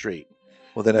side of the street.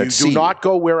 Well, then you I'd see do not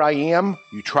go where I am.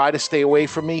 You try to stay away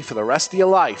from me for the rest of your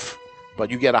life, but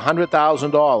you get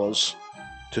 $100,000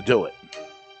 to do it.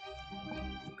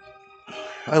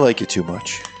 I like you too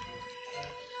much.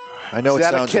 I know Is it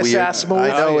that a sounds kiss-ass weird.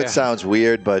 move? I know Oh, it yeah. sounds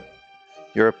weird, but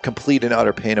you're a complete and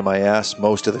utter pain in my ass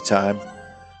most of the time.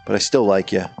 But I still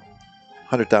like you.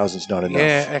 100,000 is not enough.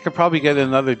 Yeah, I could probably get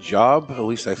another job. At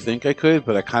least I think I could,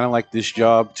 but I kind of like this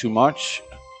job too much.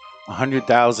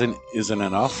 100,000 isn't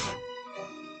enough.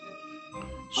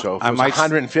 So if it was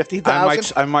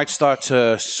 150,000? I might start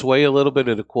to sway a little bit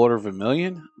at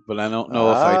 $250,000, but I don't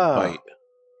know if I'd bite.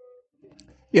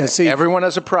 Yeah, see, everyone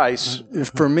has a price.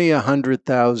 For me,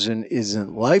 100,000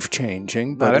 isn't life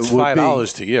changing, but that's it would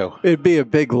 $5 to you. It'd be a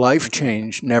big life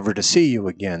change never to see you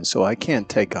again. So I can't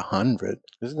take 100.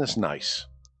 Isn't this nice?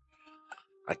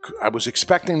 I was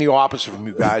expecting the opposite from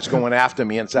you guys going after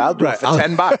me and say, I'll do it for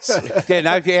 $10. Yeah,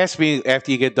 now if you ask me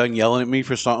after you get done yelling at me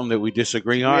for something that we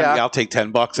disagree on, I'll take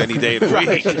 $10 any day of the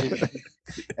week.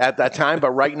 At that time,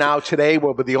 but right now, today,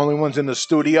 we'll be the only ones in the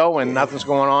studio and nothing's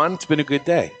going on. It's been a good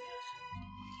day.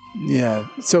 Yeah.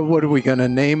 So what are we going to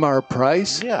name our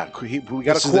price? Yeah, we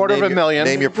got $250,000.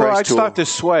 Name your price I'd start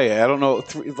this way. I don't know,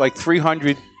 like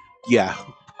 300. Yeah,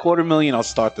 $250,000. I'll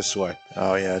start this way.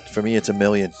 Oh yeah, for me it's $1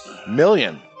 million.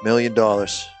 $1 million.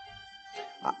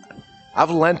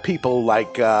 I've lent people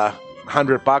like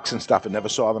 $100 and stuff and never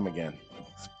saw them again.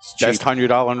 Best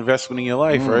 $100 investment in your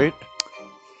life, right?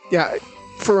 Yeah.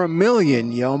 For $1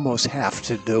 million, you almost have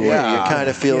to do it. Yeah, you kind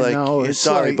of feel like,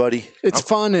 sorry, like, buddy. It's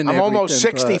fun and I'm everything, almost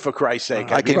 60 but for Christ's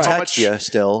sake. I can text you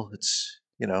still. It's,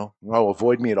 No,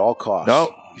 avoid me at all costs.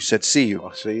 No, you said see you.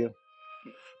 I'll see you.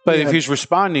 But if he's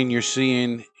responding, you're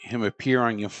seeing him appear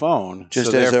on your phone. Just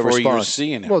so as a therefore response. you're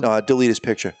seeing him. Well, No, delete his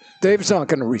picture. Dave's not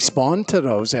going to respond to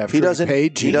those after He doesn't.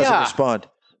 paid He you. doesn't respond.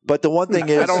 But the one thing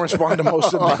is, I don't respond to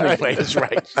most of them anyway. That's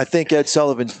right. I think Ed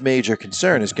Sullivan's major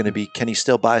concern is going to be, can he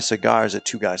still buy cigars at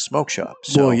Two Guys Smoke Shop?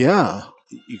 So, Well, yeah.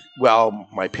 Well,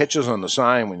 my picture's on the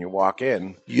sign when you walk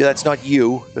in. Yeah, that's not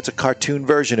you. That's a cartoon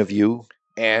version of you.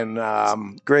 And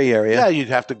gray area. Yeah, you'd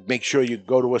have to make sure you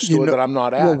go to a store that I'm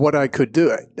not at. Well, what I could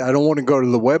do, I don't want to go to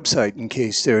the website in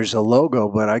case there's a logo,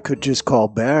 but I could just call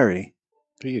Barry.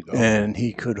 There you go. And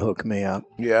he could hook me up.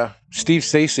 Yeah. Steve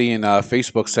Stacey in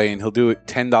Facebook saying he'll do it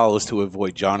 $10 to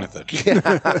avoid Jonathan.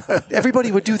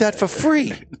 Everybody would do that for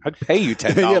free. I'd pay you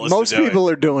 $10. Yeah, most to do people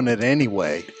are doing it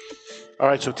anyway. All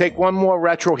right, so take one more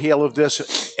retrohale of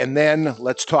this, and then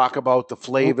let's talk about the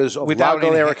flavors of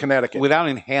Lagalera, Connecticut. Without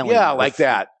inhaling. Yeah, like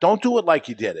that. Don't do it like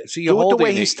you did it. So you're do it the holding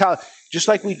way it. he's telling. Just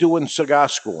like we do in cigar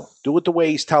school. Do it the way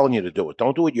he's telling you to do it.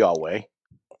 Don't do it your way.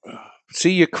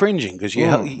 See, you're cringing because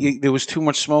there was too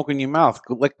much smoke in your mouth.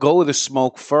 Let go of the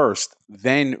smoke first,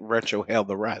 then retrohale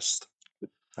the rest.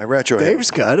 I retrohale. Dave's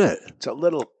got it. It's a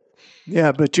little.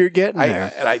 Yeah, but you're getting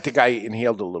there. And I think I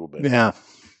inhaled a little bit. Yeah.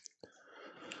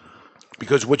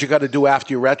 Because what you got to do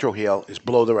after you retrohale is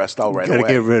blow the rest out right away. Got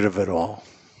to get rid of it all.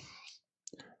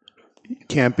 You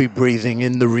can't be breathing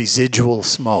in the residual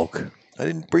smoke. I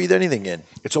didn't breathe anything in.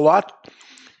 It's a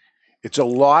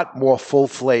lot more full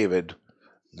flavored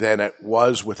than it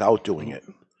was without doing it.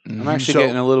 I'm actually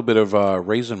getting a little bit of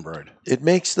raisin bread. It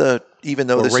makes even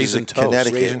though Or this raisin is toast.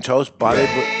 Connecticut. Raisin toast, buttered.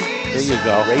 There you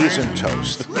go. Raisin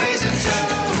toast.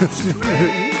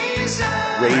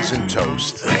 Raisin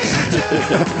toast.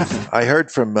 I heard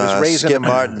from raisin- Skip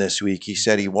Martin this week. He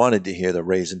said he wanted to hear the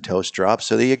raisin toast drop.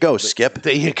 So there you go, Skip.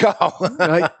 There you go.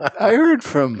 I heard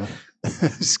from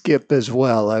Skip as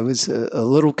well. I was a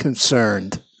little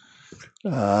concerned.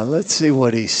 Let's see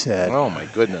what he said. Oh, my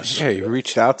goodness. Yeah, he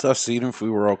reached out to us, seeing if we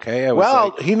were okay. I was Well,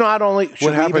 like, he not only should we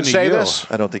even happened to say you? this.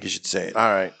 I don't think you should say it.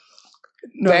 All right.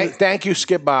 No, Thank you,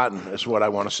 Skip Martin, is what I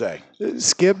want to say.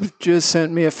 Skip just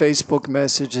sent me a Facebook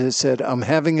message that said, I'm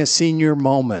having a senior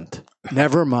moment.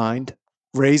 Never mind.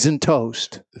 Raisin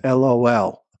toast.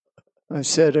 LOL. I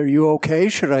said, are you okay?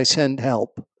 Should I send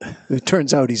help? It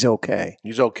turns out he's okay.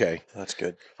 He's okay. That's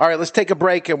good. All right, let's take a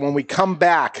break, and when we come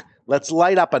back, let's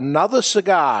light up another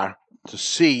cigar to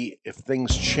see if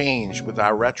things change with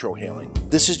our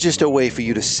retrohaling. This is just a way for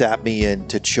you to sap me in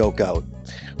to choke out.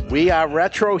 We are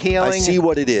retrohaling. I see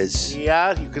what it is.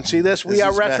 Yeah, you can see this. We This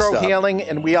are is messed up. retrohaling,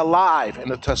 and we are live in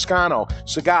the Toscano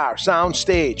Cigar Sound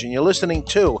Stage, and you're listening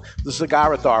to the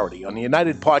Cigar Authority on the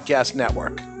United Podcast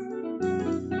Network.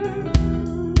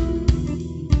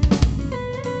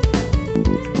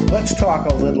 Let's talk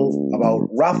a little about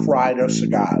Rough Rider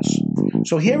cigars.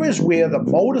 So here is where the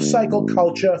motorcycle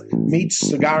culture meets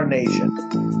Cigar Nation.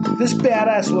 This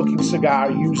badass-looking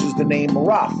cigar uses the name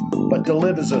Rough, but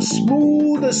delivers a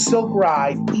smooth as silk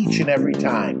ride each and every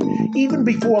time. Even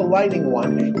before lighting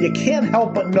one, you can't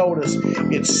help but notice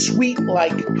its sweet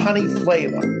like honey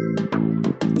flavor.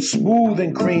 Smooth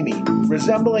and creamy,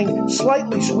 resembling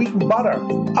slightly sweetened butter.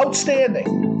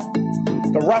 Outstanding.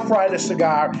 The Rough Rider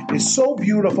cigar is so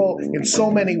beautiful in so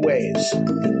many ways.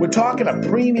 We're talking a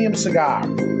premium cigar,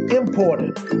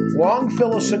 imported, long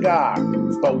filler cigar,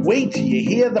 but wait till you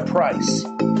hear the price.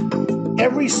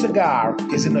 Every cigar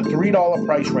is in the $3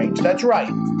 price range. That's right.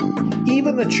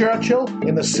 Even the Churchill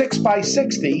in the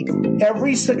 6x60,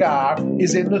 every cigar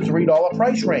is in the $3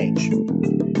 price range.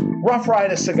 Rough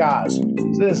Rider cigars.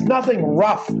 There's nothing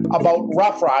rough about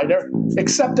Rough Rider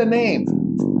except the name.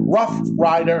 Rough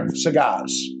Rider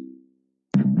Cigars.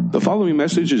 The following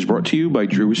message is brought to you by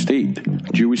Drew Estate.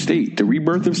 Drew Estate, the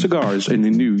rebirth of cigars in the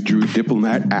new Drew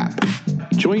Diplomat app.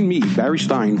 Join me, Barry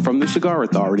Stein, from the Cigar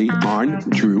Authority on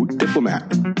Drew Diplomat.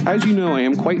 As you know, I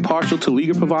am quite partial to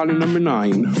Liga Privada number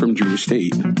 9 from Drew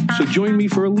Estate. So join me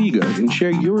for a Liga and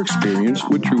share your experience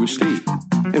with Drew Estate.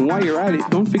 And while you're at it,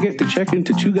 don't forget to check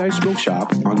into Two Guys Smoke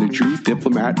Shop on the Drew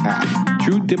Diplomat app.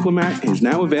 Drew Diplomat is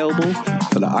now available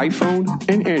for the iPhone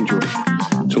and Android.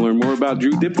 To learn more about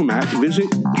Drew Diplomat, visit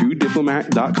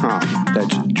drewdiplomat.com.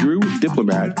 That's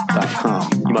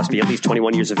drewdiplomat.com. You must be at least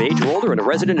 21 years of age or older and a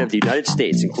resident of the United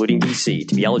States, including D.C.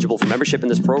 To be eligible for membership in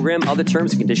this program, other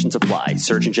terms and conditions apply.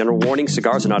 Surgeon General warning,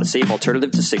 cigars are not a safe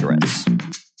alternative to cigarettes.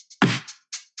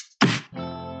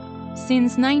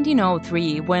 Since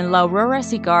 1903, when La Aurora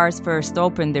Cigars first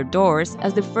opened their doors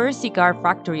as the first cigar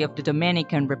factory of the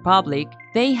Dominican Republic,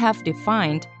 they have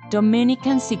defined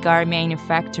Dominican cigar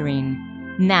manufacturing.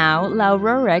 Now, La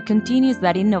Aurora continues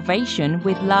that innovation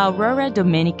with La Aurora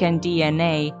Dominican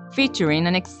DNA, featuring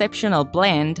an exceptional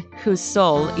blend whose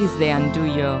soul is the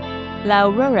Andullo. La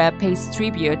Aurora pays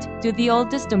tribute to the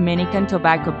oldest Dominican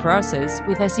tobacco process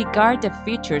with a cigar that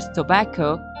features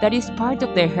tobacco that is part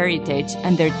of their heritage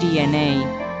and their DNA.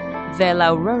 The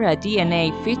La Aurora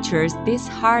DNA features this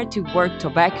hard-to-work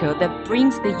tobacco that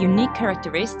brings the unique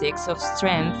characteristics of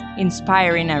strength,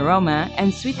 inspiring aroma,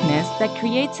 and sweetness that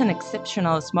creates an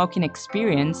exceptional smoking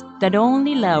experience that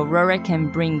only La Aurora can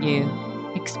bring you.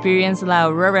 Experience La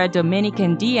Aurora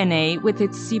Dominican DNA with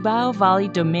its Cibao Valley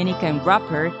Dominican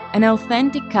wrapper, an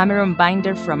authentic Cameron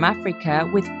binder from Africa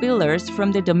with fillers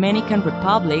from the Dominican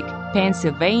Republic,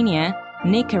 Pennsylvania,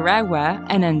 Nicaragua,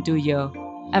 and Andullo.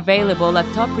 Available at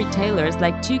top retailers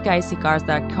like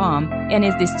twoguyscigars.com and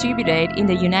is distributed in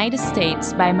the United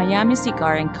States by Miami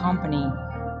Cigar and Company.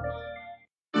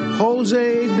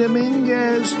 Jose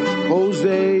Dominguez,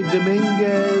 Jose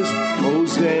Dominguez,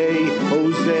 Jose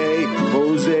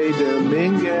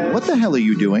Dominguez. What the hell are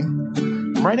you doing?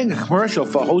 I'm writing a commercial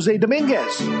for Jose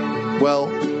Dominguez. Well,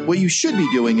 what you should be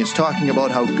doing is talking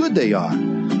about how good they are.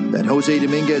 That Jose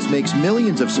Dominguez makes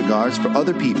millions of cigars for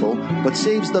other people, but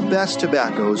saves the best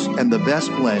tobaccos and the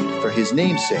best blend for his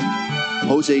namesake,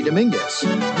 Jose Dominguez.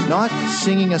 Not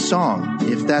singing a song,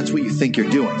 if that's what you think you're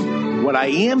doing. What I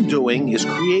am doing is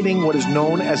creating what is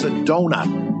known as a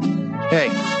donut. Hey,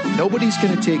 nobody's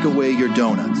going to take away your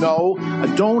donuts. No, a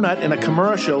donut in a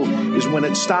commercial is when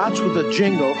it starts with a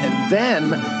jingle and then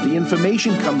the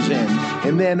information comes in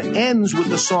and then ends with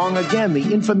the song again.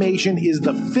 The information is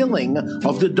the filling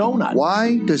of the donut.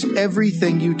 Why does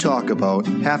everything you talk about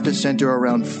have to center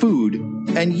around food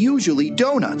and usually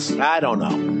donuts? I don't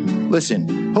know.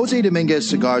 Listen, Jose Dominguez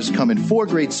cigars come in 4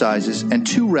 great sizes and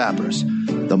 2 wrappers.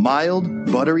 The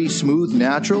mild, buttery, smooth,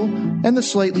 natural, and the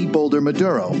slightly bolder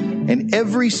Maduro. And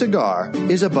every cigar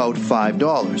is about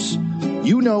 $5.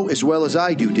 You know as well as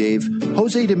I do, Dave,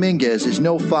 Jose Dominguez is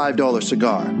no $5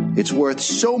 cigar. It's worth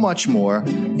so much more,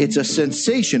 it's a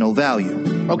sensational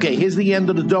value. Okay, here's the end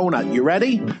of the donut. You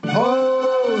ready?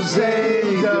 Jose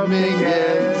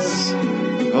Dominguez.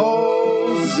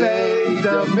 Jose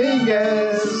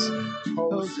Dominguez.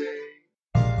 Jose.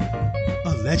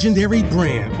 A legendary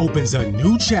brand opens a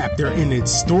new chapter in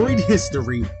its storied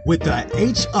history with the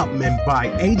H. Upmann by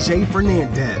A.J.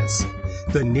 Fernandez.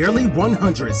 The nearly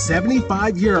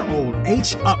 175-year-old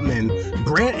H. Upmann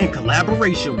brand, in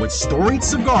collaboration with storied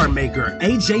cigar maker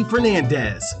A.J.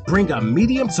 Fernandez, bring a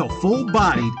medium to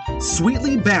full-bodied,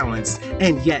 sweetly balanced,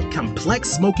 and yet complex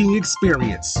smoking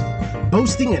experience.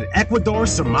 Boasting an Ecuador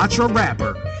Sumatra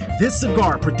wrapper, this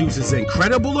cigar produces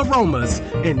incredible aromas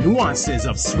and nuances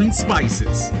of sweet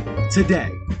spices. Today,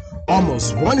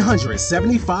 almost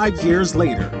 175 years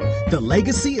later, the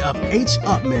legacy of H.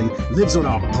 Upmann lives on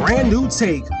a brand new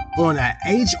take on an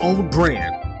age-old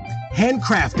brand.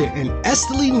 Handcrafted in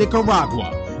Esteli,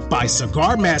 Nicaragua by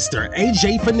cigar master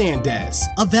A.J. Fernandez.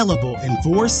 Available in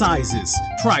 4 sizes,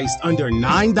 priced under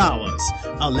 $9.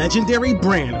 A legendary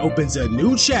brand opens a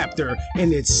new chapter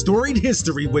in its storied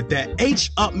history with the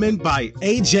H. Upmann by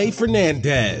A.J.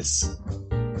 Fernandez.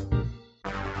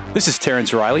 This is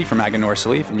Terrence Riley from Aganor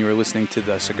Salif, and you are listening to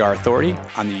the Cigar Authority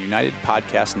on the United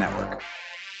Podcast Network.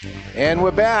 And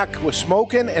we're back. We're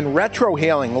smoking and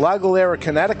retrohaling La Galera,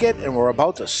 Connecticut, and we're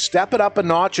about to step it up a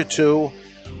notch or two.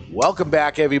 Welcome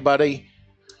back, everybody.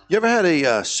 You ever had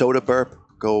a soda burp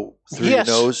go through Yes,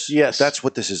 your nose? yes. That's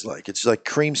what this is like. It's like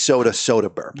cream soda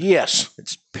burp. Yes.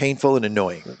 It's painful and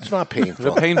annoying. It's not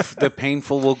painful. The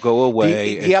painful will go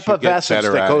away. The effervescence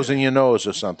that goes in your nose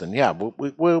or something. Yeah,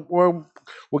 we're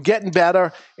getting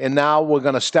better, and now we're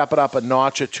going to step it up a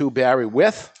notch or two, Barry,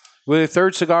 with? Well, the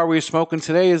third cigar we're smoking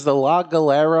today is the La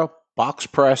Galera Box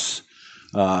Press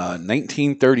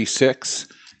 1936,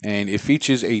 and it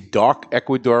features a dark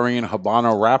Ecuadorian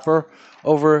Habano wrapper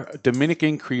over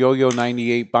Dominican Criollo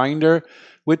 98 binder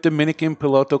with Dominican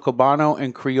Piloto Cabano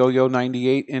and Criollo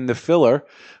 98 in the filler.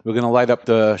 We're going to light up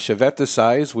the Chaveta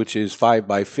size, which is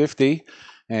 5x50,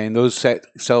 and those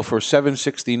sell for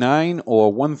 $7.69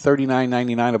 or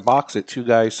 $139.99 a box at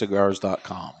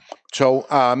twoguyscigars.com.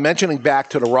 So mentioning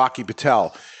back to the Rocky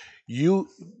Patel,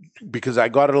 because I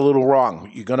got it a little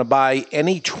wrong, you're going to buy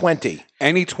any 20.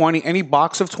 Any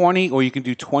box of 20, or you can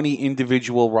do 20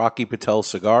 individual Rocky Patel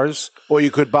cigars. Or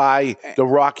you could buy the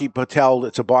Rocky Patel,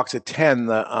 it's a box of 10.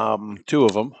 Two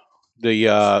of them.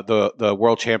 The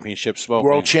World Championship smoke.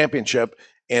 World Championship.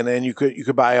 And then you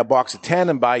could buy a box of 10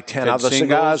 and buy 10 other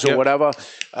singles, cigars or whatever.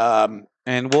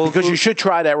 Because you should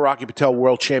try that Rocky Patel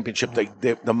World Championship,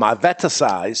 the Marvetta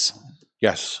size.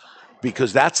 Yes.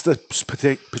 Because that's the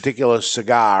particular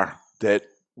cigar that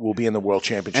will be in the World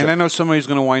Championship. And I know somebody's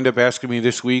going to wind up asking me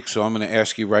this week, so I'm going to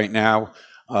ask you right now.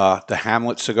 The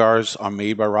Hamlet cigars are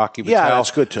made by Rocky Patel. Yeah, that's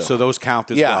good too. So those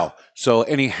count as well. So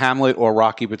any Hamlet or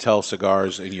Rocky Patel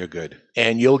cigars, and you're good.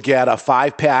 And you'll get a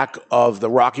 5-pack of the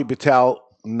Rocky Patel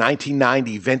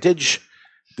 1990 vintage.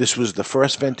 This was the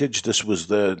first vintage. This is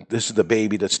the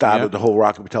baby that started the whole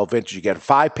Rocky Patel vintage. You get a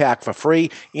 5-pack for free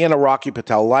and a Rocky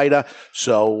Patel lighter.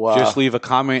 So just leave a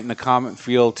comment in the comment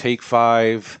field. Take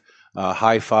 5.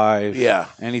 High 5. Yeah.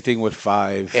 Anything with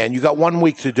 5. And you got 1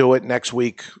 week to do it. Next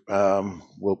week,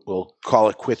 we'll call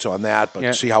it quits on that,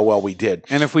 but see how well we did.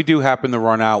 And if we do happen to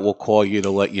run out, we'll call you to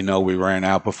let you know we ran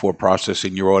out before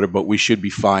processing your order, but we should be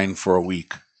fine for a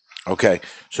week. Okay.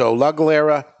 So La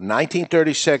Galera,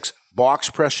 1936, box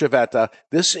press Chaveta.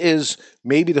 This is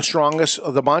maybe the strongest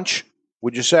of the bunch,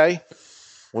 would you say?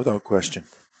 Without question.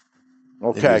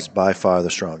 Okay. It is by far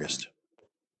the strongest.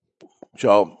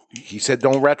 So he said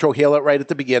don't retrohale it right at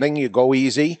the beginning. You go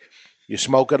easy. You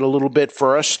smoke it a little bit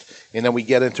first, and then we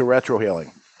get into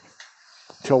retrohaling.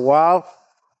 So while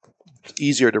it's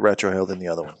easier to retrohale than the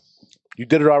other one. You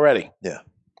did it already? Yeah.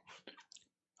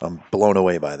 I'm blown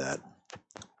away by that.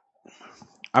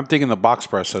 I'm thinking the box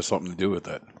press has something to do with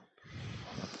it.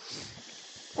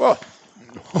 Well,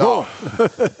 no.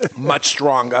 Much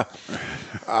stronger.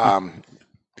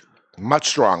 Much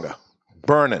stronger.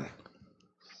 Burning.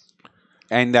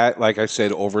 And that, like I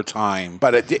said, over time.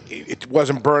 But it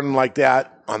wasn't burning like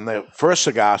that on the first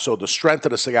cigar, so the strength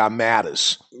of the cigar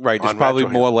matters. Right, there's probably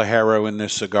more Ligero in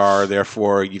this cigar,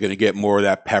 therefore you're going to get more of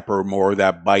that pepper, more of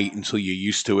that bite until you're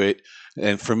used to it.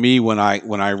 And for me, when I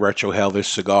retrohale this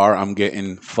cigar, I'm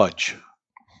getting fudge.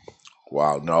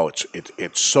 Wow, no,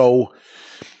 it's so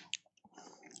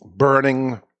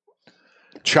burning,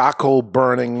 charcoal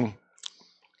burning,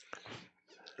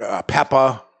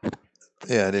 pepper.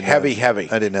 Yeah, I didn't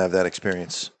heavy. I didn't have that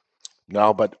experience.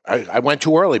 No, but I went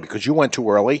too early because you went too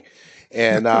early.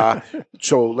 And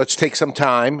so let's take some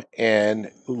time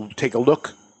and take a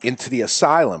look into the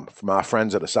Asylum from our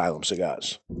friends at Asylum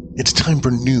Cigars. It's time for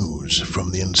news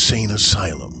from the Insane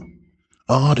Asylum.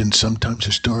 Odd and sometimes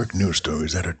historic news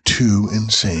stories that are too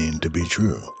insane to be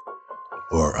true.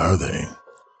 Or are they?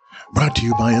 Brought to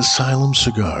you by Asylum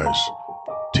Cigars.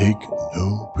 Take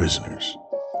no prisoners.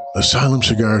 Asylum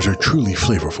cigars are truly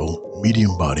flavorful,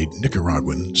 medium-bodied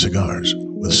Nicaraguan cigars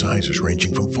with sizes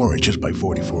ranging from 4 inches by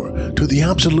 44 to the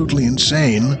absolutely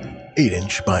insane 8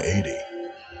 inch by 80.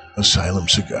 Asylum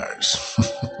Cigars.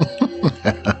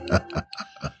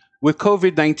 With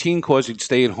COVID-19 causing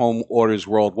stay-at-home orders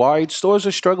worldwide, stores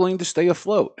are struggling to stay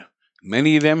afloat.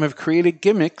 Many of them have created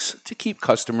gimmicks to keep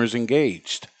customers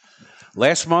engaged.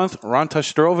 Last month,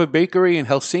 Rantastrova Bakery in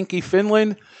Helsinki,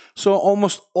 Finland, saw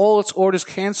almost all its orders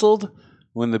canceled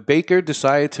when the baker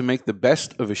decided to make the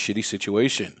best of a shitty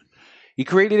situation. He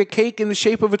created a cake in the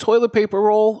shape of a toilet paper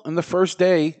roll, and the first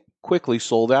day quickly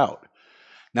sold out.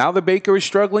 Now the baker is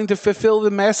struggling to fulfill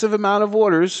the massive amount of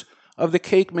orders of the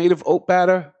cake made of oat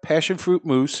batter, passion fruit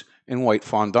mousse, and white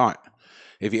fondant.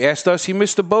 If you asked us, he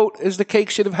missed the boat, as the cake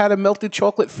should have had a melted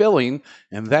chocolate filling,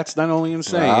 and that's not only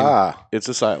insane, it's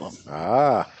Asylum.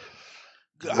 Long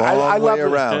way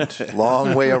around.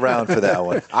 Long way around for that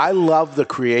one. I love the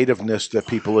creativeness that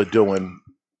people are doing.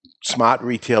 Smart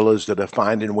retailers that are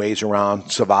finding ways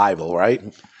around survival, right?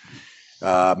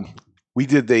 We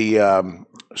did the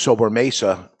Sober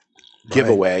Mesa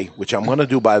giveaway, which I'm going to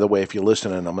do, by the way, if you're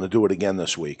listening. I'm going to do it again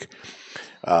this week.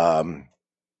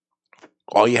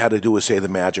 All you had to do was say the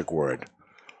magic word.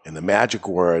 And the magic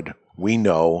word we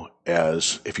know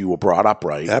as, if you were brought up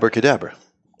right, abracadabra,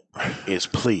 is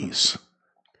please.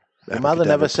 My mother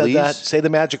never said that. Say the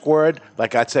magic word.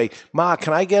 Like I'd say, Ma,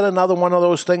 can I get another one of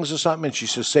those things or something? And she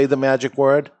says, say the magic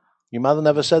word. Your mother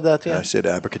never said that to you? I said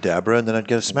abracadabra, and then I'd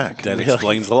get a smack. That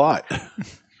explains a lot.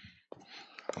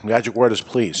 Magic word is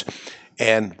please.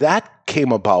 And that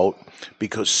came about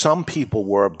because some people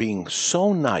were being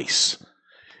so nice.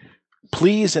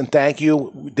 Please and thank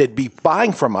you. They'd be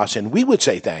buying from us, and we would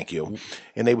say thank you.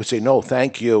 And they would say, no,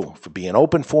 thank you for being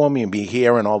open for me and being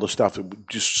here and all the stuff.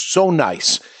 Just so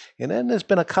nice. And then there's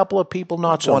been a couple of people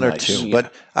not so nice. One or two. Yeah.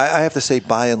 But I have to say,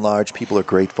 by and large, people are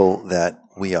grateful that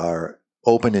we are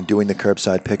open and doing the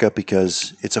curbside pickup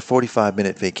because it's a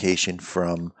 45-minute vacation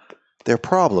from their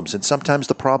problems. And sometimes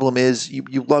the problem is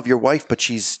you love your wife, but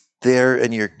she's there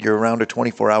and you're around her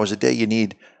 24 hours a day. You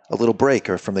need a little break.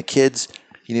 Or from the kids,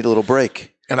 you need a little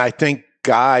break. And I think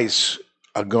guys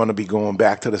are going to be going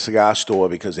back to the cigar store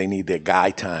because they need their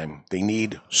guy time. They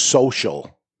need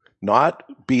social, not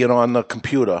being on the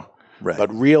computer,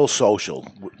 but real social.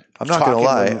 I'm not going to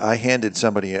lie. I handed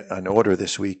somebody an order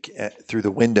this week through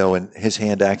the window, and his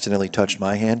hand accidentally touched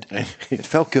my hand. It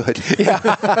felt good.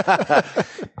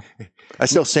 I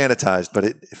still sanitized, but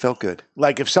it felt good.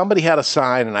 Like if somebody had a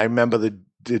sign, and I remember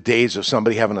the days of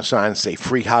somebody having a sign that say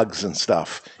free hugs and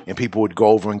stuff, and people would go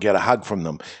over and get a hug from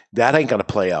them. That ain't going to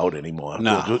play out anymore.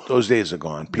 No. Those days are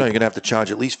gone. No, you're going to have to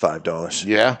charge at least $5.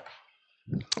 Yeah.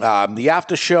 The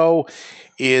after show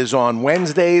is on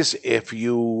Wednesdays. If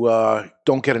you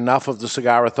don't get enough of the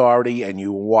Cigar Authority and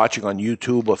you're watching on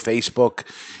YouTube or Facebook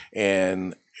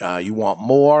and you want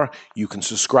more, you can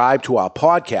subscribe to our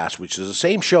podcast, which is the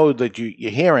same show that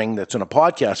you're hearing that's in a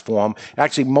podcast form.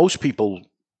 Actually, most people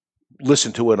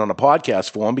listen to it on a podcast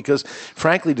form because,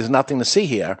 frankly, there's nothing to see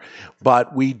here.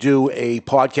 But we do a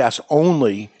podcast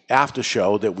only after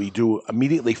show that we do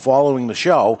immediately following the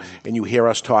show, and you hear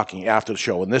us talking after the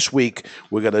show. And this week,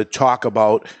 we're going to talk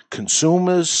about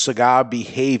consumers' cigar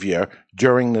behavior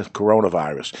during the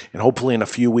coronavirus. And hopefully in a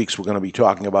few weeks, we're going to be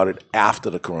talking about it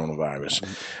after the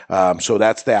coronavirus. So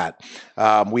that's that.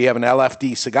 We have an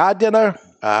LFD cigar dinner.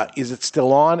 Is it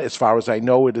still on? As far as I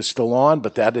know, it is still on,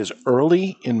 but that is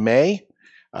early in May.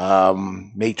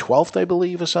 May 12th, I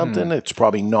believe, or something. It's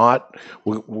probably not.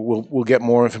 We'll get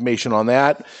more information on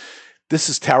that. This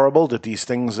is terrible that these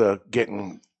things are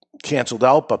getting canceled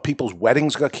out, but people's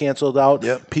weddings got canceled out.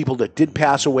 Yep. People that did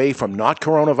pass away from not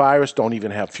coronavirus don't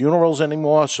even have funerals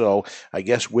anymore, so I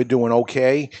guess we're doing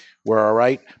okay. We're all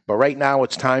right. But right now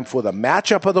it's time for the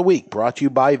matchup of the week, brought to you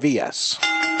by VS.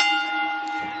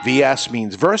 VS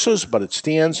means Versus, but it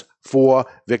stands for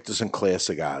Victor Sinclair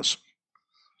Cigars.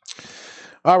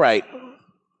 All right.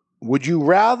 Would you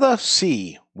rather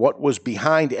see what was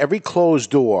behind every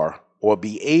closed door or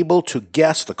be able to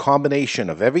guess the combination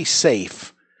of every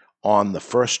safe on the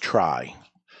first try?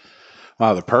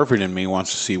 Wow, the pervert in me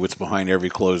wants to see what's behind every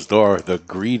closed door. The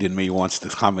greed in me wants the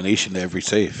combination to every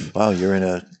safe. Wow, you're in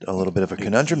a little bit of a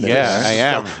conundrum there. Yeah, I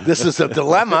am. This is a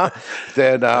dilemma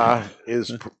that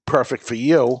is perfect for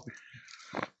you.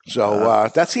 So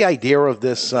that's the idea of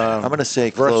this. I'm going to say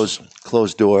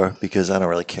closed door because I don't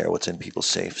really care what's in people's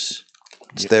safes.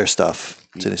 It's their stuff.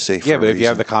 It's in a safe. Yeah, but if you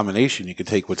have the combination, you can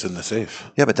take what's in the safe.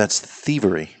 Yeah, but that's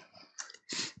thievery.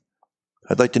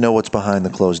 I'd like to know what's behind the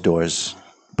closed doors,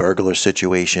 burglar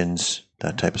situations,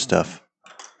 that type of stuff.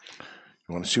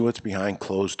 You want to see what's behind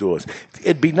closed doors.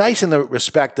 It'd be nice in the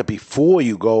respect that before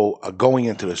you going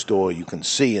into the store, you can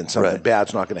see and something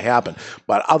bad's not going to happen.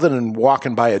 But other than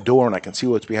walking by a door and I can see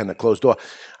what's behind the closed door,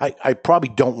 I probably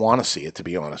don't want to see it, to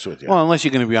be honest with you. Well, unless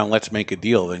you're going to be on Let's Make a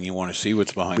Deal, then you want to see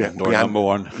what's behind door number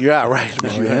one. Yeah, right.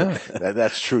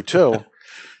 That's true, too.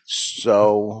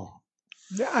 So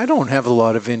I don't have a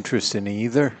lot of interest in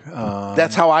either.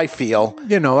 That's how I feel.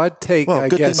 You know, I'd take, I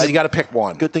guess. But you got to pick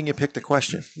one. Good thing you picked the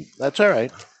question. That's all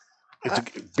right.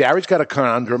 Barry's got a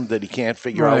conundrum that he can't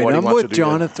figure out what he wants to do.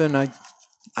 I'm with Jonathan.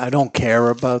 I don't care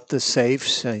about the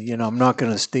safes. I'm not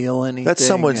going to steal anything. That's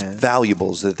someone's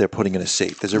valuables that they're putting in a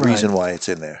safe. There's a reason why it's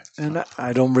in there. And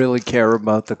I don't really care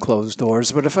about the closed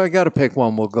doors. But if I got to pick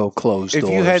one, we'll go closed doors. If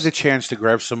you had the chance to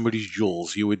grab somebody's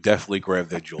jewels, you would definitely grab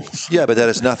their jewels. Yeah, but that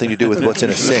has nothing to do with what's in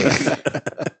a safe.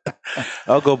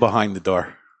 I'll go behind the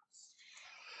door.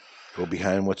 Go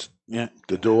behind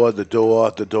the door.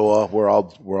 We're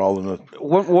all in the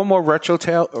one more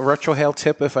retrohale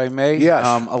tip, if I may. Yes,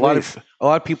 a lot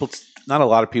of people, not a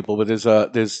lot of people, but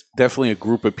there's definitely a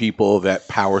group of people that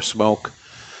power smoke.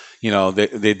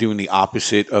 They're doing the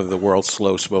opposite of the World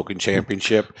Slow Smoking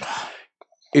Championship.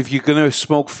 If you're going to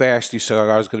smoke fast, your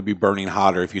cigar is going to be burning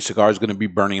hotter. If your cigar is going to be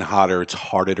burning hotter, it's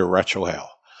harder to retrohale.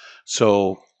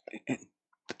 So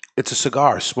it's a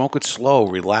cigar. Smoke it slow.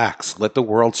 Relax. Let the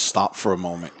world stop for a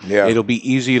moment. Yeah. It'll be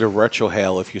easier to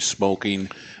retrohale if you're smoking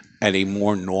at a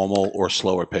more normal or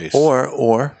slower pace.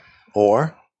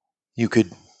 Or you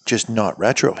could just not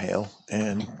retrohale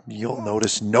and you'll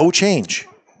notice no change.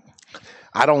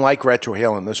 I don't like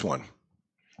retrohale in this one.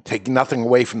 Take nothing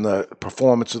away from the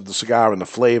performance of the cigar and the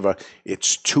flavor.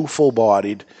 It's too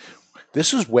full-bodied.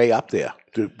 This is way up there.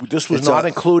 This was not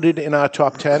included in our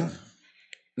top 10.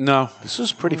 No. This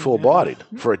is pretty full-bodied.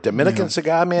 For a Dominican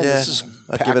cigar, man, this is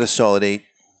I'd give it a solid 8.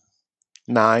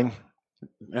 9.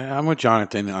 I'm with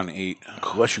Jonathan on 8. Of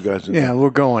course you guys are. Yeah, we're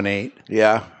going 8.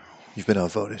 Yeah. You've been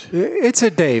outvoted. It's a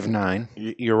Dave 9.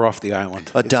 You're off the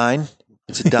island. A dine?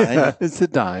 It's a dine? Yeah, it's a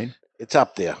dine. It's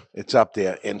up there. It's up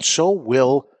there. And so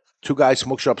will Two Guys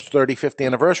Smoke Shop's 35th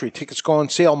anniversary. Tickets go on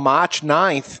sale March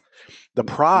 9th. The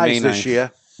prize May this 9th.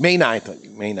 year. May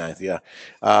 9th, yeah.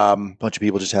 A bunch of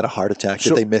people just had a heart attack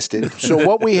that they missed it. So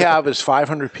what we have is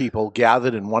 500 people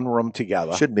gathered in one room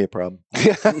together. Shouldn't be a problem.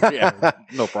 Yeah,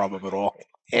 no problem at all.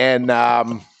 And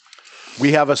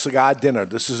we have a cigar dinner.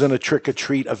 This isn't a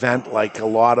trick-or-treat event like a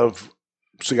lot of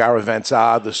cigar events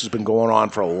are. This has been going on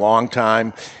for a long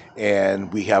time.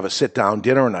 And we have a sit-down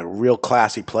dinner in a real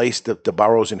classy place, the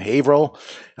Burroughs in Haverhill,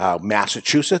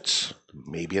 Massachusetts.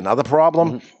 Maybe another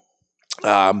problem.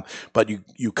 But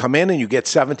you come in and you get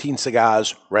 17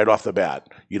 cigars right off the bat.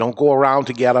 You don't go around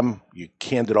to get them. You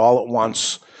canned it all at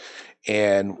once.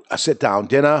 And a sit-down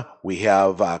dinner. We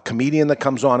have a comedian that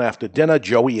comes on after dinner.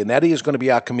 Joey Yannetti is going to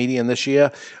be our comedian this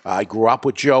year. I grew up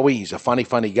with Joey. He's a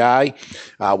funny guy.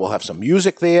 We'll have some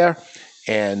music there.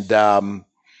 And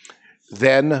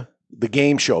then the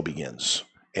game show begins.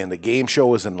 And the game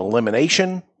show is an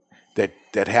elimination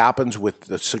that happens with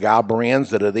the cigar brands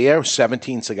that are there,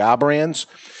 17 cigar brands.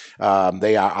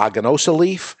 They are Arganosa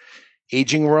Leaf,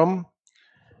 Aging Room,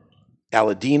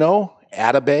 Aladino,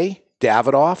 Atabey,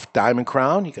 Davidoff, Diamond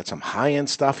Crown. You got some high-end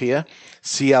stuff here.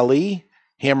 CLE,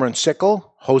 Hammer and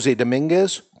Sickle, Jose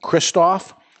Dominguez,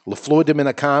 Christoph, La Flor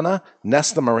Dominicana,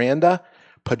 Nesta Miranda,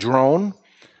 Padron,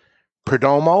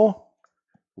 Perdomo,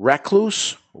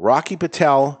 Recluse, Rocky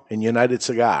Patel, and United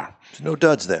Cigar. There's no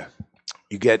duds there.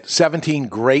 You get 17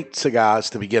 great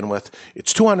cigars to begin with.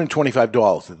 It's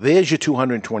 $225. There's your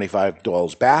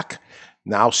 $225 back.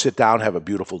 Now sit down, have a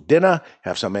beautiful dinner,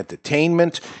 have some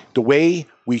entertainment. The way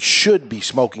we should be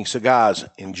smoking cigars,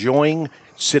 enjoying,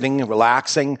 sitting,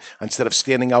 relaxing, instead of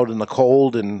standing out in the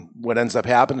cold and what ends up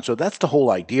happening. So that's the whole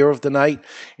idea of the night.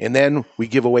 And then we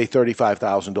give away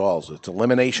 $35,000. It's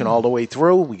elimination all the way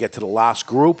through. We get to the last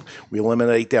group. We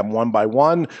eliminate them one by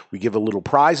one. We give a little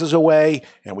prizes away,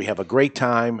 and we have a great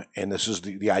time. And this is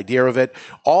the idea of it.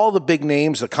 All the big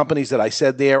names, the companies that I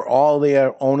said there, all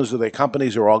their owners of their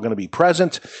companies are all going to be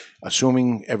present,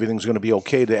 assuming everything's going to be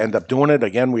okay to end up doing it.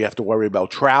 Again, we have to worry about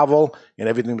travel and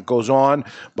everything that goes on.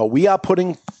 But we are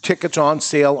putting tickets on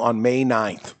sale on May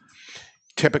 9th.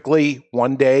 Typically,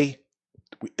 one day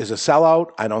is a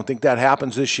sellout. I don't think that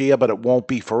happens this year, but it won't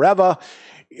be forever.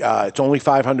 It's only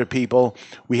 500 people.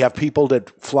 We have people that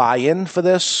fly in for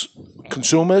this,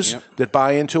 consumers that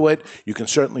buy into it. You can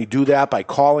certainly do that by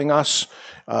calling us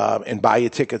and buy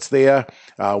your tickets there.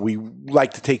 We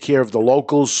like to take care of the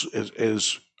locals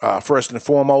is first and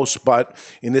foremost, but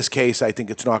in this case, I think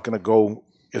it's not going to go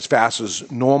as fast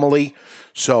as normally.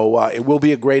 So it will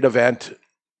be a great event.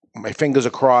 My fingers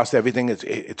are crossed. Everything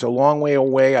it's a long way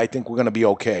away. I think we're going to be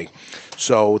okay.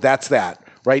 So that's that.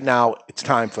 Right now, it's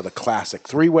time for the Classic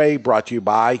Three-Way, brought to you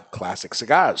by Classic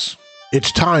Cigars.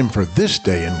 It's time for This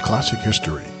Day in Classic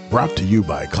History, brought to you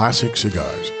by Classic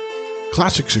Cigars.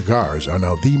 Classic Cigars are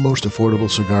now the most affordable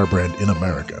cigar brand in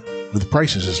America. With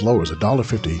prices as low as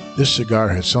 $1.50, this cigar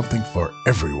has something for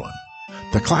everyone.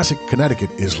 The Classic Connecticut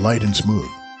is light and smooth.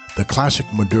 The Classic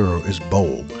Maduro is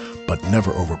bold, but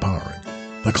never overpowering.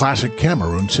 The Classic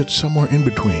Cameroon sits somewhere in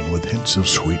between with hints of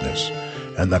sweetness.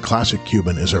 And the Classic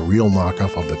Cuban is a real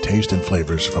knockoff of the taste and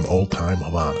flavors from old-time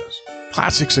Havanas.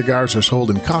 Classic cigars are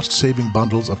sold in cost-saving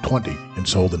bundles of 20 and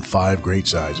sold in 5 great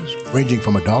sizes, ranging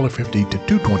from $1.50 to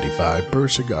 $2.25 per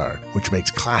cigar, which makes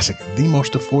Classic the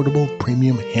most affordable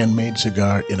premium handmade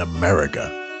cigar in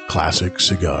America. Classic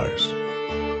Cigars.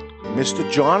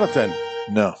 Mr. Jonathan.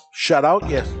 No. Shut out?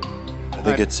 Yes. I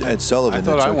think it's Ed Sullivan. I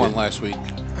thought I won last week.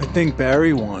 I think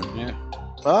Barry won. Yeah.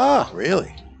 Ah.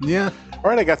 Really? Yeah. All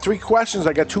right, I got 3 questions.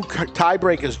 I got 2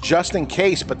 tiebreakers just in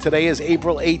case, but today is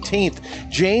April 18th.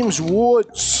 James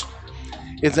Woods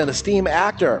is an esteemed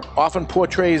actor, often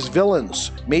portrays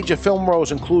villains. Major film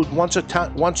roles include Once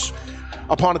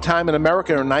Upon a Time in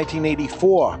America in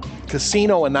 1984,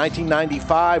 Casino in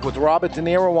 1995 with Robert De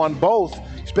Niro on both.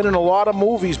 He's been in a lot of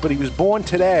movies, but he was born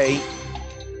today.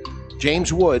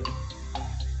 James Wood.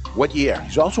 What year?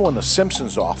 He's also on The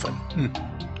Simpsons often.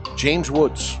 James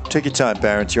Woods. Take your time,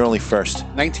 Barons. You're only first.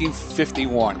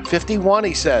 1951. 51,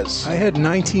 he says. I had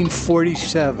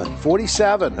 1947.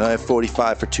 47. I have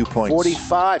 45 for 2 points.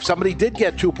 45. Somebody did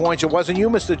get 2 points. It wasn't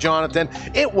you, Mr. Jonathan.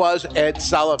 It was Ed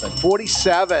Sullivan.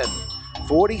 47.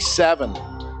 47.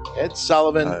 Ed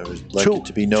Sullivan. I would like it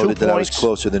to be noted that I was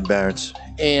closer than Barons.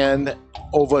 And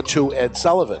over to Ed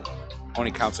Sullivan.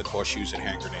 Only counts at horseshoes and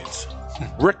hand grenades.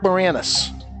 Rick Moranis,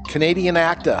 Canadian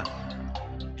actor.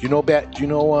 Do you know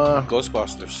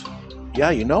Ghostbusters?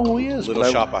 Yeah, you know who he is.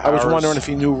 Little Shop of I was Horrors. wondering if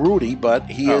you knew Rudy, but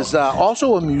he is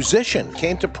also a musician.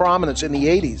 Came to prominence in the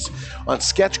 80s on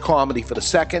sketch comedy for the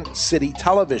Second City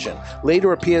Television.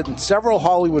 Later appeared in several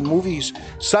Hollywood movies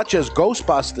such as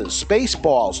Ghostbusters,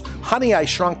 Spaceballs, Honey, I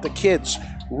Shrunk the Kids.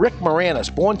 Rick Moranis,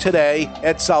 born today.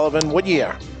 Ed Sullivan, what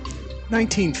year?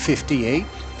 1958.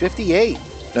 58.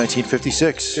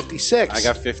 1956. 56. I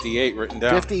got 58 written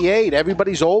down. 58.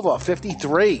 Everybody's over.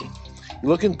 53. You're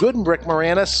looking good, Rick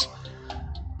Moranis.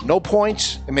 No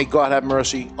points, and may God have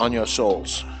mercy on your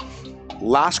souls.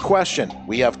 Last question.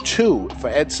 We have 2 for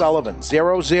Ed Sullivan.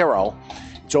 0-0.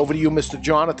 It's over to you, Mr.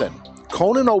 Jonathan.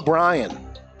 Conan O'Brien.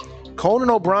 Conan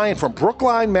O'Brien from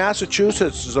Brookline,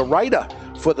 Massachusetts is a writer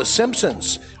for The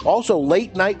Simpsons. Also,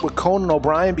 Late Night with Conan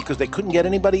O'Brien because they couldn't get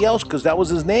anybody else because that was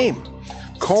his name.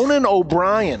 Conan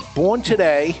O'Brien, born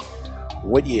today.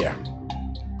 What year?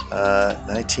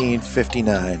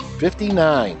 1959.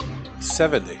 59.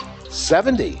 70.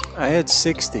 70. I had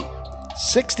 60.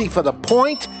 60 for the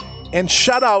point. And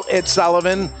shutout, Ed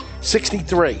Sullivan,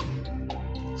 63.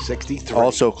 63.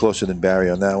 Also closer than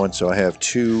Barry on that one, so I have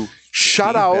 2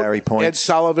 shutout, Barry points. Ed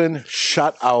Sullivan,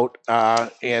 shutout.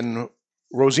 And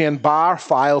Roseanne Barr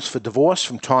files for divorce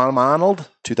from Tom Arnold.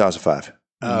 2005.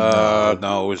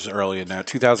 No, it was earlier than that.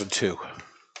 2002.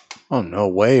 Oh, no,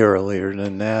 way earlier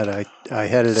than that. I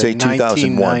had it Say at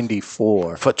 2001.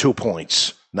 1994. For 2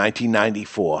 points.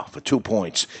 1994 for 2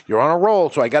 points. You're on a roll,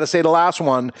 so I got to say the last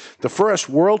one. The first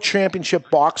World Championship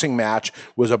boxing match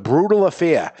was a brutal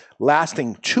affair,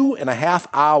 lasting 2.5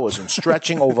 hours and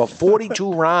stretching over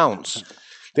 42 rounds.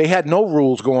 They had no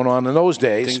rules going on in those I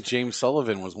days. think James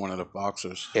Sullivan was one of the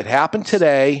boxers. It happened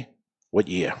today. What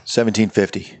year?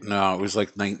 1750. No, it was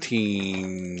like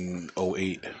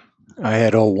 1908. I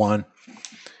had 01.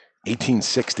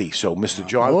 1860. So Mr.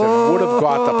 Jonathan would have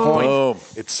got the point. Boom.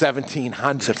 It's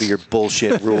 1700. Except for your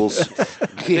bullshit rules. I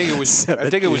think it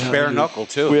was bare knuckle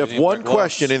too. We have one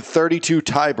question in 32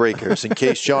 tiebreakers in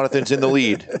case Jonathan's in the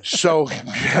lead. So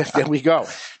there we go.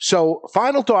 So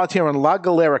final thoughts here on La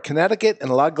Galera, Connecticut, and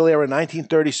La Galera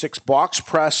 1936 box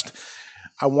pressed.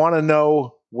 I want to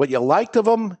know what you liked of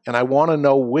them, and I want to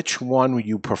know which one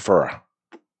you prefer.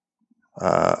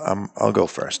 I'll go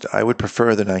first. I would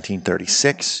prefer the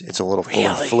 1936. It's a little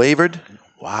fuller flavored.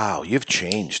 Wow, you've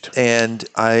changed. And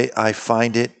I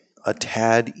find it a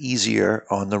tad easier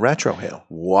on the retrohale.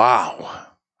 Wow.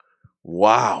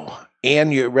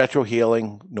 And you're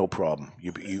retrohaling, no problem.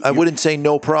 I wouldn't say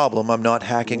no problem. I'm not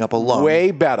hacking up a lung.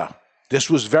 Way better. This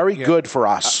was very good for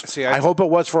us. I hope it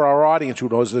was for our audience who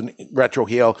knows the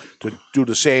retrohale to do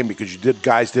the same because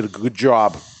guys did a good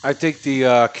job. I think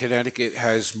the Connecticut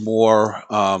has more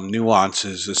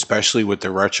nuances, especially with the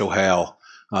retrohale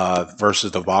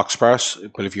versus the box press.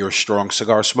 But if you're a strong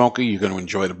cigar smoker, you're going to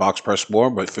enjoy the box press more.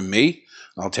 But for me,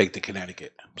 I'll take the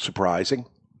Connecticut. Surprising.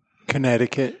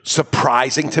 Connecticut.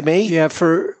 Surprising to me? Yeah,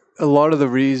 for a lot of the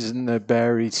reason that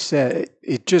Barry said,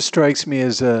 it just strikes me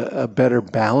as a better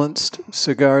balanced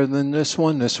cigar than this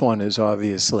one. This one is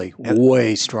obviously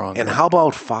way stronger. And how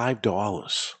about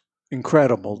 $5?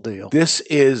 Incredible deal. This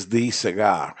is the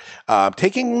cigar.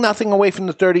 Taking nothing away from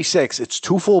the 36, it's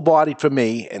too full-bodied for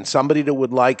me, and somebody that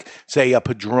would like, say, a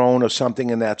Padron or something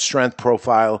in that strength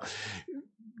profile,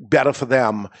 better for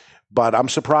them. But I'm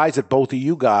surprised at both of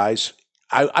you guys.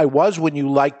 I was when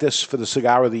you liked this for the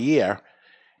Cigar of the Year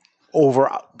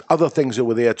over other things that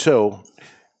were there too.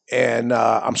 And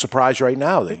I'm surprised right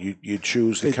now that you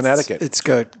choose the Connecticut. It's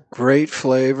got great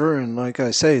flavor, and like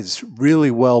I say, it's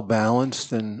really well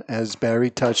balanced, and as Barry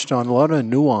touched on, a lot of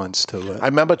nuance to it. I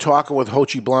remember talking with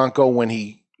Hochi Blanco when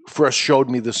he first showed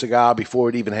me the cigar before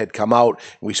it even had come out,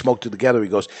 and we smoked it together. He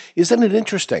goes, "Isn't it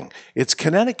interesting? It's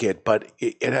Connecticut, but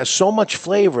it has so much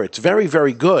flavor. It's very,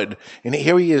 very good." And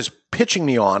here he is pitching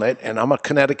me on it, and I'm a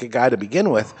Connecticut guy to begin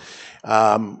with.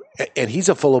 And he's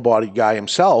a fuller-bodied guy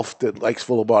himself that likes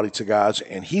fuller-bodied cigars,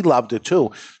 and he loved it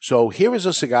too. So here is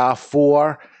a cigar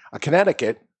for a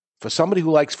Connecticut for somebody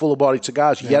who likes fuller-bodied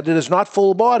cigars. Yet it is not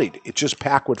full-bodied; it's just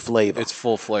packed with flavor. It's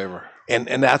full flavor,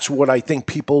 and that's what I think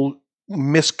people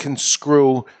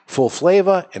misconstrue. Full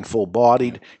flavor and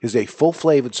full-bodied is a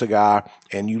full-flavored cigar,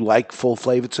 and you like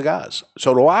full-flavored cigars.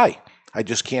 So do I. I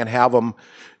just can't have them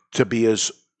to be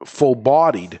as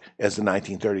full-bodied as the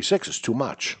 1936. It's too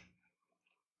much.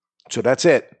 So that's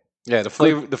it. Yeah, the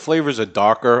flavors are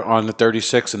darker on the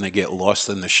 36, and they get lost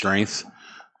in the strength,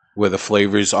 where the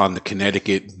flavors on the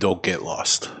Connecticut don't get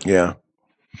lost. Yeah.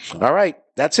 All right,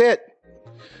 that's it.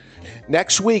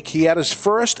 Next week, he had his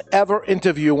first ever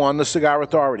interview on the Cigar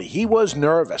Authority. He was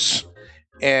nervous,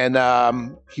 and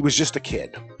he was just a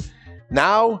kid.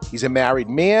 Now, he's a married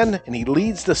man, and he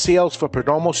leads the sales for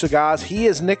Perdomo Cigars. He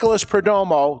is Nicholas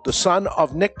Perdomo, the son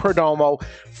of Nick Perdomo,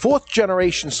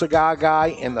 fourth-generation cigar guy,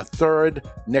 and the third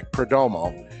Nick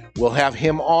Perdomo. We'll have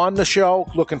him on the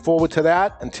show. Looking forward to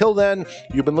that. Until then,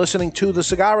 you've been listening to The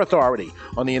Cigar Authority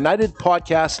on the United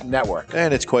Podcast Network.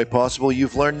 And it's quite possible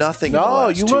you've learned nothing. No,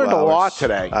 you learned a lot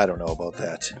today. I don't know about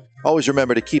that. Always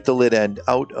remember to keep the lid end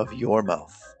out of your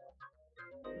mouth.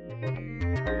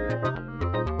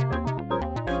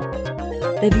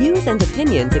 The views and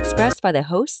opinions expressed by the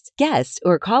hosts, guests,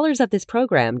 or callers of this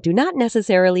program do not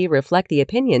necessarily reflect the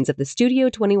opinions of the Studio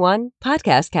 21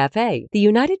 Podcast Cafe, the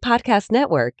United Podcast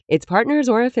Network, its partners,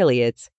 or affiliates.